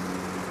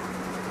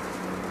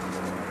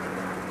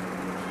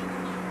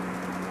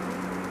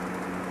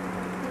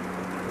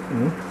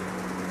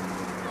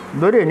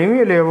 ഇതൊരു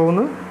എനിമിയല്ലേ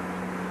പോകുന്നു?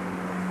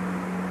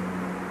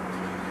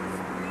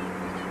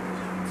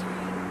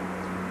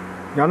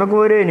 ഞാൻ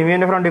നോക്കുമ്പോൾ ഒരു എനിമി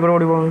എൻ്റെ ഫ്രണ്ടിൽ കൂടെ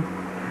ഓടി പോകുന്നു.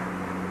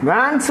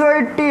 വാൻസ്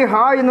വൈറ്റി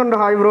ഹായ് എന്നുണ്ട്.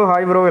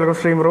 Hi bro welcome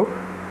stream bro.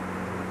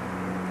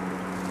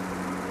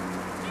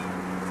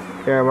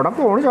 എവിടെ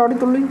പോണു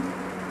ചാടിത്തുള്ളി?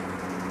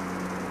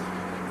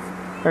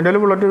 എൻ്റെ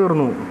കയ്യിൽ ബുള്ളറ്റ്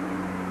തീർന്നു.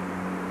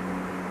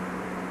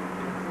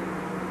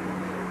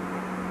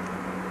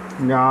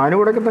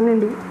 ഞാനിവിടെയൊക്കെ തന്നെ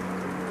ഉണ്ട്.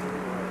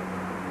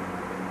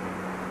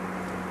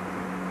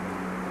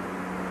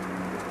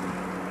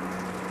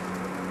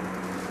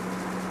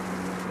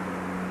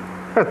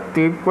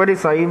 തീപ്പൊരി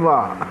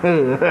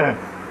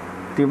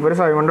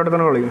സൈവൻ്റെ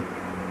അടുത്താണ് കളി.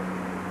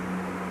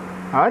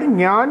 ആര്?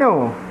 ഞാനോ?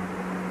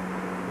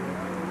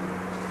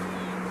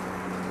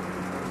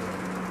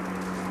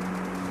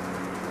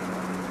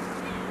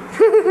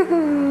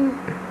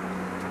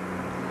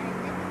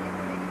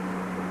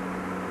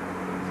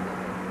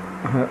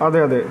 അതെ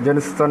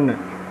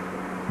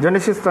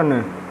ജെനിസിസ് തന്നെ.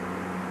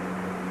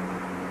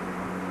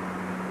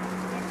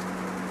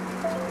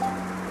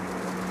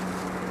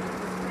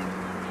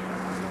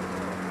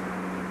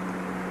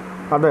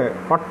 അതെ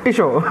വട്ടി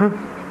ഷോ.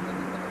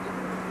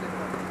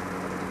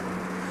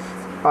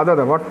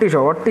 അതെ വട്ടി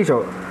ഷോ.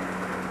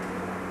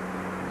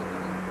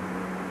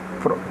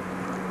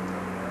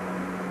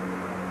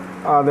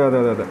 അതെ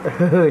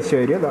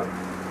ശരി. അതാ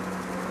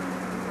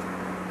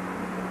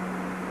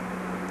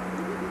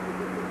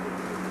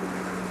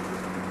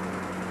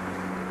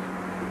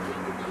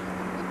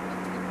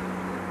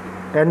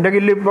എൻ്റെ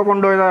കില്ല് ഇപ്പോൾ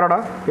കൊണ്ടുപോയതാരാടാ?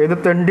 ഏത്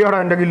തെണ്ടിയാടാ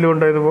എൻ്റെ കില്ല്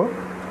കൊണ്ടുപോയതിപ്പോൾ?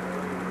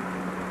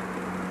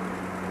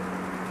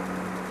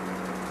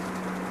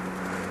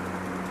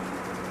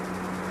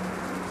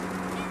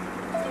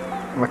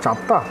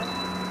 ചത്ത.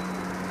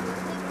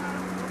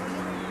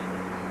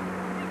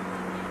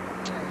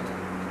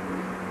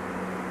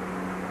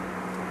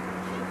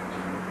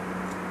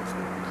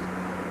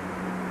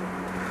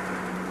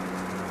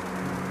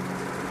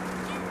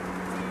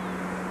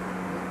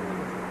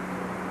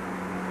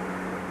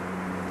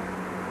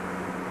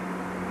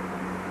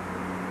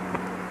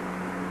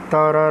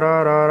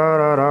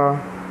 Ta-ra-ra-ra-ra-ra-ra.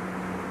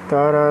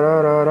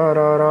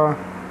 Ta-ra-ra-ra-ra-ra-ra.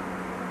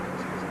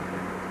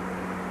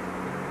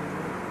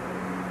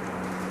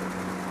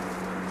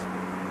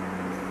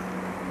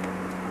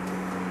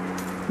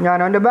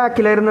 ഞാനവൻ്റെ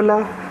ബാക്കിലായിരുന്നല്ലോ.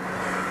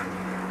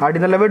 അടി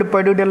നല്ല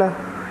വെടുപ്പായിട്ട് കിട്ടിയല്ലോ.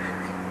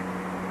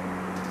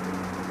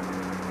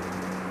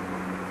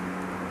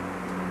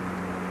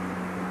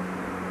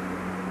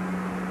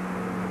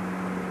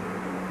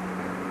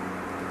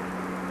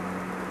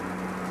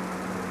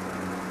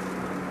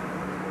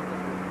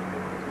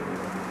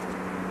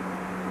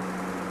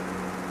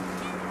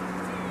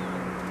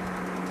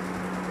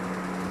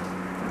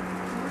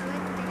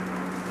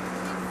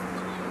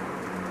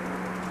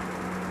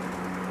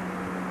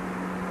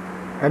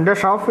 എൻ്റെ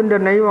ഷോപ്പിൻ്റെ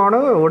നെയ്മാണ്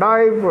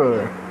ഉടായിപ്പ്.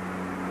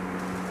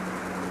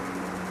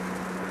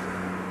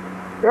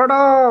 എടാ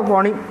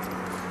പണി.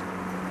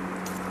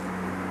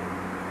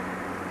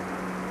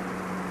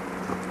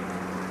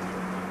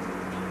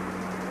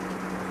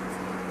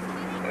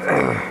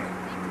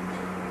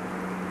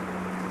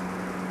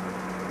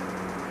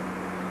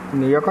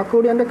 നീയൊക്കെ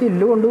കൂടി എൻ്റെ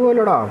കില്ല്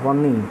കൊണ്ടുപോകലടാ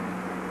പന്നി.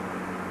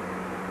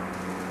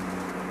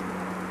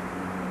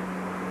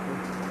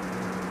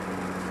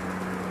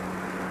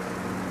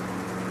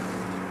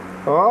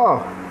 ഓ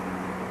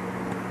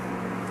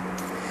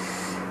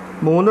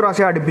 3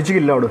 പ്രാവശ്യം അടുപ്പിച്ച്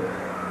കില്ലോട്.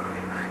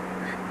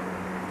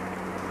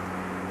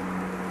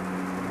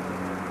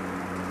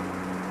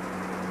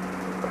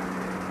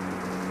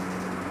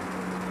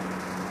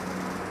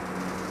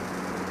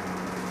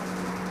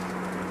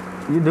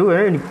 ഇത്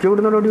എനിക്ക്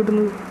ഇവിടെ നിന്ന് ഓടി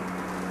കിട്ടുന്നത്.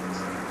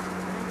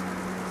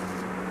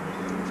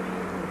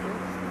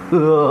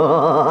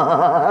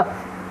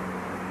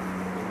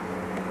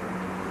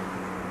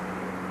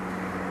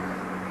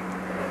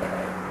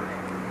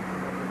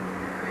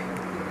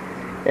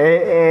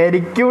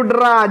 എനിക്ക് വിട്ട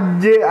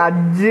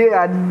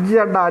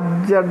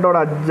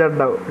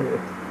അഞ്ചെണ്ണാവും.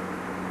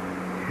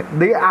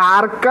 ഇത്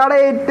ആർക്കാണ്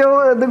ഏറ്റവും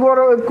ഇത്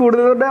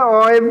കൂടുതൽ?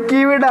 OMK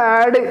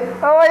ഡാഡ്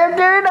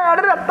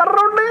 2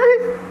 റൗണ്ട്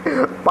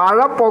പഴ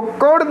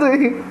പൊക്കോടുത്.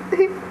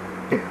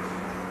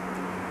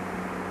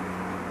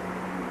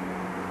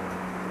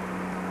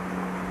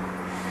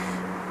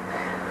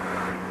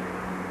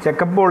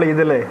 ചെക്കപ്പ് ബോൾ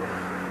ചെയ്തല്ലേ?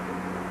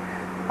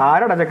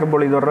 ആരാടാ ചെക്കപ്പ്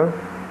ബോൾ ചെയ്ത് പറഞ്ഞത്?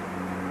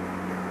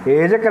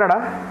 ചക്കരടാ?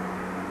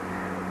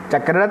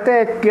 ചക്കരയുടെ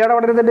തേക്കിയാണ്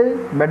അവിടെ ഇരുന്നിട്ട്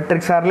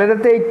മെട്രിക് സാറിലെ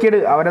തേക്കിയത്.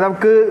 അവരെ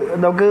നമുക്ക്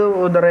എന്താ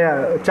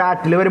പറയുക,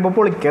 ചാറ്റിൽ വരുമ്പോൾ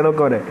പൊളിക്കുക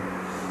നോക്കുക.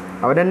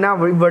 അവരെന്നെ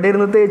ഇവിടെ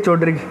ഇരുന്ന്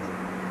തേച്ചോണ്ടിരിക്കും.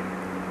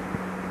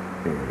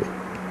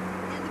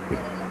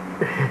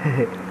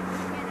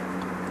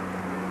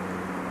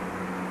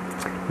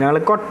 ഞങ്ങൾ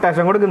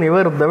കൊട്ടേഷൻ കൊടുക്കും, നീ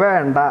വെറുതെ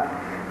വേണ്ട.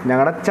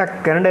 ഞങ്ങളുടെ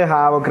ചക്കനുണ്ട്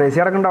ഹാവക്രേസി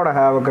ഇറക്കുന്നുണ്ട് അവിടെ.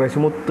 ഹാവക്രേസി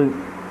മുത്ത്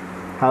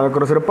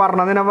ഹാവക്രേസി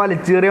പറഞ്ഞത് ഞാൻ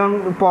വലിച്ചു കയറി അവൻ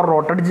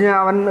പൊറോട്ട അടിച്ച്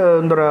അവൻ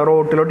എന്താ പറയുക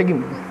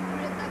റോട്ടിലോട്ടിക്കും.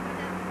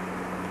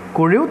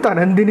 കുഴി കുത്താൻ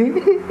എന്തിന്?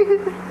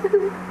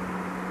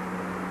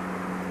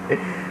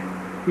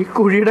 ഈ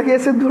കുഴിയുടെ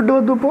കേസ് എന്തുകൊണ്ട്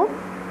വന്നു ഇപ്പോ?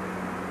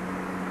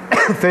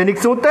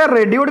 ഫെനിക്സ് മുത്തേ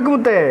റെഡി കൊടുക്കും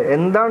മുത്തേ.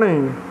 എന്താണ്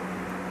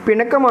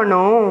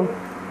പിണക്കമാണോ?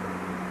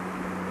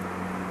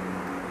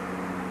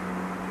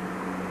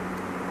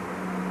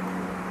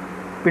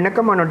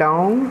 പിണക്കമാണോ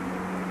ഡൗൺ?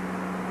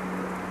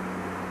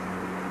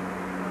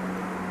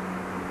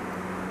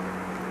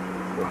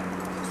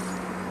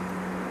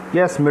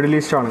 യെസ്, മിഡിൽ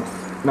ഈസ്റ്റ് ആണ്.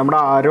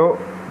 നമ്മുടെ ആരോ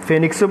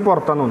ഫെനിക്സ്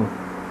പുറത്താന്ന് തോന്നുന്നു.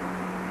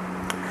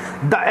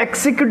 ദ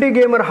എക്സിക്യൂട്ടീവ്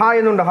ഗെയിമർ ഹായ്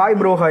എന്നുണ്ട്. Hi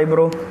bro. Hi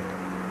bro.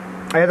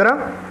 ഏതാ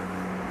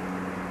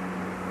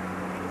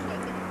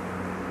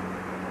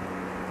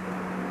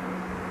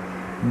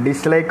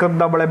ഡിസ്ലൈക്ക്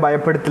ഒന്നും നമ്മളെ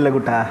ഭയപ്പെടുത്തില്ല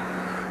കുട്ടാ.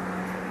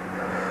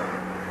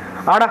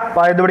 ആടാ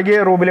പായതുപടിക്ക്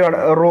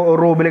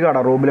റൂബിൽ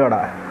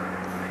കാടാ.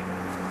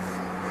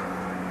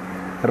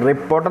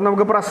 റിപ്പോർട്ടൊന്നും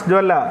നമുക്ക്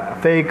പ്രശ്നമല്ല.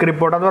 ഫേക്ക്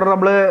റിപ്പോർട്ടെന്ന് പറഞ്ഞാൽ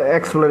നമ്മൾ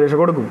എക്സ്പ്ലനേഷൻ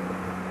കൊടുക്കും.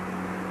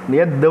 നീ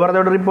എന്ത്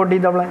പറഞ്ഞോണ്ട് റിപ്പോർട്ട്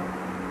ചെയ്ത് നമ്മളെ?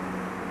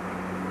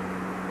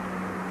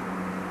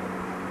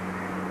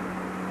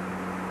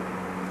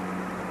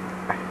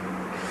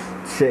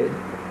 ശരി.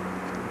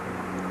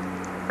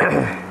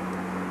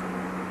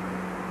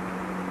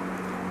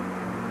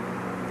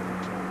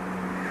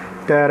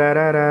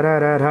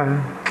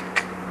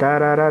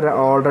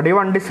 ഓൾറെഡി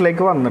 1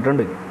 ഡിസ്ലൈക്ക്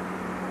വന്നിട്ടുണ്ട്.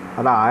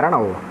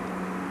 അതാരാണാവോ?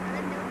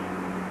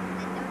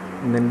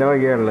 നിന്റെ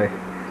വകയല്ലേ?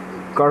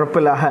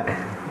 കുഴപ്പമില്ല,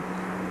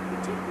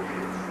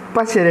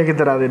 ഇപ്പം ശരിയാക്കി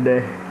തരാം. അതിൻ്റെ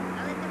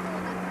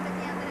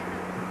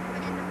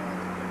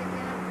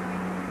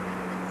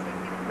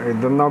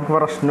ഇതൊന്നും നമുക്ക്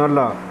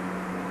പ്രശ്നമല്ല.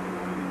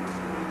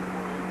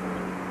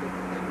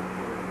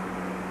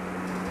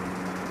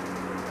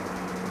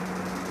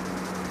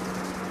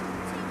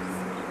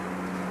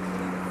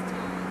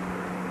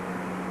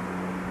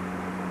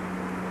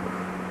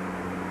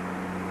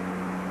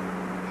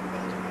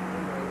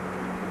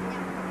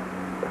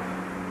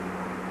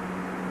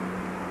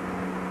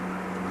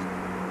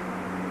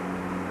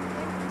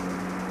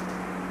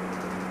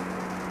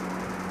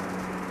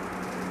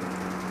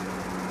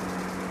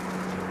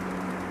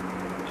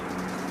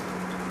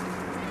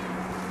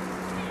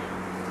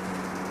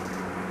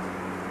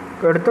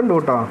 എടുത്തുണ്ട്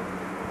കേട്ടോ,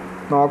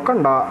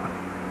 നോക്കണ്ട.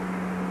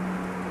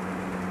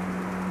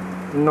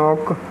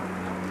 നോക്ക്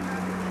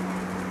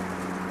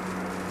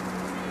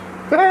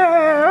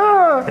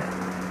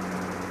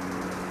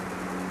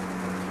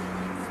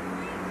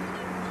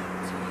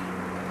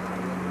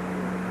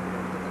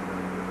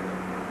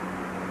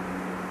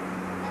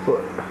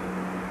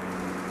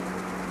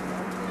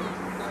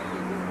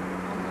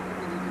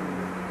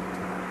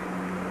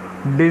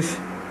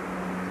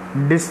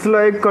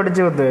ഡിസ്ലൈക്ക്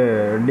അടിച്ചത്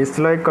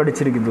ഡിസ്ലൈക്ക്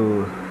അടിച്ചിരിക്കുന്നു.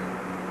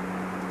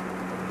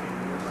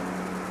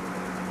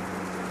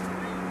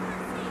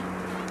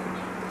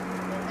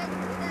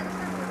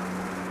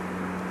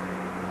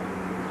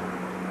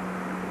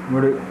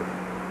 ഇങ്ങോട്ട്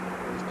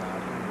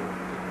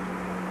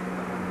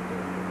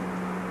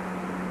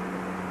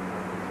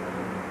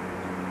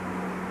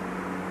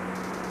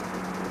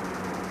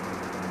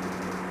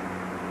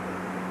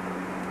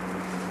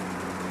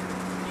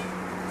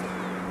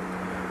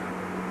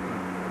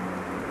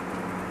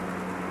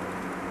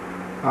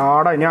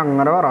ആടാ ഇനി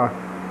അങ്ങനെ പറ.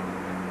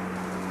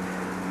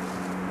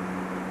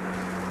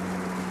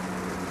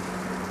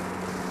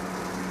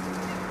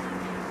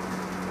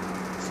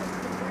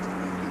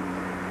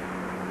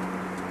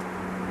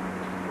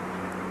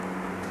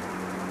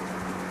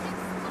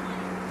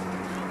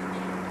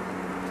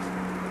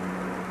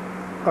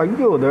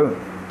 അയ്യോ ഇത്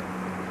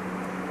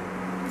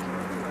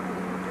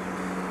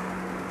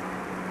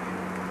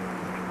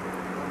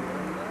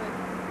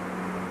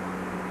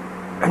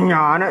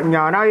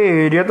ഞാൻ ആ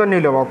ഏരിയ തന്നെ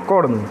ഇല്ല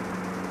വക്കോടുന്നു.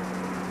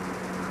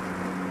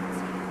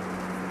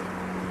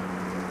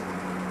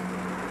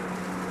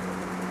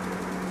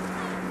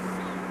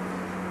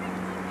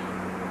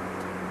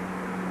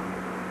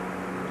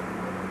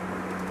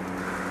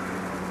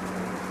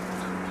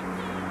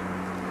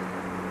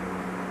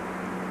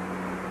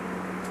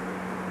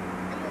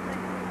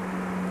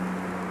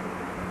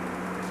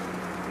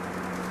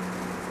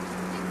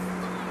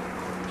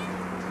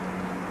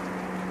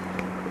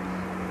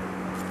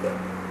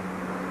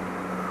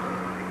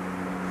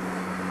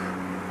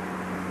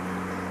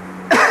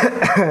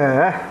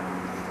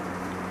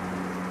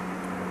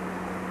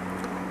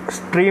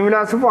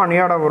 സ്ട്രീംലാസ്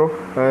പണിയാടാ ബ്രോ.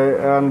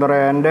 എന്താ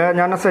പറയുക,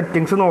 ഞാൻ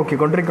സെറ്റിങ്സ്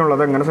നോക്കിക്കൊണ്ടിരിക്കണല്ലോ,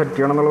 അത് എങ്ങനെ സെറ്റ്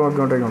ചെയ്യണം എന്നുള്ളത്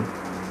നോക്കിക്കൊണ്ടിരിക്കണം.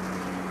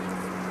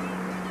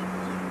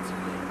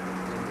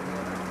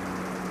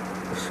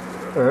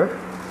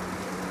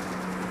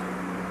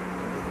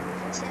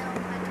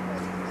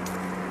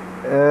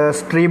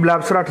 സ്ട്രീം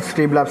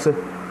ലാബ്സ്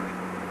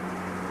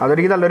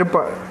അതെനിക്ക് നല്ലൊരു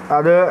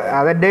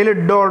അതെൻ്റെ കയ്യിൽ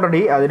ഇട്ട്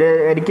ഓൾറെഡി.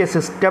 എനിക്ക്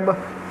സിസ്റ്റം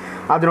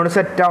അതിനോട്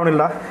സെറ്റ്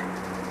ആവണില്ല.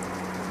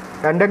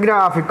 എൻ്റെ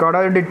ഗ്രാഫിക് കാർഡ്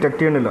അത് ഡിറ്റക്ട്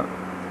ചെയ്യണില്ല.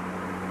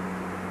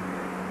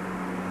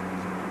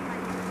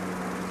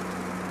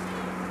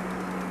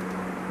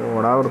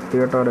 ഓടാ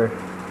വൃത്തികെട്ടവരെ.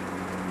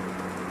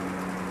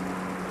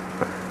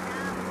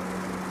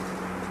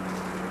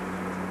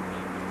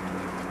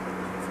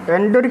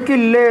 എൻ്റെ ഒരു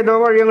കില്ല് ഏതോ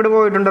വഴി അങ്ങോട്ട്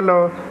പോയിട്ടുണ്ടല്ലോ,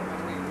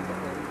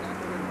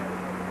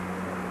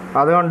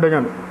 അത് കണ്ടു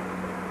ഞാൻ.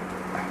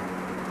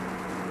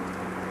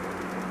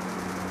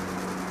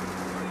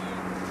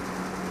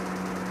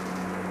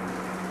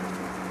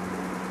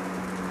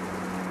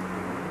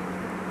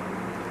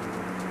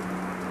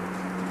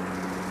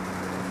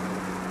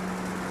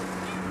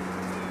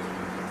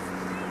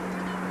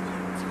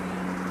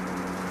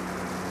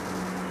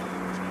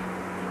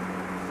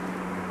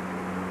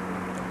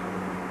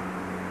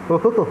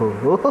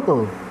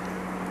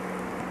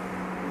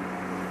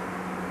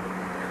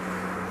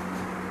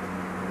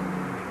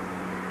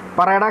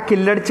 പറയടാ,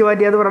 കില്ലടിച്ച്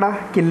മാറ്റിയത് പറടാ,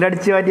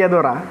 കില്ലടിച്ച് മാറ്റിയത്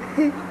പറ.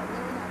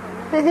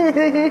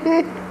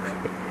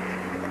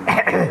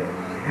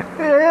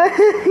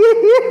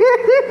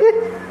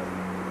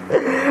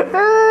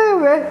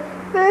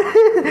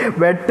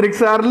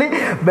 മെട്രിക്സ്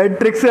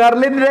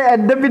കാറിൽ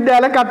എന്റെ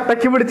പിന്നാലെ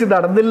കട്ടക്ക് പിടിച്ച്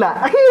നടന്നില്ല.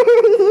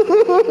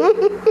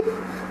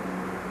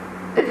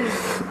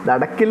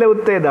 നടക്കില്ല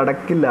ഉത്തേ,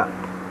 നടക്കില്ല.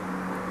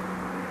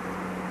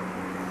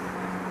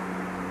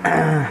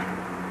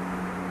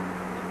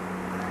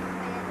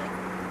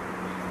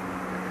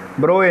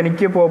 ബ്രോ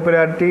എനിക്ക്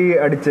പോപ്പുലാരിറ്റി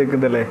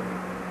അടിച്ചേക്കുന്നല്ലേ,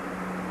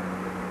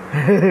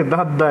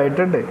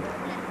 നന്നായിട്ടുണ്ട്.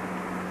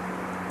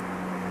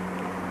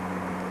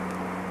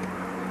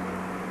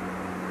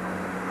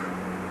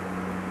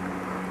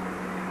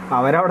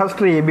 അവരവിടെ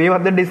സ്ട്രീമിൽ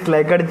വന്ന്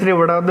ഡിസ്ലൈക്ക് അടിച്ചിട്ട്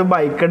ഇവിടെ വന്ന്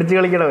ബൈക്ക് അടിച്ച്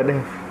കളിക്കണവന്.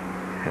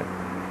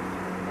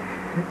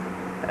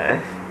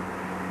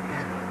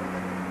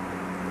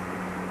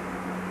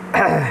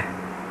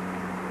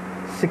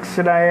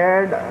 Six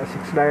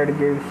died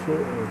games.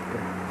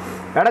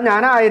 എടാ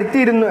ഞാൻ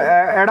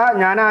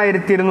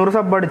 1200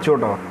 സബ് അടിച്ചു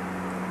കേട്ടോ.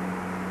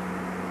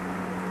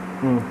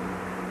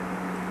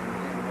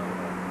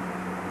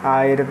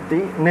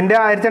 നിന്റെ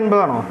 1080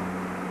 ആണോ?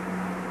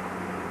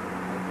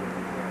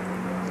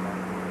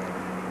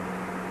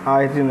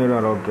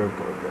 1200. ഓക്കെ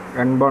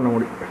 80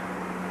 കൂടി.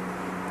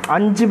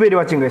 5 പേര്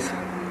വാച്ചിങ് ഗൈസ്.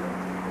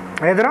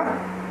 ഏതാ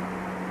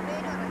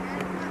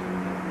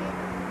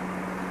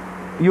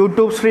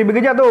യൂട്യൂബ്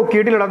സ്ട്രീമിക്ക് ഞാൻ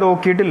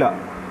നോക്കിയിട്ടില്ല.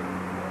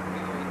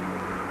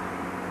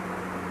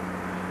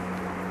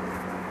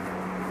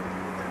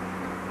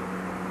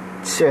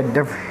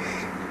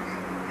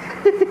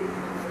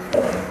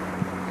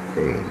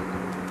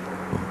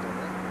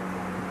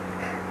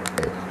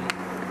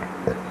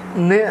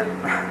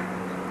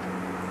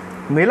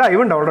 നീ ലൈവ്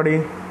ഉണ്ടോ ഓൾറെഡി?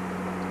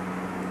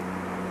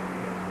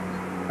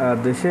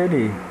 അത്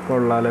ശരി,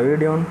 കൊള്ളാലോ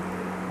വീഡിയോ.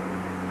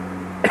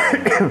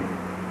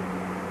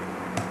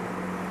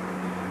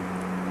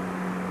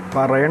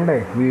 പറയണ്ടേ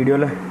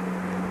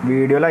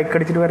വീഡിയോ ലൈക്ക്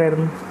അടിച്ചിട്ട്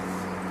വരായിരുന്നു.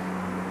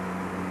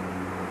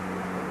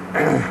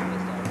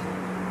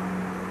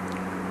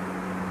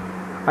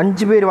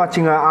 5 പേര്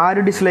വാച്ചിങ്.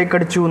 ആര് ഡിസ്ലൈക്ക്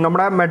അടിച്ചു?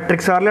 നമ്മുടെ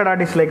മെട്രിക് സാറിലാണ്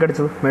ഡിസ്ലൈക്ക്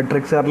അടിച്ചത്.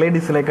 മെട്രിക് സാറിലെ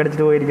ഡിസ്ലൈക്ക്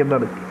അടിച്ചിട്ട്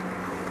പോയിരിക്കുന്നതാണ്.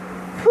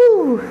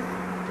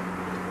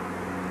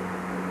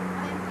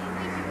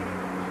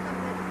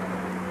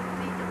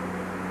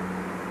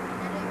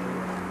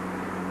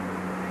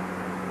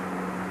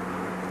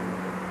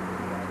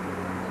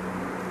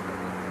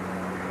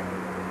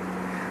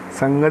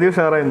 സംഗതി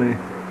ഉഷാറായിരുന്നു.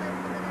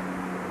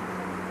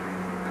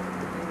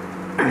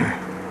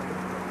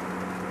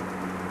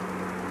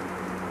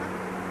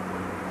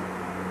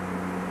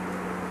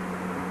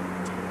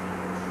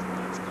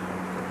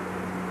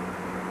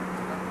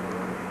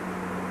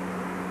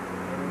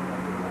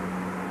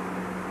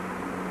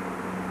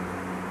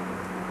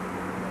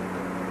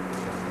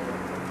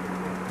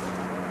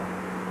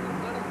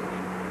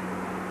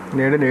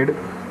 നേട്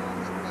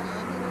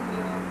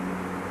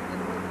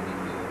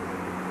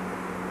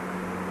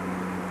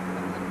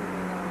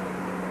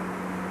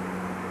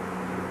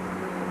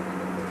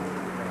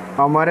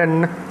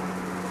അവന്മാരെന്നെ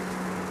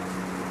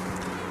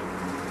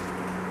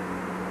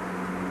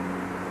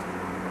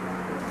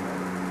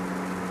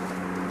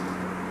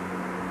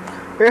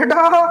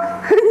എടാ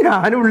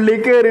ഞാൻ ഉള്ളിൽ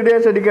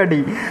കയറിയിട്ട് ശരിക്കും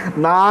അടി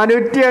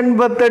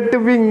 488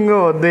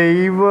 പിങ്ങോ.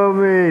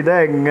 ദൈവമേ,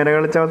 ഇതെങ്ങനെ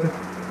കളിച്ചാ?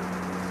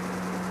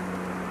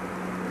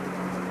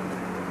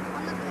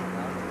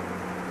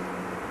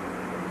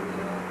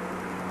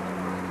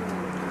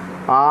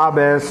 ആ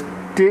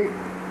ബെസ്റ്റ്.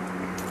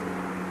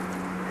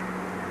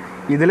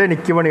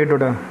 ഇതിലെനിക്ക് പണി കിട്ടും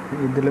കേട്ടോ.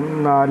 ഇതിലും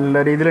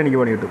നല്ല രീതിയിൽ എനിക്ക്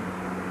പണി കിട്ടും.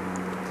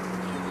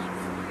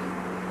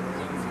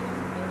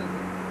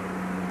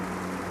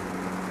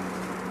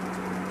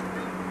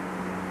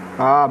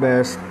 ആ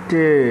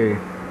ബെസ്റ്റ്.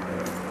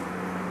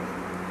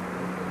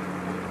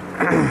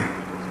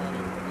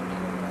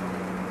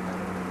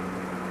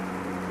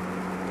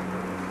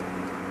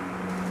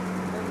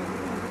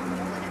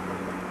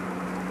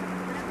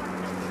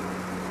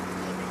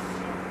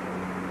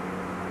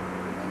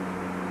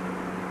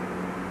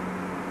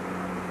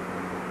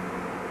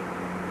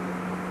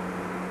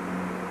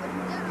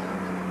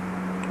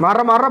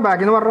 മാറ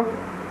ബാക്കിൽ നിന്ന് മാറ.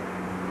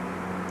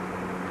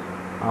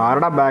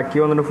 ആരടാ ബാക്കി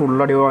വന്നിട്ട്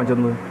ഫുൾ അടി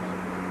വാങ്ങിച്ചെന്ന്?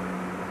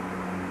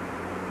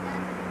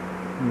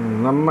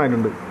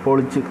 നന്നായിട്ടുണ്ട്,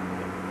 പൊളിച്ച്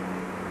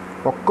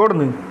ഒക്കെ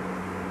ഇടുന്നു.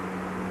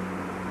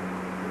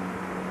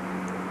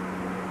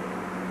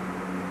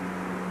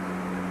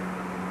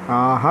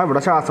 ആഹാ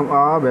ഇവിടെ ശ്വാസം.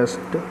 ആ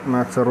ബെസ്റ്റ്.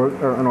 Max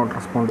not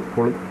respond.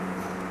 പൊളി.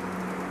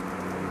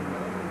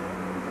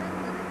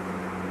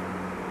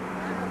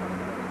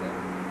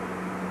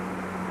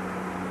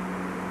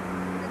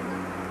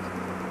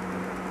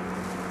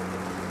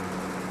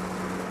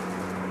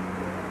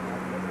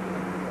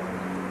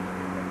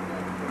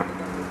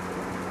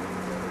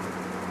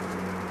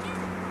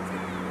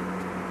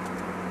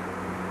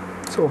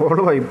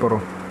 സോള് വൈപ്പറോ?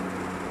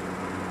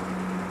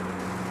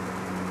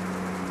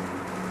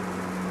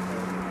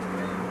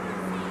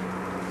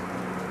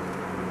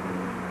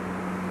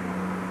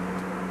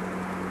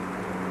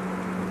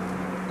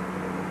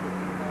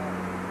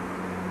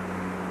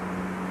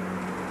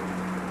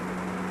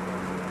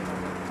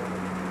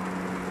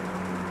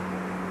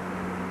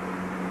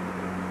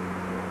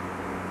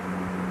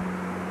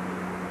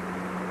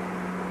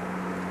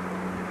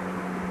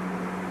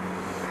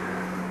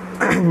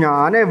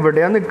 ഞാൻ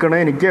എവിടെയാ നിൽക്കണേ?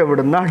 എനിക്ക്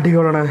എവിടെ നിന്ന് അടി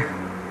കൊള്ളണേ?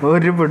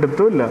 ഒരു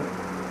പിടുത്തുമില്ല.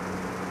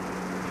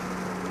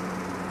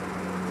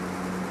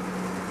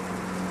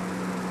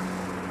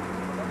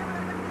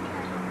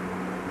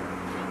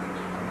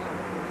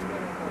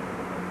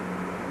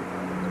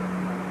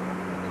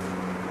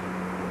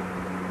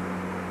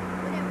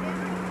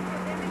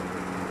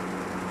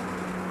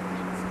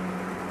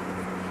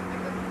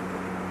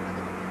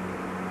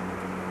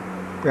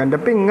 എൻ്റെ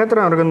പിങ് എത്ര?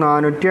 അവർക്ക്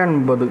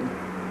 480.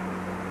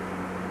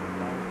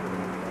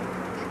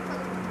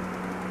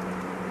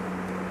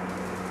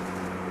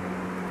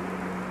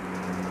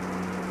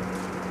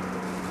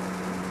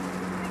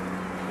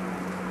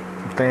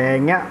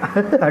 തേങ്ങ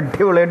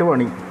അടിപൊളിയായിട്ട്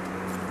പണി.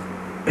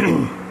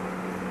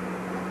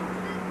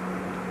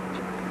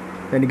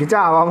 എനിക്ക്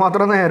ചാവാൻ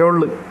മാത്രം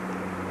നേരമുള്ളു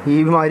ഈ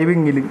മാതിരി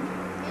പിങ്ങില്.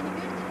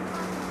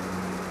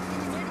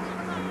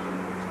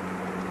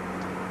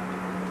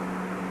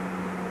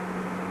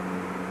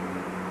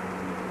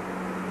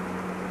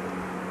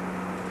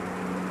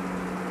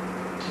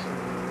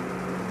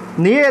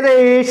 നീ ഏതാ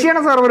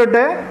ഏഷ്യയാണ് സെർവർ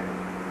ഇട്ടെ?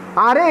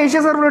 ആരെ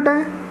ഏഷ്യ സെർവർ ഇട്ടെ?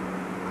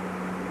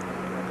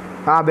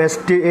 ആ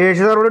ബെസ്റ്റ്.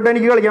 ഏഷ്യ സെർവർ ഇട്ട്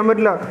എനിക്ക് കളിക്കാൻ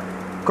പറ്റില്ല.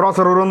 ക്രോസ്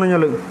സെർവർ വന്നു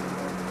കഴിഞ്ഞാൽ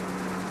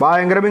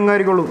ഭയങ്കര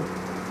പിങ്ങായിരിക്കുള്ളൂ.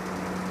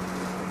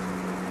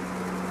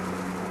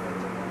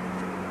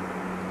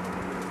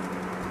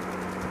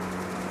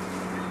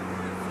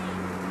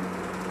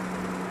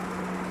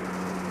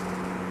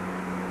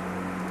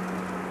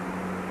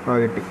 ആ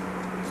കിട്ടി.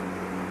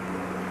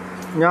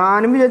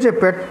 ഞാനും വിചാരിച്ചേ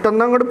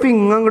പെട്ടെന്ന് അങ്ങോട്ട്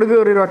പിങ് അങ്ങോട്ട്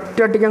കയറി, ഒറ്റ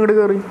അട്ടിക്ക് അങ്ങോട്ട്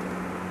കയറി.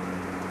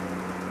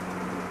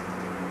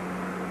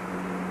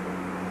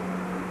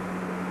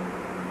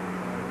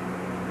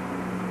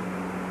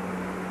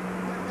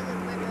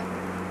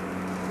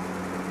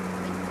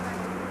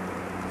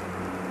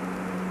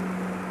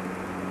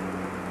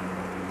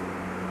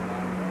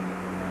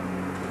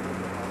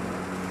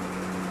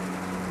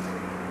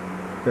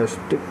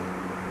 ബെസ്റ്റ്.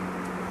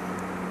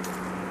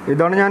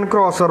 ഇതാണ് ഞാൻ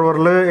ക്രോസ്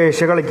സെർവറിൽ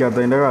ഏഷ്യ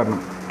കളിക്കാത്തതിൻ്റെ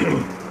കാരണം.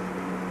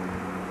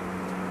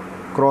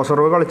 ക്രോസ്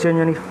സെർവർ കളിച്ച്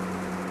കഴിഞ്ഞാൽ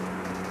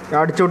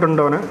അടിച്ചു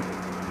വിട്ടിട്ടുണ്ട് അവനെ.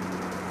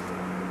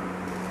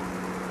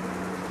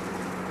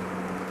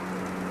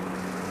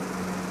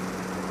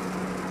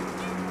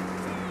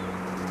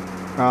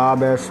 ആ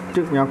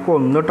ബെസ്റ്റ്. ഞാൻ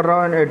കൊന്നിട്ട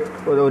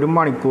 1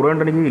 മണിക്കൂർ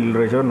കണ്ട് എനിക്ക് കിൽ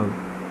റേഷ്യോ വന്നത്.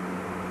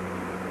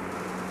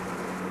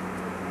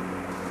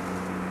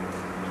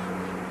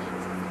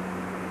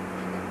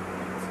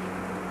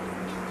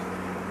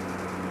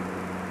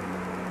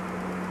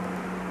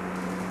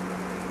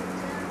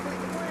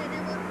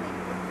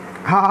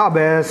 ആ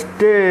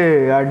ബെസ്റ്റ്,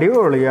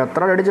 അടിപൊളി.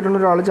 എത്ര അടിച്ചിട്ടുണ്ട്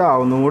ഒരാൾ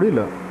ചാവുന്നും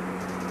കൂടിയില്ല.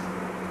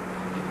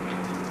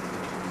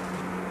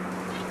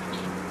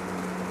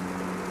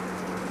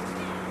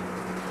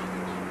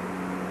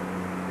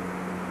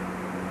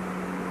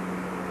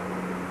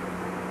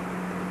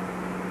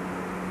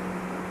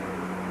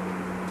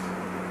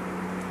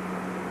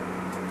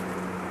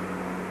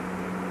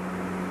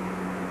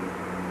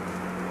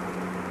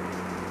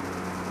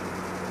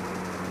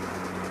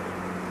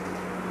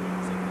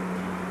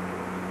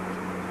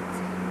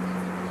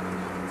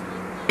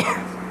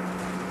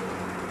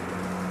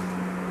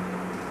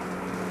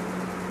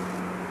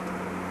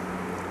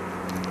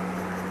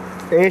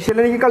 ഏഷ്യയിൽ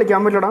എനിക്ക് കളിക്കാൻ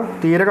പറ്റില്ലടാ,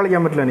 തീരെ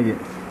കളിക്കാൻ പറ്റില്ല എനിക്ക്.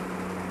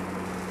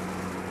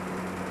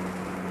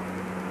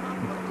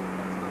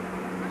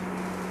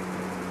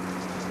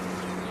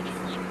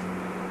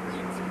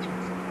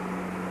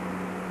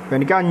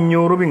 എനിക്ക്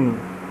 500 പിങ്.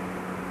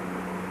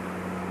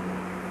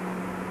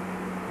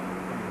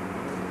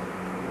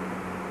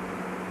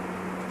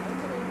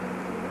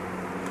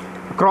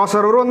 ക്രോസ്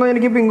സെർവർ വന്നു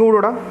എനിക്ക് പിങ്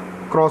കൂടാ.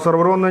 ക്രോസ്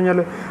സെർവർ വന്നു കഴിഞ്ഞാൽ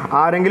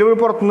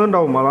ആരെങ്കിലും പുറത്തുനിന്ന്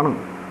ഉണ്ടാവും, അതാണ്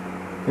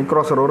ഈ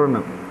ക്രോസ് സെർവർ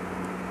തന്നെ.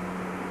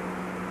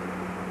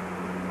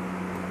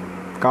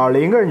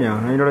 കളിയും കഴിഞ്ഞാ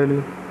അതിൻ്റെ ഇടയിൽ?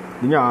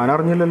 ഇത്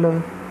ഞാനറിഞ്ഞില്ലല്ലോ.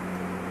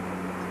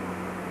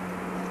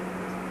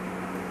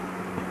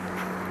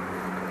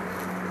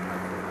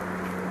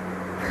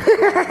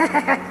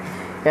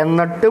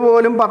 എന്നിട്ട്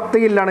പോലും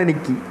 10 കില്ലാണ്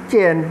എനിക്ക്.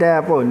 എൻ്റെ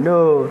പൊന്നോ.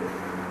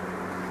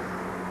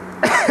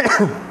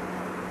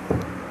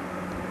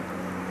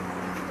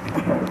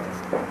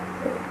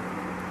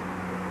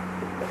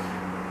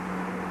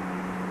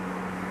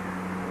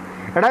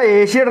 എടാ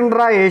ഏഷ്യ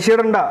ഇടണ്ടാ, ഏഷ്യ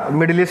ഇടണ്ട,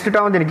 മിഡിൽ ഈസ്റ്റ്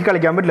ഇട്ടാൽ മതി. എനിക്ക്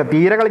കളിക്കാൻ പറ്റില്ല,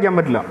 തീരെ കളിക്കാൻ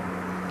പറ്റില്ല.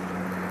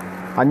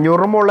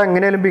 500 മുകളിൽ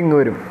എങ്ങനെയാലും പിങ്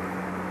വരും.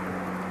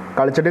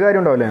 കളിച്ചിട്ട് കാര്യം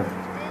ഉണ്ടാവില്ലേ?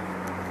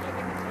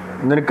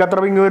 നിനക്ക് എത്ര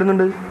പിങ്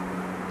വരുന്നുണ്ട്?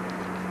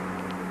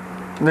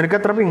 നിനക്ക്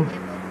എത്ര പിങ്?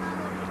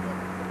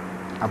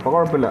 അപ്പോൾ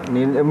കുഴപ്പമില്ല,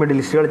 നീ മിഡിൽ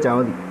ഈസ്റ്റ് കളിച്ചാൽ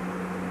മതി.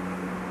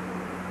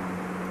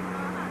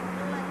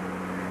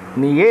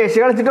 നീ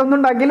ഏഷ്യ കളിച്ചിട്ടൊന്നും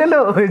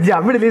ഉണ്ടാക്കില്ലല്ലോ.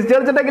 ഞാൻ മിഡിൽ ഈസ്റ്റ്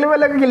കളിച്ചിട്ടെങ്കിലും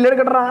വല്ല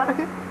കില്ലെടുക്കട്ടാ.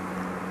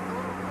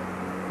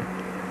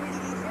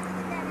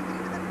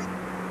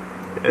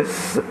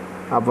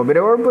 അപ്പോൾ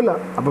പിന്നെ കുഴപ്പമില്ല.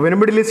 അപ്പോൾ പിന്നെ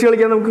മിഡിൽ ഈസ്റ്റ്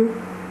കളിക്കാം നമുക്ക്.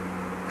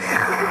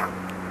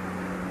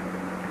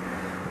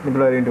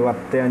 ഇപ്പോൾ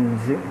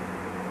 10-5.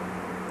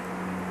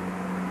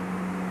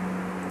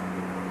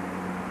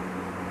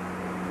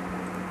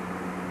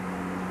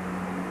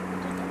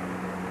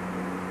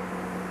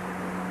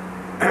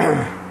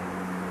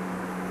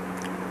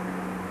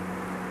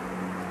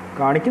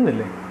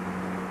 കാണിക്കുന്നില്ലേ?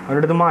 അവരുടെ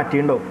അടുത്ത്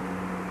മാറ്റിയിട്ടുണ്ടോ?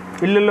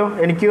 ഇല്ലല്ലോ,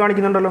 എനിക്ക്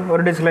കാണിക്കുന്നുണ്ടല്ലോ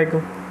ഒരു ഡിസ്ലൈക്ക്.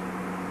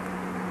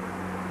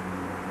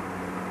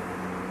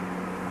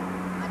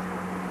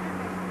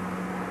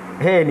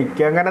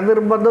 എനിക്കങ്ങനെ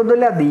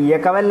നിർബന്ധമൊന്നുമില്ല.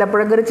 നീയൊക്കെ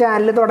വല്ലപ്പോഴൊക്കെ ഒരു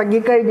ചാനൽ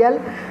തുടങ്ങിക്കഴിഞ്ഞാൽ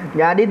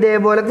ഞാൻ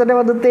ഇതേപോലെ തന്നെ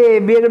വന്ന്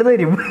തേബി അങ്ങോട്ട്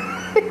തരും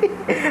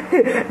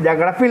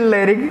ഞങ്ങളുടെ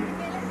പിള്ളേർക്ക്.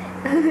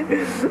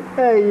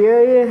 അയ്യോ,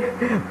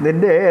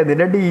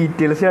 നിന്റെ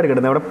ഡീറ്റെയിൽസ്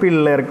എടുക്കണം. നമ്മുടെ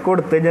പിള്ളേർക്ക്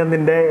കൊടുത്ത് ഞാൻ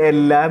നിന്റെ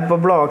എല്ലാം ഇപ്പൊ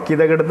ബ്ലോക്ക്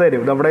ചെയ്തൊക്കെ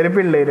തരും. നമ്മുടെ കയ്യിൽ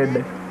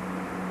പിള്ളേരുണ്ട്.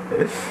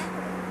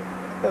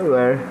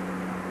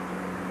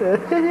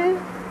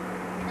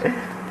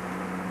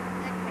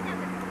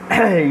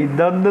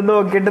 ഇതൊന്നും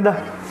നോക്കിയിട്ടാ,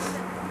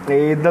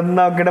 ഇതൊന്നും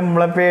നോക്കിയിട്ട്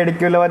നമ്മളെ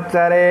പേടിക്കൂല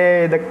വച്ചാലേ.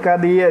 ഇതൊക്കെ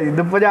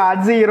ഇതിപ്പോ ഞാൻ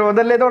 0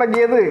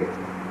 തുടങ്ങിയത്.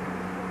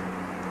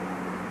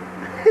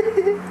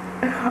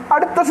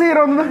 അടുത്ത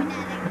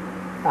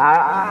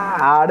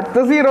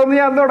 0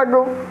 ഞാൻ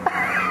തുടങ്ങും.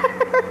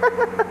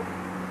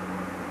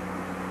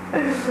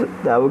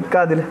 നമുക്ക്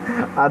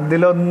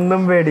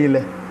അതിലൊന്നും പേടിയില്ല.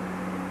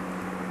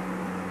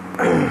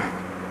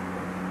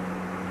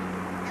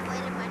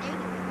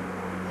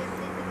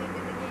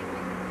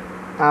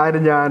 ആര്?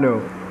 ഞാനോ?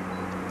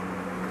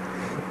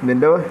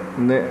 നിന്റെ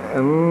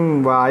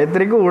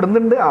വായത്തിരി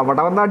കൂടുന്നുണ്ട്.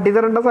 അവിടെ വന്ന് അടി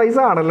തരേണ്ട സൈസ്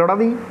ആണല്ലോടാ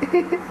നീ.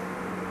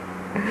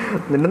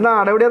 നിന്റെ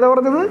നാടെവിടെയാ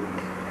പറഞ്ഞത്?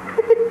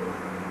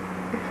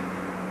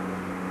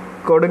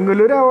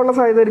 കൊടുങ്ങല്ലൂർ ആവാനുള്ള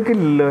സാധ്യത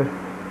എനിക്കില്ലല്ലോ.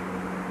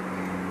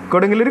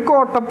 കൊടുങ്ങല്ലൂർ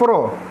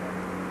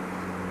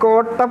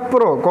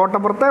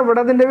കോട്ടപ്പുറത്ത്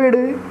എവിടെ നിന്റെ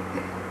വീട്?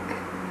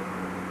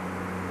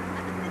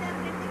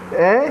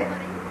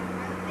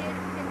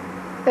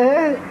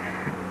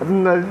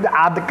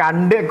 അത്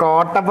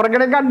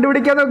കോട്ടപ്പുറങ്ങനെ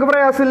കണ്ടുപിടിക്കാൻ നമുക്ക്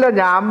പ്രയാസമില്ല.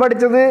 ഞാൻ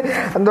പഠിച്ചത്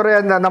എന്താ പറയാ,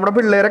 നമ്മുടെ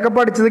പിള്ളേരൊക്കെ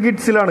പഠിച്ചത്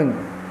കിഡ്സിലാണ്.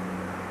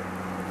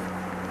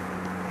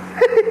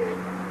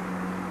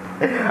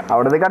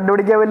 അവിടുന്ന്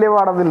കണ്ടുപിടിക്കാൻ വലിയ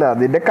പാടൊന്നുമില്ല.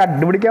 നിന്റെ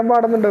കണ്ടുപിടിക്കാൻ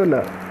പാടൊന്നുണ്ടാവില്ല.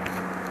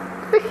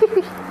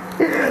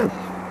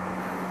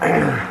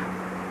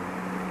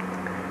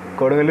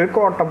 കൊടുങ്ങല്ലൂർ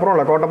കോട്ടപ്പുറം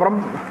ഉള്ള കോട്ടപ്പുറം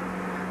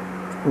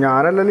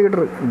ഞാനല്ല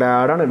ലീഡർ,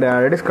 ഡാഡാണ്.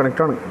 ഡാഡ്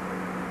ഡിസ്കണക്റ്റാണ്.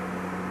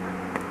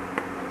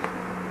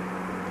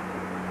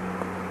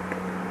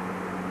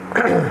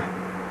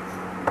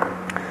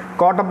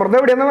 കോട്ടപ്പുറത്ത്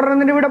എവിടെയാന്ന്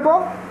പറഞ്ഞത് നിന്റെ വീടപ്പോ?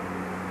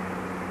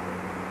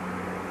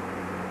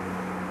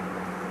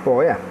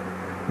 പോയാ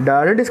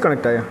ഡാഡി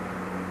ഡിസ്കണക്റ്റ് ആയ?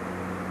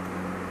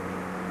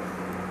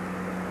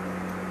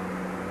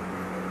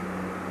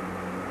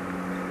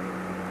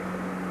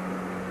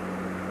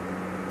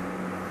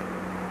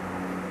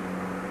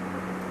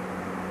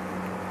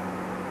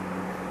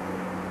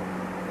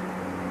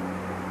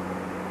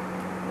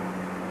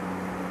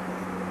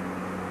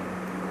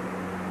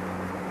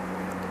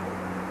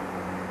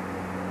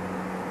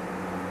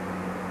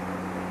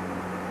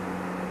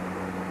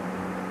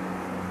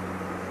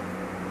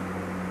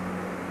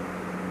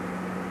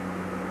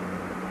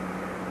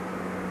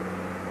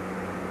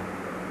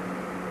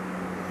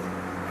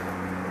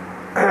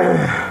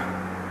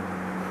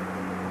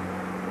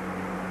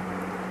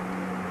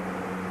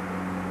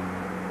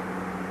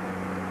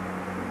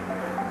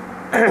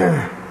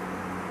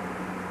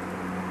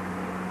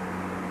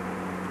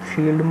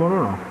 ഷീൽഡ്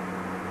മോഡാണോ?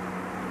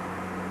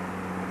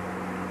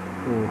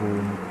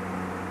 റൂം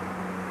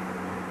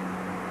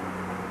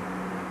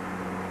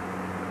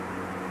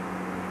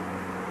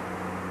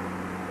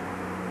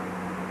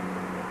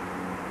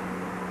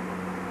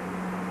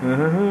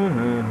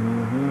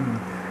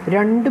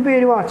രണ്ട്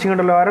പേര് വാച്ചിങ്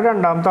ഉണ്ടല്ലോ. ആരാ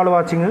രണ്ടാമത്തെ ആള്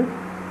വാച്ചിങ്?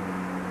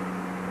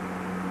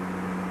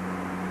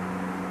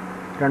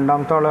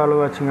 രണ്ടാമത്തെ ആള്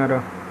വാച്ചിങ്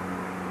ആരാ?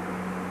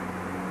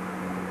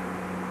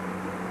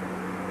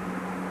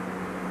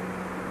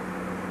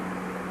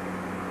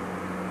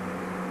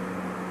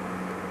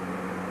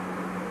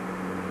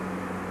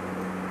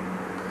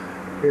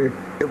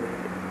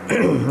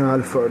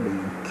 ആൽഫ ഡി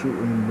ക്യൂ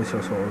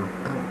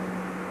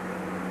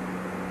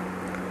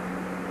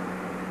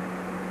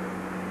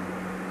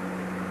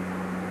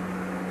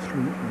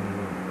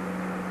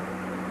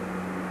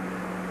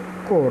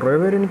കുറേ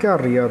പേര് എനിക്ക്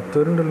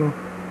അറിയാത്തവരുണ്ടല്ലോ.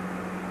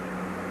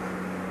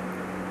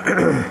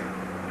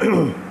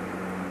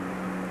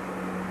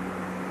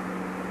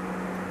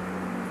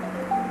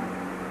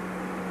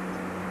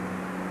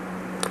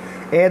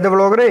 ഏത്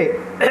വ്ളോഗറേ?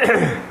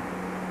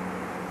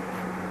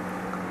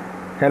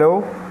 ഹലോ,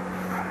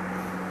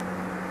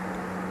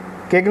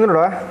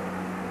 കേൾക്കുന്നുണ്ടോ?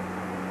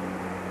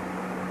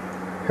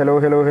 Hello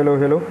hello hello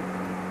hello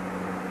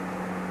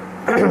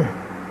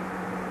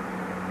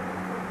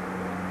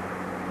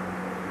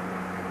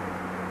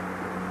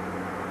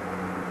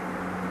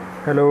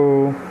hello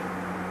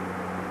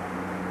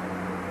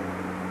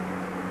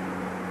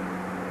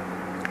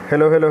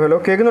hello hello hello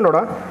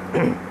കേൾക്കുന്നുണ്ടോടാ?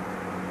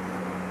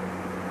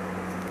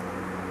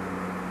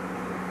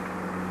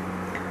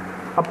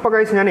 അപ്പോൾ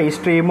ഗൈസ് ഞാൻ ഈ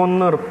സ്ട്രീം ഒന്ന്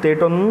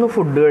നിർത്തിയിട്ടൊന്ന്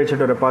ഫുഡ്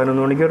കഴിച്ചിട്ട് വരാം.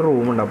 11 മണിക്ക് ഒരു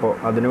റൂമുണ്ട്, അപ്പോൾ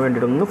അതിന്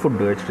വേണ്ടിയിട്ടൊന്ന്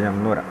ഫുഡ് കഴിച്ചിട്ട് ഞാൻ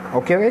ഒന്ന് വരാം.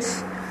 Okay guys,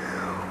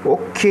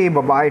 okay,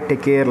 by,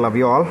 take care, love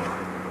you all.